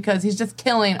off because he's just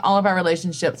killing all of our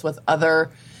relationships with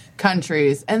other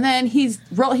countries. And then he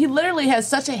literally has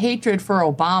such a hatred for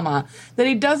Obama that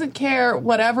he doesn't care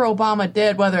whatever Obama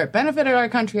did, whether it benefited our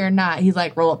country or not. He's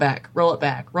like, roll it back, roll it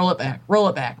back, roll it back, roll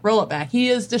it back, roll it back. He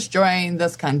is destroying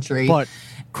this country. But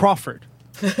Crawford.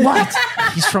 What?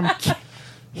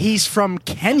 He's from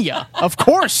Kenya, of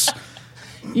course.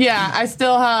 Yeah, I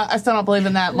still don't believe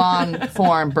in that long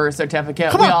form birth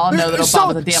certificate. We all know that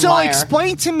Obama's a damn liar.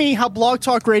 Explain to me how Blog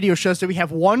Talk Radio shows that we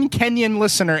have one Kenyan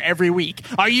listener every week.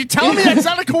 Are you telling me that's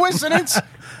not a coincidence?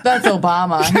 That's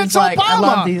Obama. That's He's like, Obama. I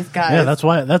love these guys. Yeah, that's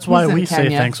why He's we in say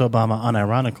Kenya. thanks, Obama,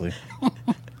 unironically.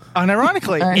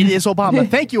 Unironically, it is Obama.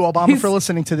 Thank you, Obama, for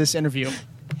listening to this interview.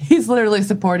 He's literally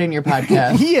supporting your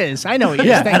podcast. He is. I know he is.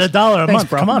 Yeah, Thanks. at $1 a Thanks, month.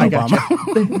 bro. Come on, I got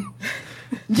Obama. you.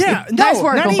 Yeah, Nice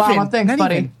work, not Obama. even. Thanks, Not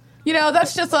buddy. even. You know,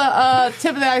 that's just a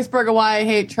tip of the iceberg of why I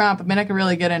hate Trump. I mean, I could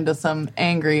really get into some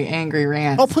angry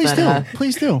rants. Oh, please but, do.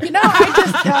 Please do. You know,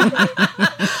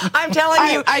 I just... I'm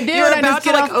telling you, I do, you're and I about just to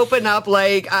get like off- open up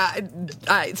like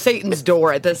Satan's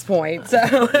door at this point. So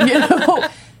you know,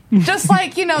 just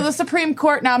like, you know, the Supreme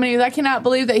Court nominees, I cannot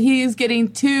believe that he's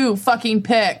getting 2 fucking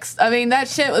picks. I mean, that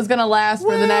shit was going to last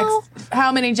for the next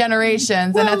how many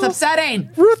generations, and it's upsetting.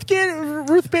 Ruth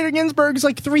Bader Ginsburg's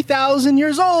like 3,000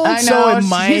 years old, I know. so it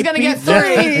might He's going to be get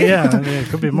 3. Yeah, I mean, it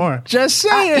could be more. Just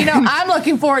saying. You know, I'm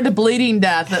looking forward to bleeding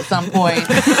death at some point.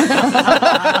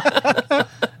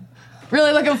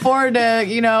 Really looking forward to,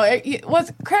 you know, what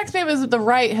cracks me up is the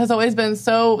right has always been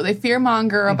so, they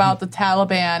fearmonger about the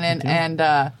Taliban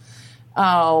and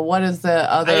what is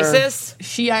the other? ISIS?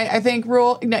 Shiite, I think,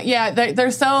 rule. No, yeah, they're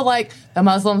so like, the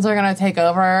Muslims are going to take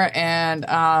over and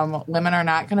women are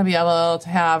not going to be able to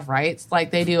have rights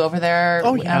like they do over there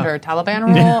under Taliban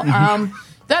rule.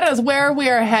 That is where we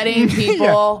are heading,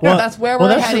 people. Well, that's where well,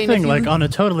 we're that's heading. the thing. If Like, you- on a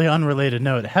totally unrelated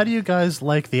note, how do you guys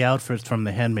like the outfits from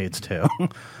The Handmaid's Tale?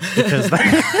 Because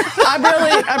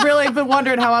I've really been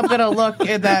wondering how I'm going to look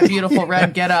in that beautiful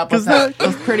red getup with those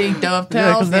pretty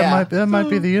dovetails. that might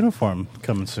be the uniform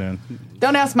coming soon.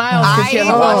 Don't ask Miles because she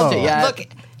hasn't watched it yet. Look,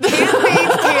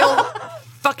 Handmaid's Tale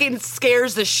fucking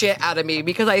scares the shit out of me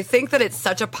because I think that it's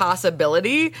such a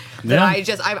possibility that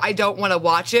I don't want to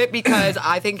watch it because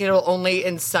I think it'll only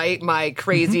incite my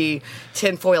crazy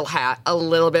tinfoil hat a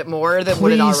little bit more than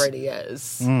what it already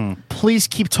is. Please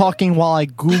keep talking while I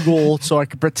Google so I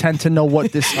can pretend to know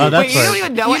what this is. Wait, you don't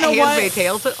even know what Handmaid's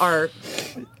Tales are?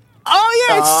 Oh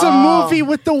yeah, it's the movie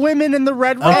with the women in the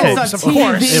red Okay, robes, of TV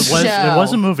course. It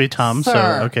was a movie, Tom. Sir.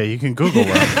 So okay, you can Google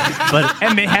it. But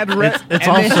And they had red. it's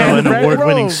and they also had an red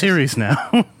award-winning robes. series now.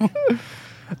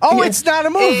 Oh, it's not a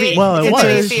movie. Well, it it's was.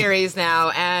 a series now,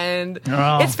 and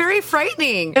it's very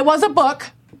frightening. It was a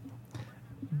book.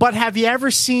 But have you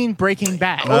ever seen Breaking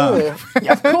Bad? Oh,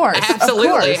 Of course. absolutely.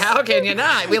 Of course. How can you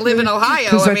not? We live in Ohio.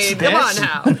 I mean, come on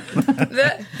now.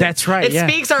 That's right. It yeah.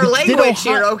 speaks our Did language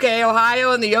here, Ohio- okay?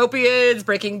 Ohio and the opiates,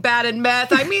 Breaking Bad and meth.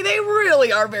 I mean, they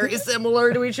really are very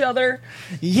similar to each other.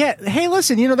 Yeah. Hey,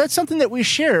 listen. You know that's something that we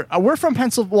share. We're from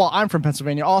Pennsylvania. Well, I'm from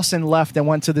Pennsylvania. Austin left and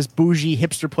went to this bougie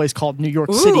hipster place called New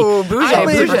York City. Ooh, bougie, I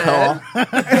live-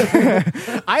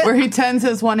 bougie. Where he tends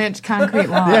his 1-inch concrete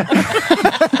lawn.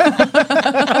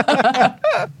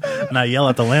 Now yell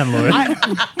at the landlord.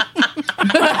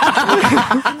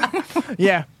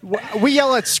 Yeah, we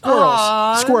yell at squirrels.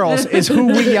 Aww. Squirrels is who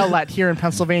we yell at here in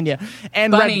Pennsylvania,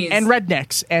 and Bunnies.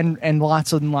 rednecks, and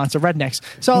lots of rednecks.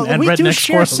 So And we do redneck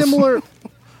share squirrels. similar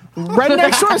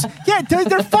redneck squirrels. Yeah,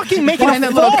 they're fucking making Flying a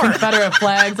their little farm. Confederate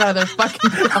flags out of their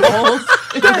fucking holes.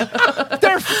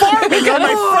 They're farming on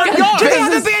my front yard. Do they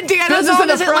have the bandanas This is on? in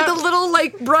the Is it like front. the little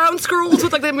like brown squirrels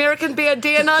with like the American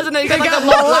bandanas, and then you got They like got the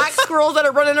little mullets. black squirrels that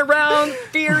are running around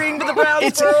fearing to the brown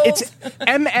squirrels? It's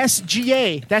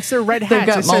MSGA. That's their red They've hats.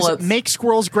 got It says mullets. "Make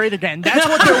squirrels great again." That's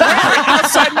what they're wearing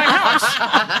outside my house.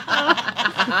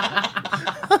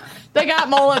 They got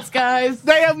mullets, guys.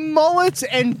 They have mullets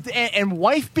and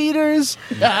wife beaters.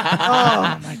 Oh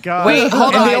my god! Wait,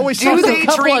 hold and on. They always Do talk There's they a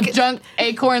couple drink- of junk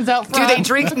acorns out Do front. they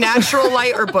drink natural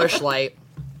light or bush light?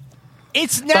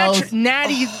 It's Both.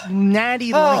 natty.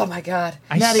 Oh my god!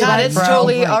 Natty God, light, it's bro.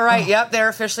 totally all right. Yep, they're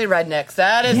officially rednecks.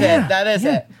 That is Yeah, it. That is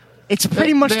yeah. it. It's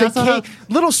pretty much they the also cake. have-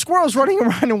 Little squirrels running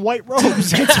around in white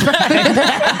robes. It's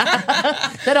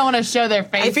bad. They don't want to show their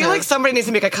faces. I feel like somebody needs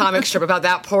to make a comic strip about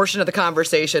that portion of the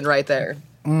conversation right there.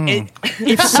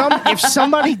 If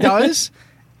somebody does,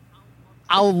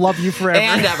 I'll love you forever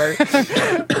And ever.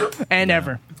 and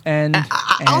ever. And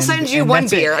I'll send you and one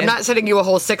that's it. beer. I'm And- not sending you a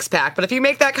whole 6-pack, but if you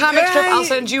make that comic strip, Yeah, I'll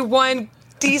send you one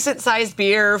decent-sized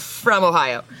beer from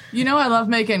Ohio. You know I love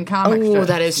making comic Oh, strips.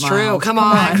 that is true. Miles. Come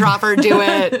on, Crawford, do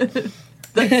it.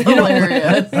 That's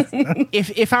hilarious.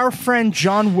 If our friend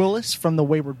John Willis from the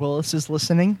Wayward Willis is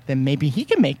listening, then maybe he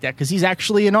can make that because he's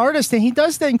actually an artist and he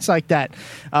does things like that.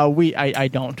 I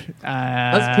don't.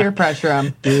 Let's peer pressure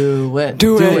him. Do it.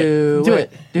 Do it. Do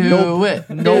it. Do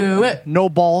it. Do it. No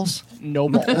balls. No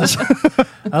balls.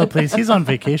 Oh, please. He's on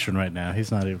vacation right now. He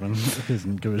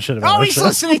doesn't give a shit about Oh, our he's show.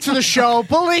 listening to the show.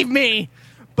 Believe me.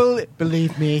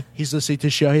 Believe me, he's listening to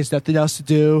the show. He has nothing else to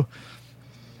do.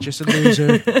 Just a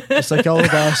loser, just like all of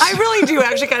us. I really do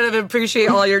actually kind of appreciate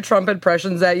all your Trump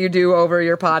impressions that you do over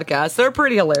your podcast. They're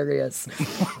pretty hilarious.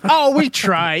 Oh, we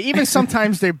try. Even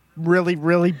sometimes they're really,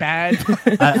 really bad.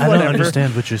 I don't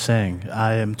understand what you're saying.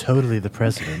 I am totally the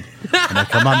president, and I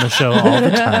come on the show all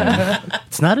the time.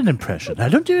 It's not an impression. I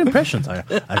don't do impressions. I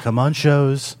come on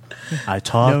shows. I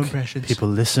talk. No impressions. People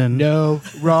listen. No,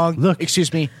 wrong. Look.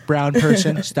 Excuse me, brown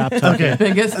person. Stop talking.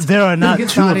 Okay. there are not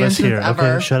two of us here.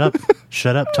 Okay, shut up.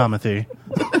 Shut up, Timothy.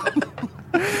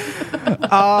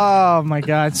 Oh my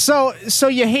God. So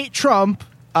you hate Trump?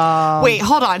 Wait,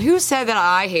 hold on. Who said that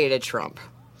I hated Trump?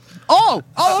 Oh,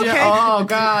 okay. Oh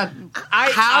God.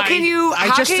 How can you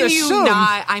assumed.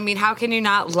 not? I mean, how can you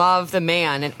not love the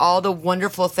man and all the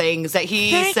wonderful things that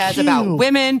he Thank says you. about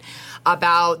women,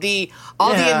 about the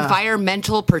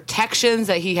environmental protections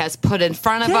that he has put in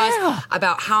front of us,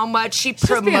 about how much he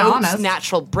promotes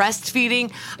natural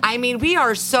breastfeeding. I mean, we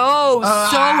are so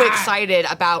excited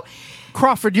about.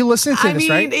 Crawford, you listen to this,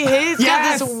 right? He's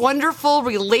got this wonderful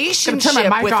relationship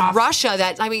with Russia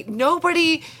that, I mean,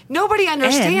 nobody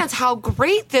understands how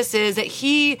great this is, that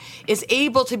he is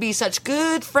able to be such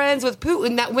good friends with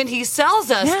Putin, that when he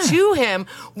sells us to him,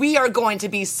 we are going to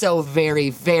be so very,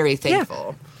 very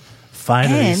thankful.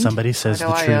 Finally, somebody says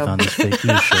the truth on this fake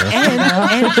news show.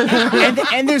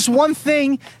 And there's one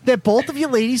thing that both of you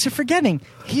ladies are forgetting.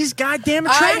 He's goddamn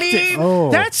attractive.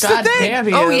 That's the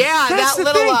thing. Oh, yeah. That's that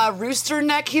little rooster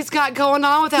neck he's got going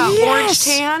on with that orange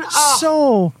tan.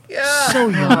 Oh. So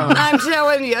young. I'm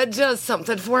telling you, it does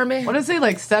something for me. What is he,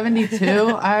 like 72?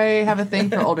 I have a thing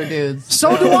for older dudes.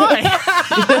 So do I.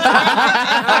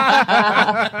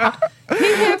 He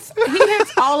hits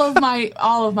all of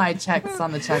my checks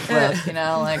on the checklist, you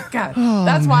know, like God.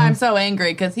 That's why I'm so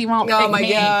angry, because he won't pick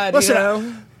me. God.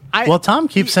 Listen, well, Tom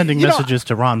keeps sending messages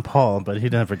to Ron Paul, but he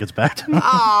never gets back to him.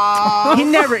 He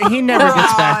never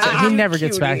gets back to me. He never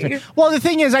gets back to me. Well, the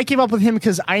thing is, I keep up with him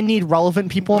because I need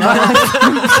relevant people in my life.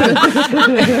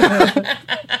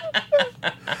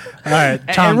 All right,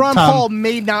 Tom. And Ron Paul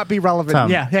may not be relevant.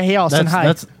 Tom, yeah. Hey, Austin. Hi.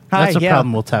 That's a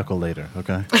problem we'll tackle later.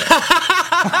 Okay. Okay.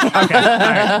 All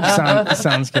right.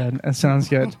 Sounds good. That sounds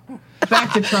good.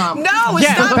 Back to Trump. No,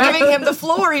 stop giving him the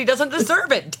floor. He doesn't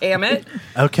deserve it. Damn it.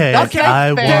 Okay.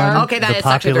 I won that the is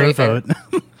popular vote.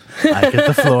 I get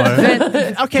the floor.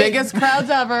 Okay. Biggest crowds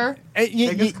ever.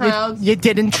 Biggest crowds. You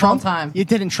did in Trump. Time. You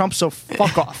did in Trump, so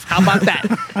fuck off. How about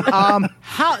that?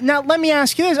 Now, let me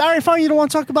ask you this. All right, fine, you don't want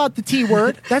to talk about the T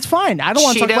word. That's fine. I don't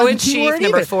want to talk about the T word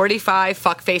number either. 45,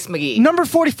 Fuckface McGee. Number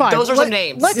 45. Those are some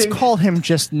names. Let's call him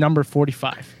just number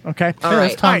 45, okay? All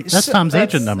right. That's Tom's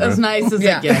agent number. As nice as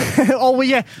it gets. Oh,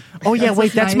 yeah.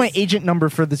 Wait, that's nice. my agent number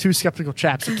for the two skeptical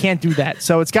chaps. You can't do that.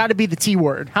 So it's got to be the T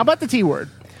word. How about the T word?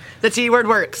 The T word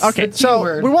works. Okay,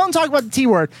 so we won't talk about the T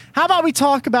word. How about we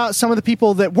talk about some of the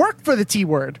people that work for the T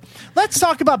word? Let's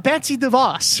talk about Betsy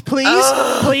DeVos, please.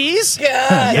 Please.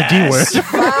 God. The D word.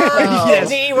 The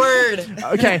D word.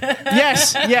 Okay.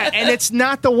 Yes. Yeah. And it's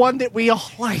not the one that we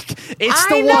all like. It's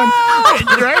the I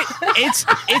one, right? It's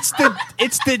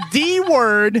the D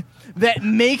word that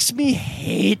makes me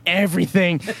hate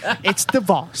everything. It's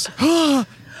DeVos.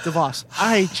 DeVos.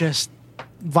 I just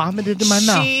vomited in my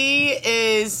mouth. She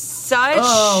is such.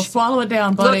 Oh, swallow it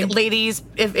down, buddy. Look, ladies,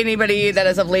 if anybody that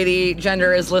is of lady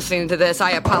gender is listening to this,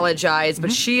 I apologize,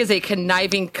 but she is a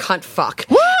conniving cunt fuck.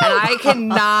 Woo! And I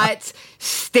cannot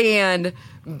stand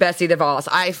Betsy DeVos.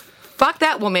 Fuck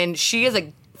that woman. She is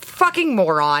a fucking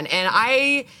moron,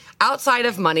 and outside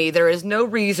of money, there is no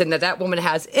reason that woman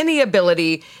has any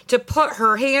ability to put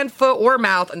her hand, foot, or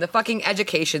mouth in the fucking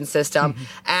education system.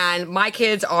 And my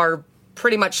kids are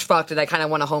pretty much fucked, and I kind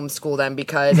of want to homeschool them,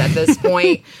 because at this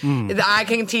point, I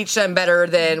can teach them better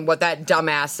than what that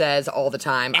dumbass says all the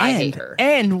time. I hate her.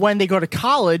 And when they go to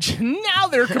college, now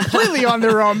they're completely on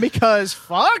their own, because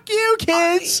fuck you,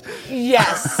 kids.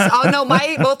 Yes. Oh no,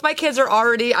 both my kids are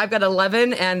already. I've got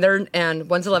 11, and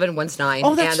one's 11, one's 9,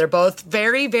 and they're both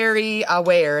very, very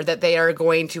aware that they are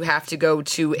going to have to go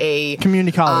to a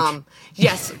community college.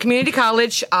 Yes, community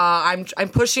college. I'm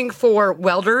pushing for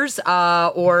welders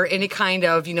or any kind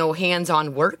of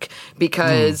hands-on work,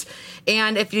 because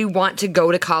and if you want to go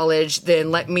to college,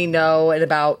 then let me know in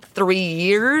about 3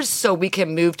 years so we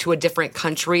can move to a different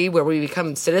country where we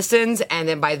become citizens, and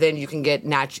then by then you can get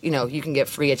you can get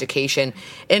free education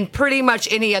in pretty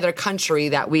much any other country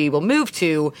that we will move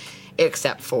to,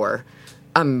 except for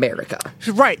America.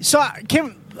 Right. So all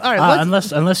right.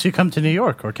 Unless you come to New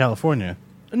York or California.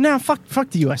 No, fuck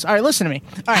the U.S. All right, listen to me.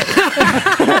 All right.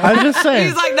 I'm just saying.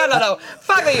 He's like, no.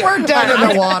 Fuck you. We're dead in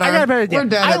the water. I got a better idea. We're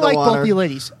dead I in the like water. both you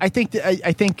ladies. I think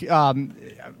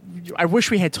I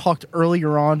wish we had talked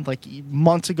earlier on, like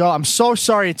months ago. I'm so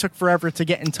sorry it took forever to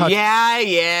get in touch.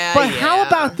 Yeah. But how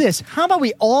about this? How about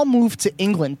we all move to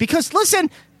England? Because listen,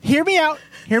 hear me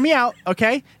out,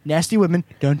 okay? Nasty women,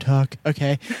 don't talk,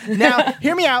 okay? Now,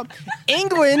 hear me out.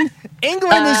 England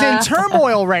is in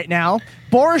turmoil right now.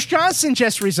 Boris Johnson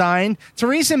just resigned.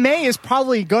 Theresa May is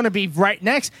probably going to be right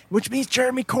next, which means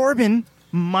Jeremy Corbyn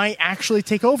might actually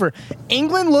take over.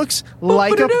 England looks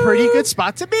like a pretty good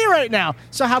spot to be right now.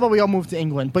 So how about we all move to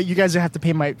England? But you guys have to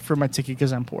pay for my ticket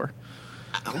because I'm poor.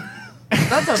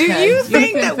 That's okay. Do you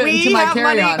think can that fit we into my have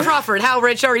money, carry-on. Crawford? How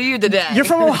rich are you today? You're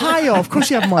from Ohio. Of course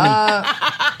you have money.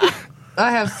 I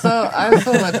have so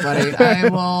much money.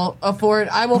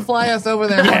 I will fly us over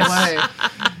there one way.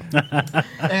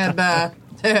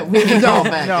 And we can go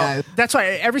back, guys. That's why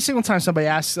every single time somebody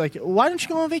asks, like, why don't you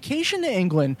go on vacation to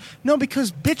England? No,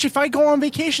 because, bitch, if I go on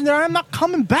vacation there, I'm not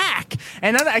coming back.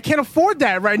 And I can't afford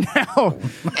that right now.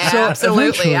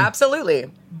 Absolutely.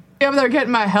 Over there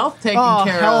getting my health taken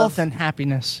care of. Health and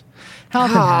happiness.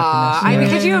 I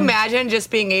mean, could you imagine just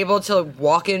being able to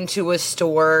walk into a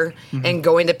store and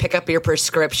going to pick up your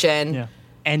prescription? Yeah.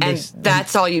 And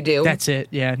that's all you do. That's it.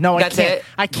 Yeah. No, That's I can't. it?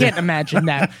 I can't imagine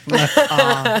that.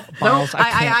 Miles,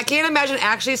 I can't imagine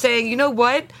actually saying, you know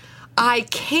what? I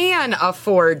can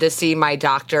afford to see my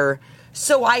doctor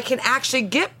so I can actually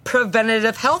get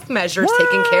preventative health measures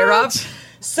taken care of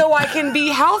so I can be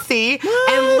healthy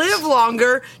and live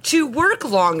longer to work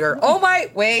longer. Oh my,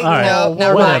 wait, All right. no,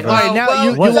 never mind. Whatever. All right, now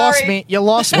you Sorry. lost me. You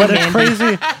lost me.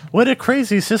 What a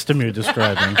crazy system you're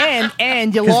describing.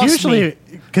 And you lost me.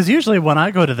 Because usually when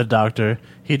I go to the doctor,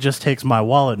 he just takes my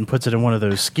wallet and puts it in one of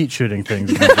those skeet shooting things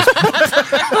and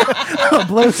just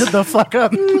blows it the fuck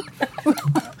up.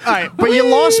 All right, but you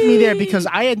lost me there because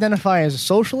I identify as a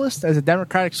socialist, as a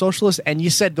democratic socialist, and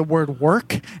you said the word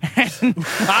work, and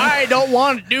I don't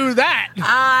want to do that.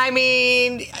 I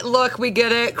mean, look, we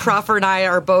get it. Crawford and I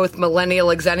are both millennial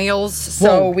exennials,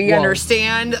 so we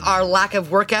understand our lack of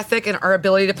work ethic and our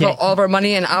ability to put all of our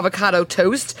money in avocado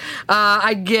toast.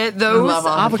 I get those. I love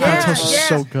Avocado toast is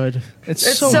so good.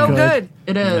 It's so good.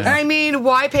 It is. I mean,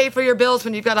 why pay for your bills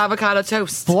when you've got avocado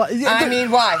toast? I mean,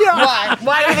 why? Yeah.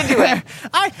 Why even do it?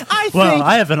 I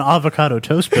have an avocado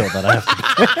toast bill that I have to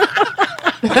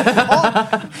pay.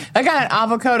 I got an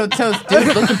avocado toast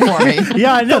dude looking for me.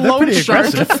 Yeah, I know. They're pretty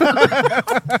aggressive.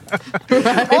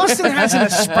 Austin has an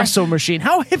espresso machine.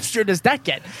 How hipster does that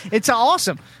get? It's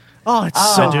awesome. Oh,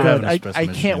 it's so good. I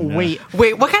can't wait.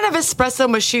 Wait, what kind of espresso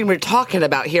machine we're talking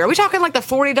about here? Are we talking like the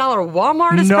 $40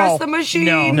 Walmart espresso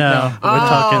machine? No, we're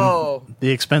talking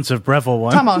the expensive Breville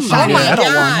one. Come on, shiny metal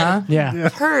one, huh? Yeah.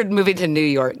 Heard moving to New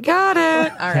York. Got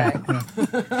it. All right.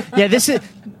 Yeah, this is...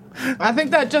 I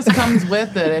think that just comes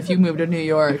with it if you move to New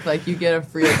York. Like, you get a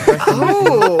free espresso.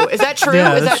 Oh, is that true?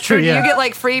 Yeah, is that's that true? true, Do yeah. you get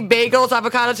like free bagels,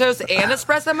 avocado toast, and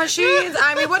espresso machines?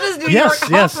 I mean, what does New York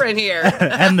offering here?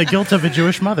 And the guilt of a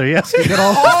Jewish mother. Yes, you get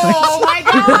all Oh my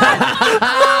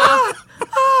God!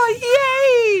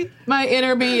 Oh, yay! My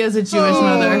inner me is a Jewish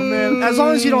mother. Man. As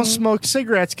long as you don't smoke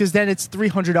cigarettes, because then it's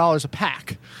 $300 a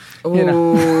pack. You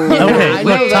know? Okay,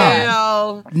 look,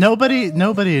 Tom.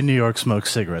 Nobody in New York smokes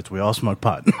cigarettes. We all smoke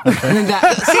pot. See? Way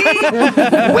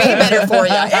better for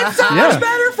you. It's so much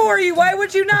better for you. Why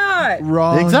would you not?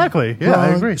 Wrong. Exactly. Yeah, I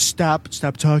agree. Stop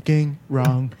talking.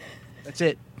 Wrong. That's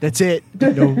it.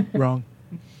 No, wrong.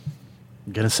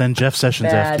 I'm gonna send Jeff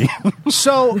Sessions after you.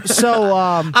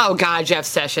 Oh God, Jeff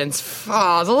Sessions.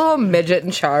 Oh, there's a little midget in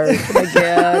charge.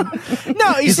 Again.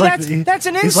 No, He's see, like that's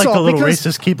an insult. He's like the little because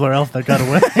racist Keebler elf that got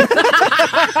away.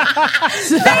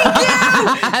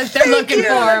 They're looking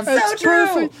for him. That's so true.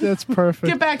 perfect. That's perfect.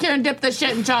 Get back here and dip the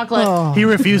shit in chocolate. Oh. He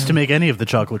refused to make any of the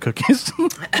chocolate cookies.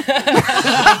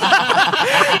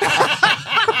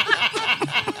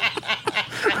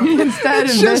 Instead,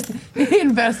 he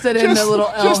invested in the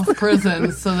little elf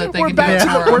prisons so that they could do it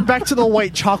for We're him. back to the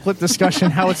white chocolate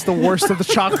discussion. How it's the worst of the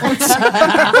chocolates.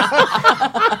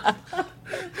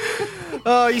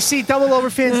 You see, Double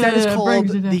Over fans, that is called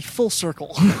the full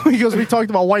circle because we talked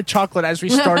about white chocolate as we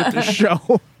started the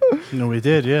show. No, we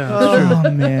did. Yeah. Oh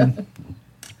man,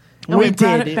 And we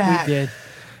brought it back. We did.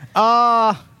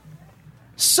 I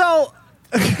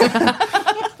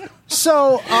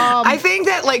think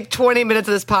that like 20 minutes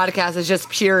of this podcast is just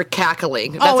pure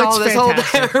cackling. That's all this whole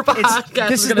entire podcast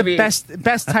This is is going to the be.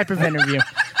 best type of interview.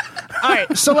 All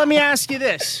right, so let me ask you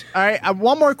this. All right,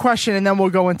 one more question, and then we'll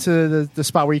go into the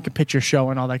spot where you can pitch your show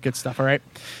and all that good stuff. All right.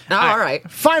 All right.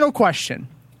 Final question.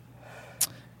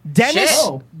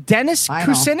 Dennis I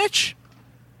know. Kucinich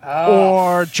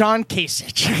or John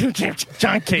Kasich?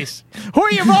 John Kasich. Who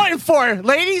are you voting for,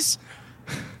 ladies?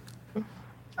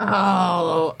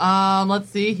 Let's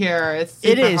see here. It's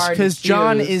It super is hard to because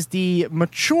John choose. is the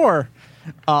mature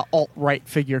alt-right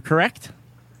figure, correct?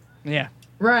 Yeah.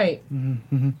 Right.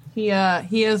 He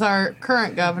is our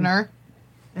current governor.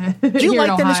 Do you here in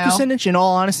like Dennis Ohio. Kucinich? In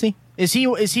all honesty, is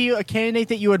he a candidate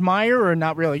that you admire or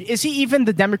not really? Is he even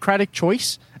the Democratic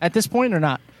choice at this point or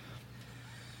not?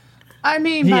 I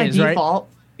mean, He by is, right? default,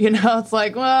 it's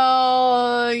like,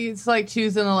 well, it's like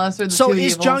choosing the lesser of the So two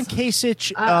is evils. John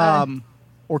Kasich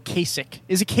or Kasich?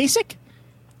 Is it Kasich?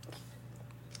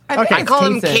 I call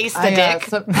him Case the Dick.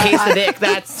 Case the Dick.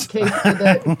 That's Case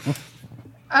the Dick.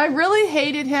 I really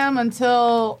hated him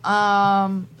until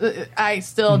I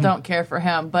still don't care for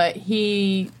him, but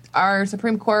our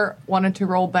Supreme Court wanted to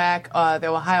roll back the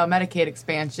Ohio Medicaid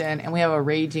expansion, and we have a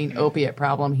raging opiate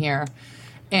problem here.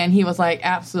 And he was like,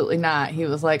 absolutely not. He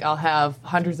was like, I'll have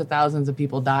hundreds of thousands of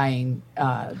people dying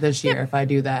this year if I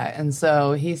do that. And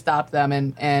so he stopped them,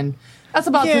 and that's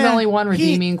about his only one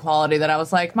redeeming quality that I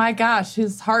was like, my gosh,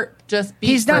 his heart just beat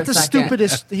He's for not a the second.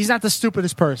 stupidest. He's not the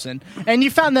stupidest person, and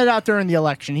you found that out during the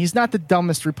election. He's not the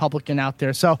dumbest Republican out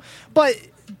there. So, but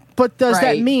does that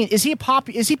Right. mean is he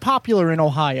popular in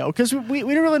Ohio? Because we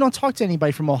really don't talk to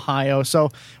anybody from Ohio,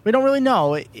 so we don't really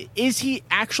know. Is he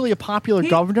actually a popular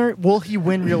governor? Will he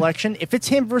win re-election? If it's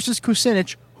him versus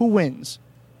Kucinich, who wins?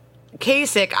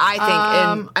 Kasich,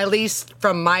 I think, at least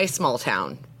from my small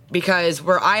town, because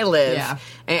where I live,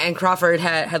 and Crawford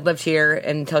had lived here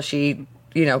until she,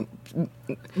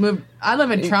 moved. I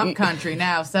live in Trump country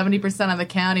now. 70% of the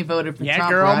county voted for Trump.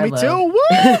 Girl, where I me live. too.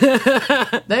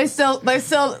 Woo! They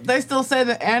still say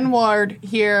the N word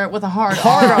here with a hard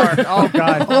Hard R. R. Oh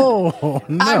God. Oh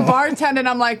no. I'm bartending.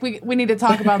 I'm like, we need to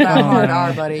talk about that hard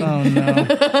R, buddy. Oh no.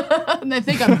 And they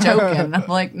think I'm joking. I'm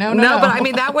like, no. but I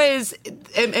mean, that was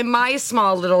in my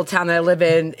small little town that I live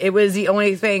in. It was the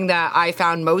only thing that I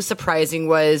found most surprising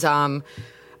was,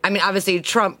 obviously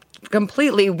Trump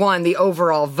completely won the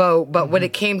overall vote, but when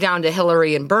it came down to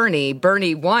Hillary and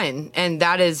Bernie won, and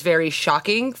that is very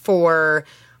shocking for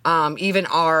even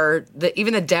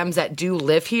the Dems that do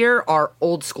live here are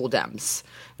old school Dems.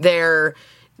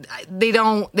 They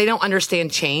don't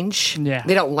understand change. Yeah.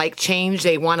 They don't like change.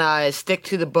 They want to stick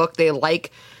to the book. They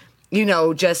like,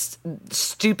 just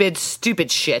stupid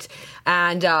shit.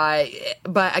 And,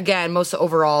 but again, most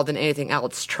overall than anything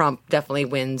else, Trump definitely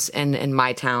wins in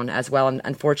my town as well,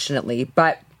 unfortunately.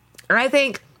 But I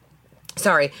think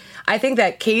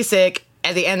that Kasich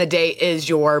at the end of the day is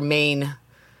your main.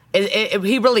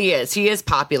 He really is. He is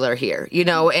popular here,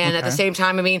 and at the same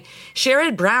time,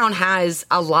 Sherrod Brown has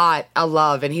a lot of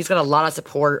love, and he's got a lot of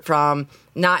support from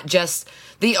not just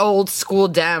the old school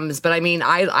Dems, but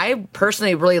I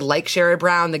personally really like Sherrod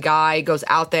Brown. The guy goes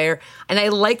out there, and I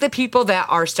like the people that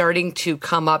are starting to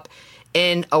come up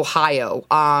in Ohio.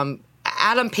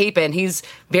 Adam Papen, he's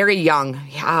very young.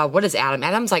 What is Adam?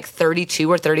 Adam's like 32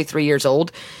 or 33 years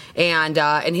old.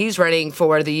 And he's running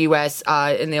for the U.S.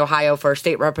 In the Ohio for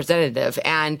state representative.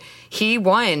 And he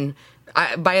won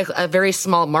by a very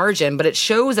small margin, but it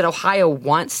shows that Ohio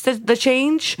wants the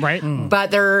change. Right.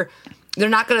 But they're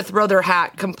not going to throw their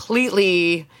hat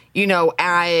completely, they're not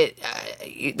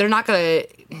going to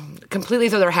completely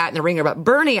throw their hat in the ringer. But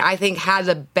Bernie, I think, had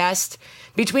the best.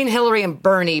 Between Hillary and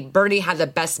Bernie had the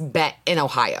best bet in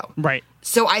Ohio. Right.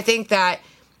 So I think that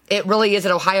it really is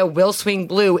that Ohio will swing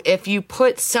blue if you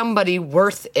put somebody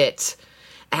worth it.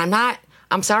 And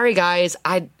I'm sorry, guys.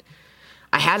 I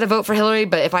had to vote for Hillary,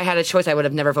 but if I had a choice, I would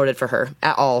have never voted for her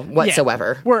at all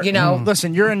whatsoever. Yeah,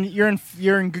 listen, you're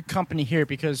in good company here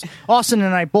because Austin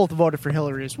and I both voted for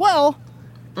Hillary as well.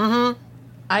 Mm-hmm.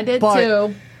 I did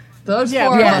too. Those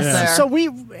four of us there. So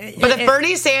but if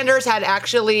Bernie Sanders had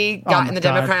actually gotten the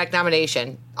Democratic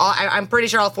nomination, I'm pretty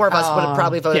sure all four of us would have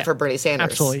probably voted for Bernie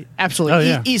Sanders.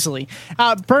 Absolutely, easily.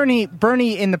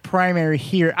 Bernie in the primary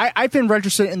here. I've been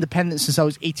registered independent since I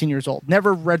was 18 years old.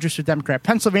 Never registered Democrat.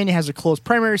 Pennsylvania has a closed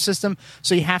primary system,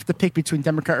 so you have to pick between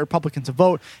Democrat or Republican to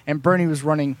vote. And Bernie was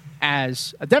running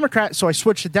as a Democrat, so I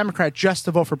switched to Democrat just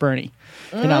to vote for Bernie.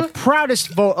 Proudest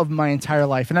vote of my entire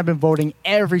life, and I've been voting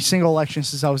every single election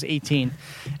since I was 18.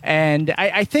 And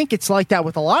I think it's like that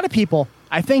with a lot of people.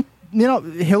 I think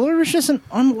Hillary is just an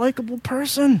unlikable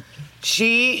person.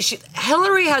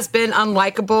 Hillary has been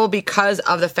unlikable because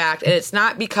of the fact, and it's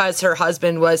not because her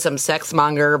husband was some sex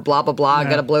monger, blah blah blah,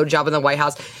 got a blowjob in the White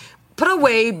House. Put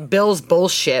away Bill's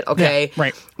bullshit, okay? Yeah,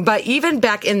 right. But even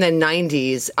back in the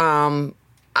 90s,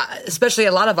 especially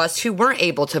a lot of us who weren't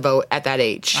able to vote at that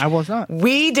age. I was not.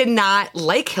 We did not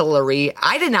like Hillary.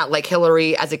 I did not like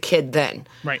Hillary as a kid then.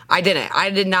 Right. I didn't. I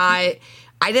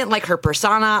didn't like her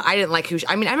persona. I didn't like who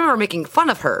I remember making fun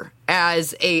of her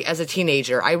as a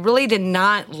teenager. I really did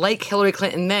not like Hillary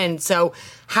Clinton then. So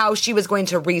how she was going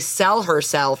to resell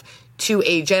herself to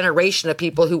a generation of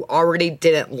people who already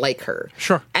didn't like her.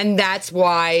 Sure. And that's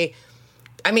why,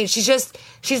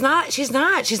 she's not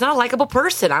a likable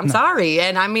person. I'm sorry.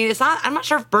 And I'm not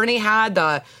sure if Bernie had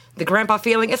the grandpa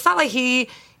feeling. It's not like he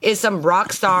is some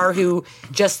rock star who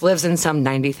just lives in some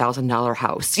 $90,000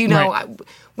 house. Right.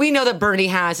 We know that Bernie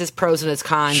has his pros and his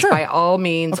cons by all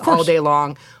means Of course. all day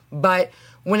long. But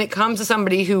when it comes to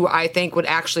somebody who I think would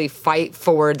actually fight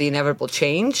for the inevitable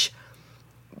change,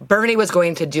 Bernie was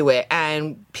going to do it.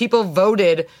 And people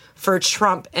voted for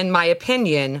Trump, in my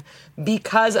opinion,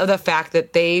 because of the fact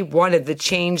that they wanted the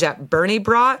change that Bernie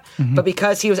brought. Mm-hmm. But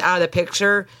because he was out of the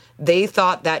picture, they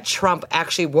thought that Trump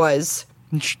actually was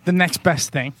the next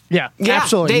best thing. Yeah,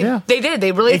 absolutely. They did.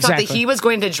 They really thought Exactly. that he was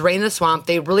going to drain the swamp.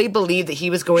 They really believed that he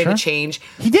was going to change.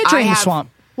 He did drain the swamp.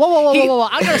 Whoa.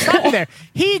 I'm going to stop you there.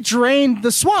 He drained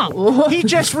the swamp. He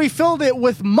just refilled it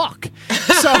with muck.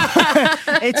 So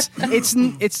it's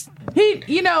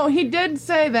he did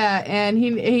say that, and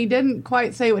he didn't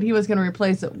quite say what he was going to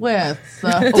replace it with. So.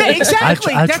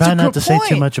 Exactly. I That's try a not good to say too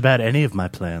point. much about any of my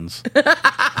plans. Not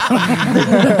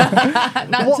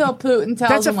until Putin tells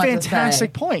That's a him what to say.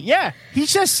 fantastic point. Yeah. He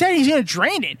just said he's going to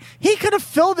drain it. He could have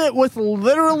filled it with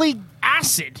literally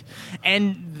acid.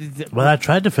 And Well, I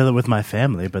tried to fill it with my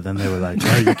family, but then they were like,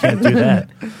 "No, you can't do that."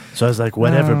 So I was like,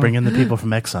 "Whatever, bring in the people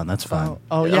from Exxon. That's fine."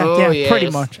 pretty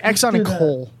much. Exxon and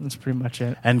coal. That's pretty much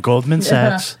it. And Goldman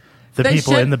Sachs, the They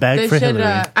people should- in the bag they for should,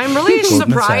 Hillary. I'm really Goldman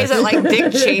surprised Sachs. that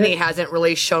Dick Cheney hasn't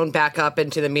really shown back up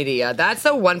into the media. That's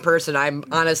the one person I'm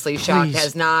honestly shocked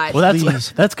has not. Well,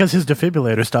 that's because his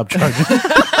defibrillator stopped charging.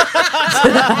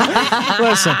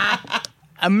 Listen,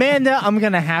 Amanda, I'm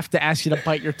going to have to ask you to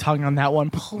bite your tongue on that one.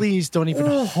 Please don't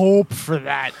even hope for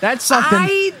that. That's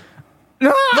something.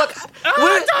 Look,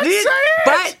 don't say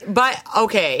it! but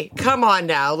okay, come on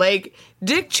now.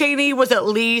 Dick Cheney was at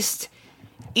least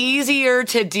easier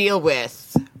to deal with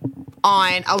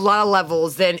on a lot of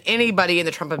levels than anybody in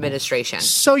the Trump administration.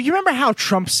 So you remember how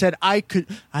Trump said I could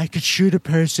shoot a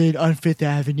person on Fifth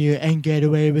Avenue and get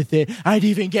away with it? I'd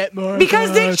even get more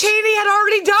Because Dick votes. Cheney had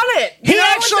already done it. He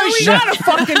actually shot a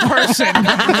fucking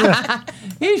person.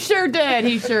 He sure did.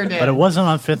 He sure did. But it wasn't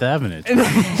on Fifth Avenue.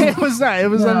 It was not. It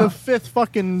was on the fifth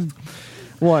fucking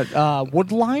wood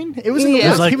line. It was in the It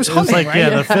was woods. like, He was it was hunting, like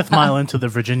right? the 5th mile into the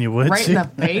Virginia woods. Right in the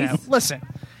face. Yeah, listen,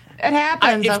 It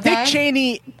happens. if okay? Dick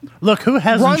Cheney Look, who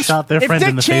hasn't shot their friend if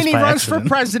in Dick the face Cheney by runs accident? for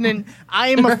president, I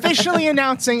am officially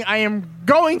announcing I am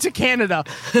going to Canada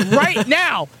right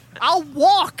now. I'll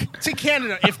walk to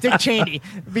Canada if Dick Cheney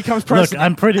becomes Look,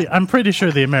 president. I'm pretty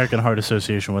sure the American Heart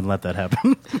Association wouldn't let that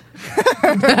happen.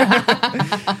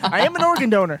 I am an organ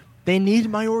donor. They need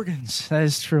my organs. That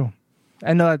is true.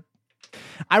 And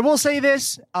I will say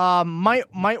this: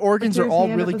 my organs are all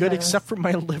really good except for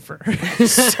my liver.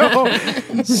 so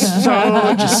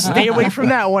just stay away from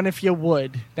that one if you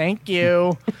would. Thank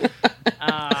you.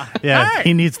 Yeah, right.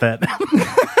 he needs that.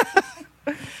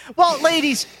 Well,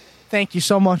 ladies, thank you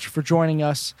so much for joining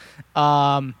us.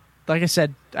 Like I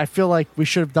said, I feel like we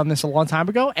should have done this a long time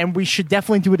ago, and we should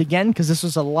definitely do it again because this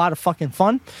was a lot of fucking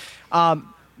fun.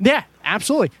 Yeah,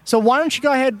 absolutely. So why don't you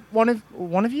go ahead, one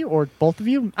of you or both of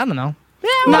you? I don't know. Yeah,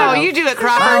 No, you do it,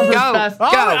 Crawford. Go.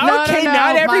 Oh, okay,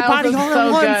 not everybody Miles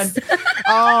all is at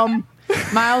so once. good.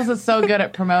 Miles is so good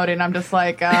at promoting. I'm just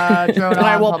like, drone on, All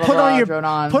right, well, blah, blah, put blah, on your drone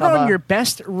on, put blah, on blah. your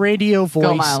best radio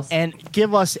voice Miles. and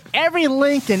give us every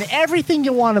link and everything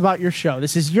you want about your show.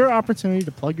 This is your opportunity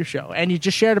to plug your show, and you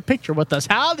just shared a picture with us.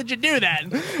 How did you do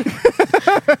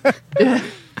that?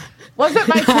 Wasn't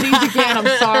my titties again? I'm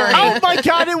sorry. Oh my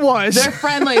God, it was. They're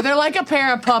friendly. They're like a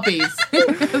pair of puppies.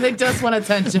 They just want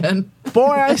attention. Boy,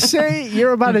 I say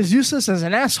you're about as useless as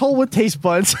an asshole with taste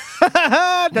buds.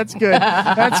 That's good.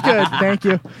 That's good. Thank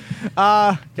you.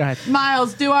 Go ahead.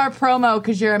 Miles, do our promo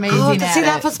because you're amazing at See, it.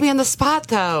 that puts me on the spot,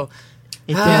 though.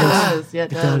 It does. Yeah,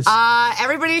 it does.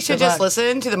 Everybody should Good just luck.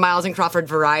 listen to the Miles and Crawford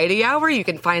Variety Hour. You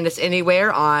can find us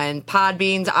anywhere on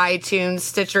Podbeans, iTunes,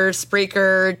 Stitcher,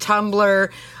 Spreaker, Tumblr.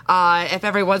 If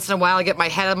every once in a while I get my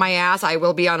head on my ass, I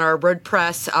will be on our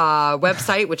WordPress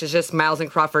website, which is just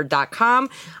milesandcrawford.com.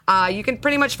 You can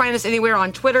pretty much find us anywhere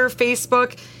on Twitter,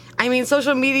 Facebook. I mean,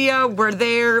 social media, we're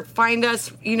there. Find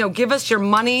us, give us your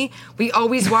money. We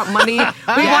always want money.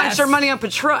 We want your money on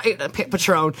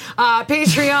Patreon.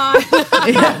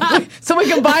 So we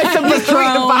can buy some Patron.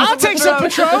 I'll take some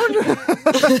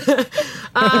Patron.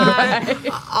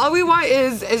 All we want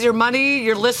is your money,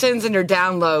 your listens, and your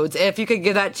downloads. If you could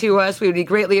give that to us, we would be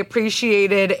greatly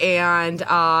appreciated. And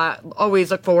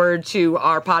always look forward to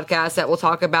our podcast that will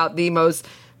talk about the most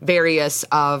various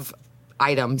of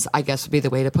items, I guess would be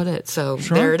the way to put it. So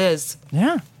there it is.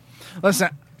 Yeah. Listen,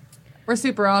 we're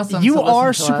super awesome. You so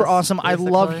are super us, awesome. basically. I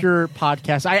love your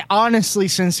podcast. I honestly,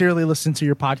 sincerely listen to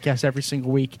your podcast every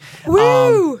single week.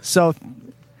 Woo! So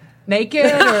naked or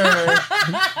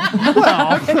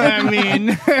well, I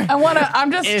mean,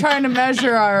 I'm just trying to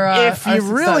measure our. If you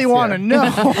really want to know,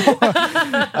 in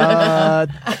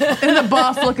the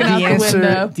buff looking out the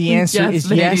window. The answer Yes, is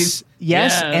ladies.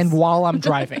 yes, and while I'm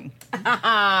driving.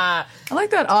 I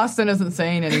like that Austin isn't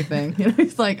saying anything.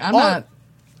 He's like, I'm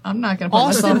not going to put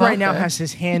Austin myself right out now there. has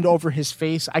his hand over his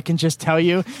face. I can just tell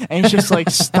you. And he's just like,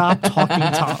 stop talking,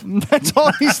 Tom. That's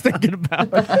all he's thinking about.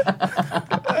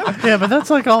 Yeah, but that's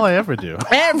like all I ever do.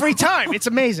 Every time. It's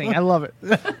amazing. I love it.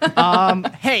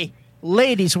 Hey,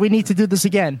 ladies, we need to do this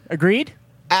again. Agreed?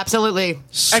 Absolutely.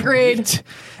 Agreed.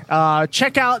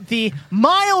 Check out the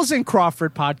Miles and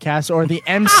Crawford podcast or the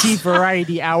MC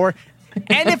Variety Hour.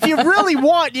 And if you really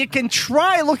want, you can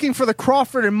try looking for the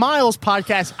Crawford and Miles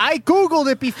podcast. I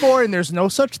Googled it before, and there's no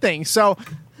such thing. So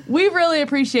we really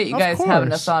appreciate you Of guys course.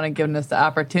 having us on and giving us the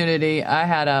opportunity. I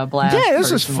had a blast. yeah, this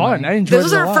was fun. I enjoyed This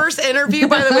is it a our lot. first interview,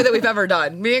 by the way, that we've ever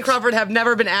done. Me and Crawford have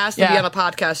never been asked to be Yeah. on a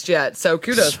podcast yet. So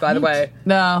kudos, by the way.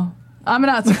 No, I'm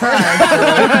not surprised.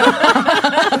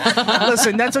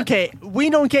 Listen, that's okay. We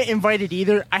don't get invited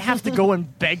either. I have to go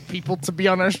and beg people to be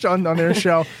on their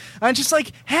show. I'm just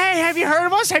like, hey, have you heard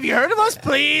of us? Have you heard of us?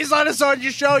 Please let us on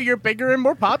your show. You're bigger and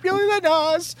more popular than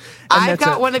us. And I've that's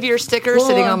got it. one of your stickers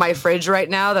sitting on my fridge right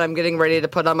now that I'm getting ready to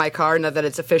put on my car now that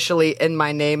it's officially in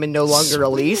my name and no longer a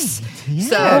lease.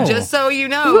 So just so you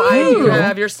know, I do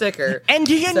have your sticker. And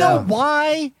do you know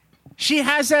why she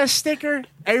has that sticker?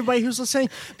 Everybody who's listening,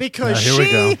 because Here we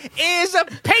she go. is a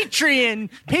patron.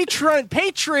 That's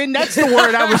the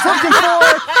word I was looking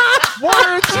for.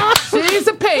 Words. She's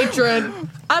a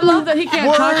patron. I love that he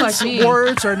can't talk like me.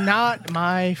 Words are not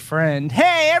my friend.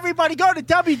 Hey, everybody, go to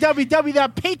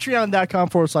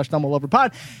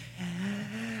www.patreon.com/dumbleoverpod.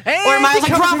 Or Miles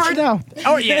and Crawford.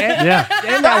 Oh, yeah. Yeah.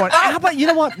 And that one. How about, you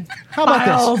know what? How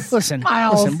about this? Listen,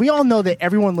 Miles. we all know that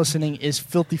everyone listening is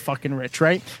filthy fucking rich,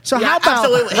 right? So Yeah, how about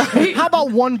absolutely. how about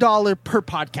 $1 per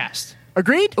podcast?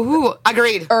 Agreed? Ooh,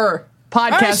 agreed.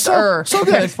 Podcast. Alright, so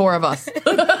good. There's 4 of us.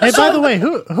 Hey, by the way,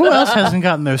 who else hasn't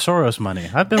gotten their Soros money?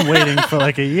 I've been waiting for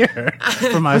like a year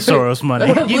for my Soros money.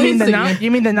 You mean the Nazi?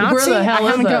 Where the hell I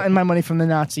haven't is that? gotten my money from the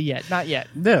Nazi yet. Not yet.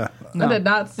 Yeah. I did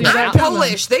not see I'm that. coming.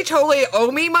 Polish. They totally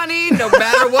owe me money no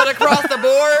matter what across the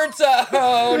board.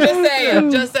 So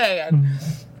just saying.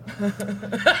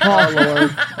 Oh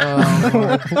Lord.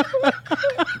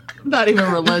 I'm not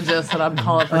even religious, and I'm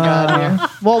calling for God here.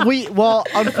 Well,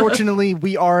 unfortunately,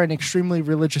 we are an extremely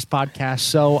religious podcast,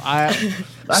 so I'm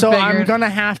figured. gonna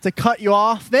have to cut you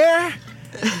off there.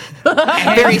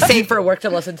 Very safe for work to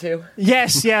listen to.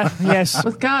 Yes.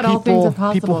 With God, all things are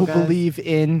possible. People who guys. believe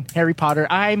in Harry Potter.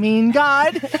 I mean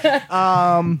God.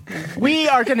 We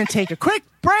are gonna take a quick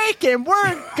break, and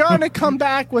we're gonna come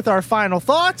back with our final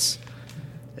thoughts.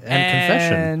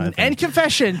 And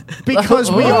confession,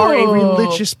 because we are a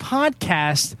religious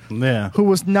podcast Yeah. who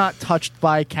was not touched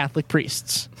by Catholic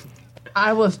priests.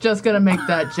 I was just gonna make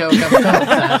that joke. I'm so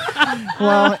upset.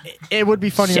 Well, it would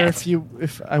be funnier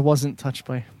if I wasn't touched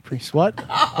by priests. What?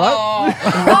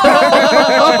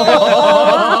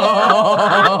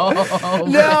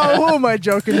 No, who am I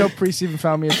joking? No priests even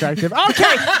found me attractive.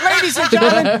 Okay, ladies and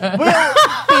gentlemen,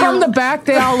 From the back,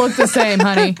 they all look the same,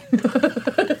 honey.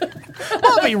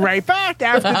 we'll be right back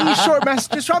after these short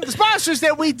messages from the sponsors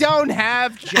that we don't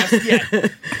have just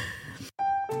yet.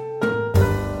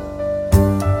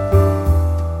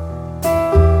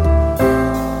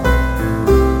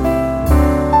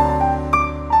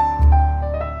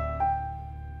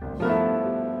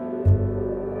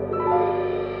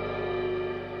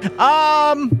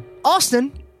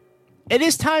 Austin, it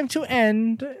is time to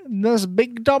end this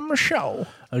big dumb show.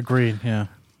 Agreed, yeah.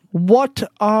 What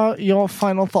are your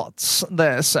final thoughts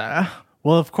there, sir?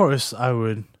 Well, of course, I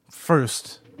would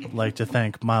first like to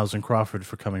thank Miles and Crawford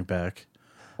for coming back.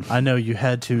 I know you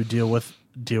had to deal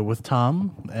with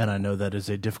Tom, and I know that is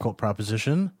a difficult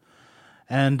proposition.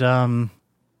 And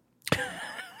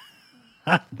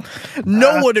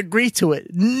No one agreed to it.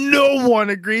 No one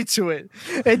agreed to it.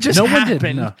 It just No happened.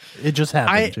 one did. No, it just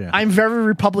happened. Yeah. I'm very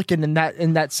Republican in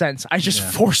that sense. I just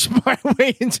forced my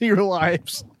way into your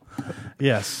lives.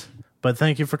 Yes. But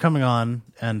thank you for coming on.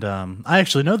 And I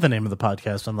actually know the name of the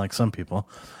podcast, unlike some people.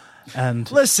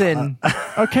 And listen,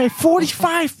 okay,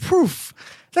 45 proof.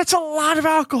 That's a lot of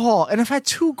alcohol. And I've had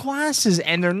 2 glasses,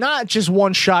 and they're not just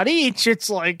one shot each. It's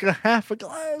like a half a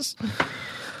glass.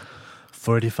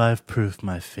 45 proof,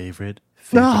 my favorite.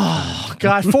 Oh,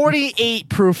 God. 48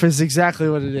 proof is exactly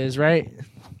what it is, right?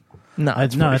 No,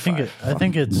 it's I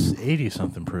think it's 80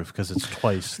 something proof because it's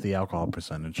twice the alcohol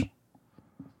percentage.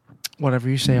 Whatever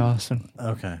you say, Austin.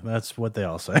 Okay, that's what they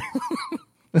all say.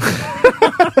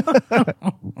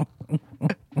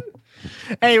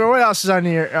 Anyway, what else is on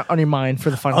your mind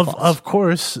for the final thoughts? Of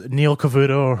course, Neil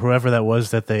Cavuto or whoever that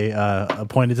was that they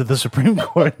appointed to the Supreme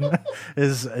Court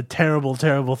is a terrible,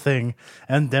 terrible thing,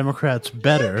 and Democrats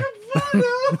better.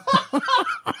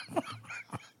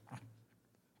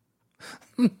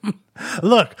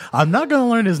 Look, I'm not going to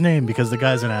learn his name because the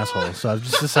guy's an asshole, so I've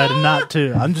just decided not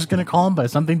to. I'm just going to call him by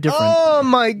something different. Oh,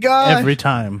 my God. Every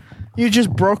time. You just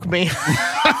broke me.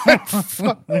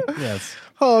 Yes.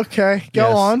 Okay,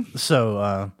 go on.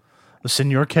 So,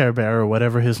 Senor Care Bear, or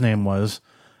whatever his name was,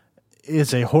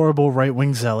 is a horrible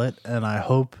right-wing zealot, and I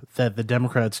hope that the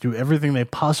Democrats do everything they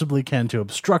possibly can to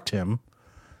obstruct him,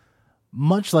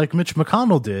 much like Mitch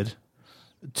McConnell did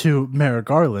to Merrick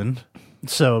Garland.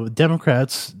 So,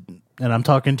 Democrats, and I'm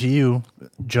talking to you,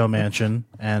 Joe Manchin,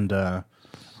 and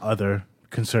other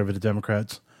conservative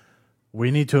Democrats, we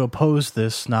need to oppose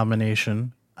this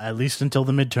nomination, at least until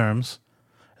the midterms,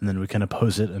 and then we can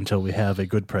oppose it until we have a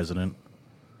good president.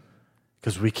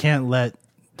 Because we can't let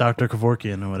Dr.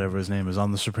 Kevorkian, or whatever his name is,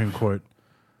 on the Supreme Court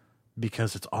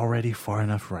because it's already far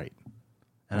enough right.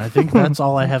 And I think that's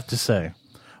all I have to say.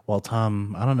 While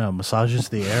Tom, I don't know, massages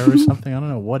the air or something. I don't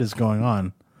know what is going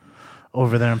on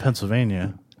over there in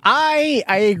Pennsylvania. I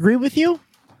agree with you.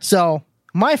 So,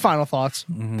 my final thoughts.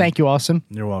 Thank you, Austin.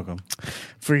 You're welcome.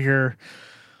 For your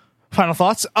final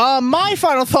thoughts. My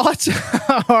final thoughts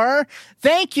are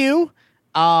thank you,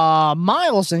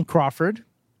 Miles and Crawford,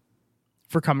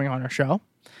 for coming on our show.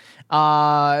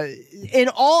 In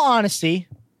all honesty,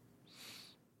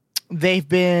 they've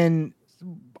been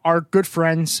our good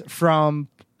friends from,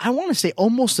 I want to say,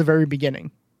 almost the very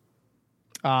beginning.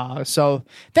 So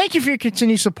thank you for your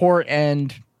continued support,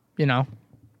 and, you know,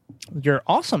 you're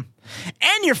awesome.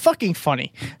 And you're fucking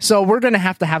funny. So we're going to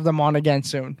have them on again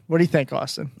soon. What do you think,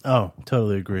 Austin? Oh,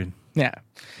 totally agreed. Yeah.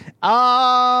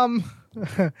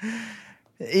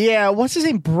 Yeah, what's his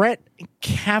name? Brett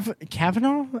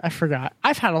Kavanaugh? I forgot.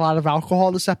 I've had a lot of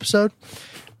alcohol this episode.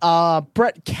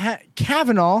 Brett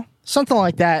Kavanaugh, something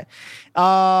like that.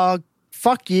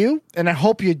 Fuck you, and I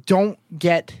hope you don't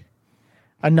get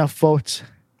enough votes.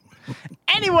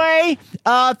 Anyway,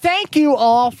 thank you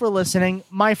all for listening.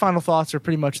 My final thoughts are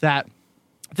pretty much that.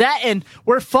 And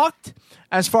we're fucked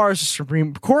as far as the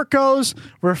Supreme Court goes.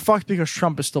 We're fucked because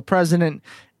Trump is still president.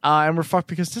 And we're fucked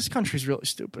because this country's really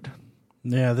stupid.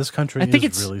 Yeah, this country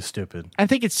is really stupid. I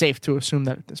think it's safe to assume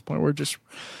that at this point we're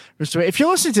stupid. If you're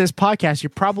listening to this podcast, you're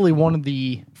probably one of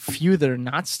the few that are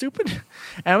not stupid.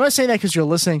 And I'm not saying that because you're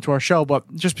listening to our show,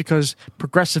 but just because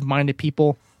progressive-minded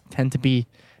people tend to be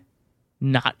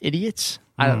not idiots.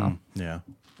 I don't know. Yeah.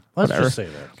 Let's Whatever. just say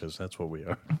that because that's what we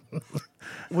are.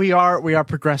 We are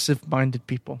progressive-minded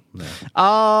people.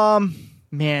 Yeah.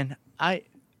 Man,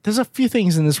 there's a few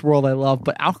things in this world I love,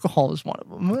 but alcohol is one of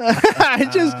them.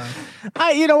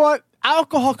 You know what?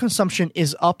 Alcohol consumption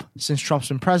is up since Trump's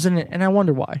been president, and I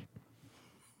wonder why.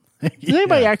 Does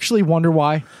anybody actually wonder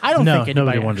why? I don't think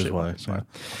anybody wonders why. wonders why. Yeah.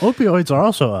 Opioids are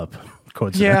also up.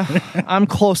 Yeah, I'm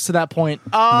close to that point.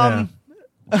 Yeah.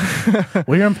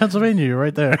 Well, you're in Pennsylvania. You're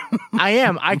right there. I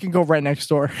am. I can go right next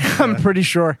door. I'm pretty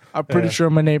sure. I'm pretty sure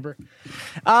I'm a neighbor.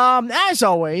 As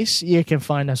always, you can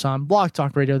find us on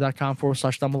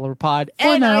blogtalkradio.com/DumbleOverPod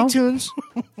and now. iTunes.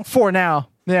 For now.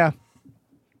 Yeah.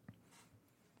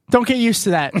 Don't get used to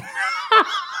that.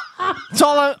 That's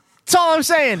all I'm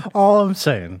saying. All I'm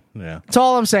saying. Yeah. That's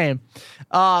all I'm saying.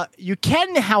 You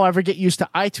can, however, get used to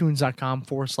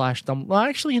iTunes.com/Dumble. Well,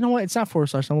 actually, you know what? It's not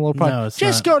 /DumbleOverPod. No, it's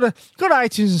Just not. go to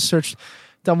iTunes and search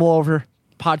Dumble Over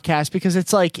Podcast because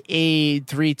it's like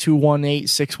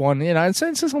A321861. You know, it's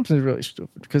something really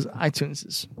stupid because iTunes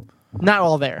is not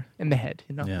all there in the head.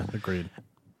 You know. Yeah. Agreed.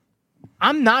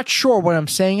 I'm not sure what I'm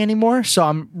saying anymore, so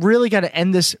I'm really got to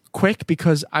end this quick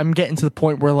because I'm getting to the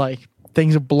point where like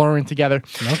things are blurring together.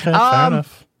 Okay. Fair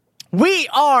enough. We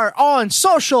are on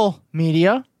social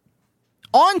media,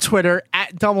 on Twitter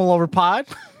 @DumbleOverPod,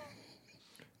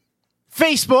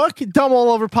 Facebook, Dumb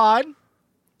All Over Pod.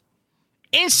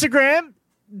 Instagram,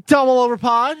 Dumb All Over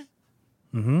Pod.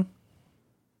 Mm-hmm.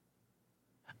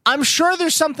 I'm sure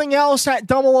there's something else at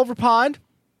Dumb All Over Pod.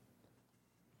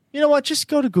 You know what? Just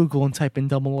go to Google and type in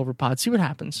Dumb All Over Pod. See what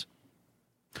happens.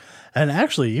 And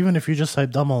actually, even if you just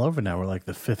type Dumb All Over now, we're like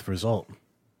the 5th result.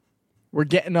 We're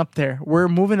getting up there. We're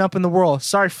moving up in the world.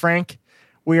 Sorry, Frank.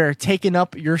 We are taking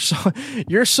up your song.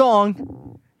 Your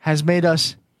song has made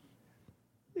us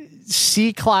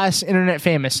C-class internet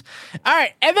famous. All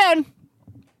right, and then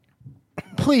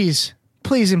please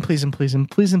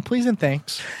and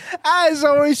thanks. As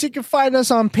always, you can find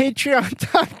us on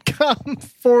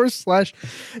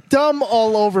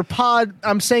patreon.com/dumballoverpod.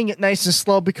 I'm saying it nice and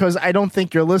slow because I don't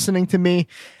think you're listening to me.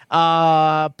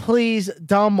 Please,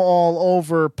 Dumb All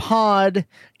Over Pod,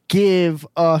 give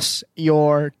us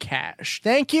your cash.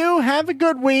 Thank you. Have a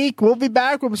good week. We'll be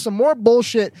back with some more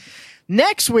bullshit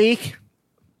next week.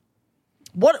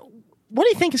 What do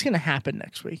you think is going to happen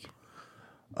next week?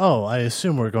 Oh, I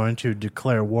assume we're going to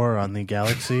declare war on the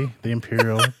galaxy, the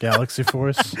Imperial Galaxy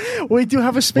Force. We do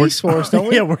have a space force, don't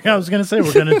we? Yeah, I was going to say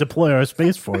we're going to deploy our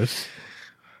space force.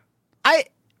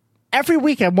 Every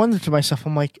week I wonder to myself,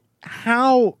 I'm like,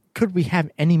 how could we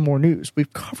have any more news?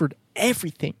 We've covered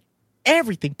everything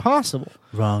possible.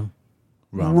 Wrong.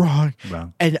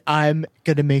 And I'm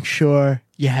going to make sure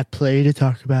you have plenty to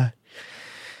talk about.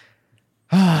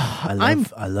 I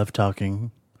love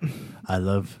talking. I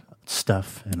love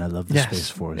stuff, and I love the Space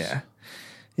Force.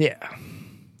 Yeah.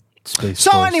 Space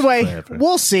so Force anyway, forever.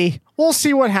 we'll see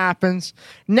what happens.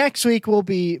 Next week will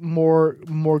be more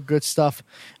good stuff.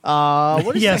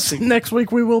 What is yes, next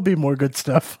week we will be more good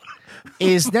stuff.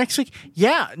 Is next week?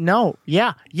 Yeah.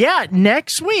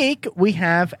 Next week we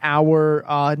have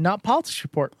our Not Politics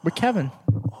report with Kevin.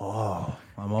 Oh,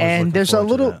 and there's a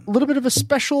little bit of a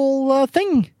special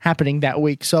thing happening that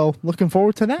week, so looking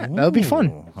forward to that. That'll be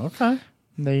fun. Okay,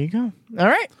 there you go. All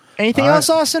right. Anything else,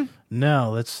 Austin?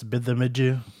 No. Let's bid them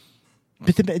adieu.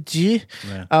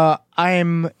 Yeah.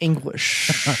 I'm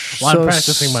English. Well, I'm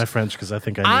practicing my French because I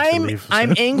think I need to leave.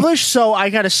 I'm English, so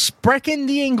I got to sprechen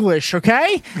the English,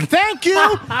 okay? Thank you.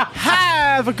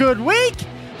 Have a good week.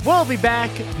 We'll be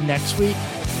back next week.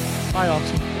 Bye,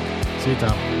 Austin. See you,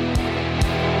 Tom.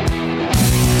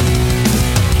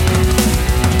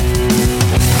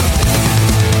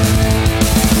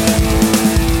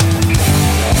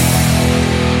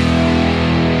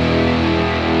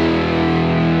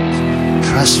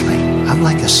 Trust me, I'm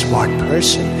like a smart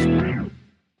person.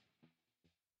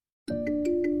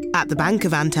 At the Bank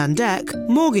of Antandek,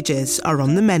 mortgages are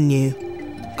on the menu.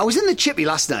 I was in the chippy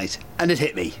last night, and it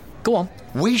hit me. Go on.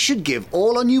 We should give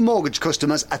all our new mortgage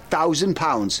customers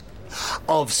 £1,000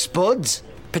 of spuds.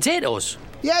 Potatoes?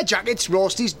 Yeah, jackets,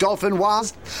 roasties, dolphin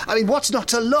wires. I mean, what's not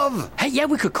to love? Hey, yeah,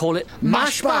 we could call it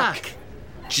Mashback.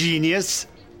 Genius.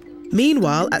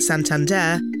 Meanwhile, at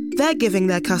Santander, they're giving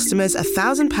their customers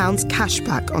 £1,000 cash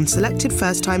back on selected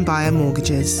first-time buyer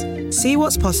mortgages. See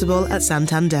what's possible at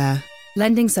Santander.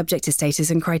 Lending subject to status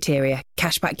and criteria.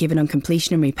 Cashback given on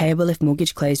completion and repayable if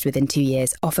mortgage closed within 2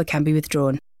 years. Offer can be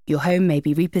withdrawn. Your home may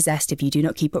be repossessed if you do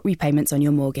not keep up repayments on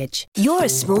your mortgage. You're a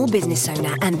small business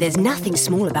owner and there's nothing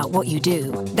small about what you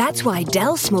do. That's why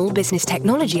Dell Small Business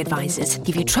Technology Advisors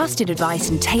give you trusted advice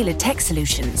and tailored tech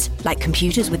solutions, like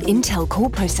computers with Intel Core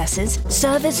processors,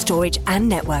 servers, storage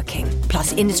and networking,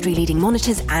 plus industry-leading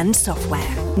monitors and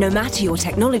software. No matter your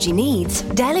technology needs,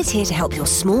 Dell is here to help your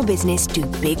small business do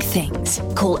big things.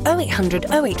 Call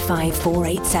 0800 085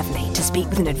 4878 to speak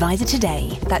with an advisor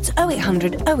today. That's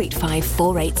 0800 085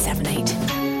 4878.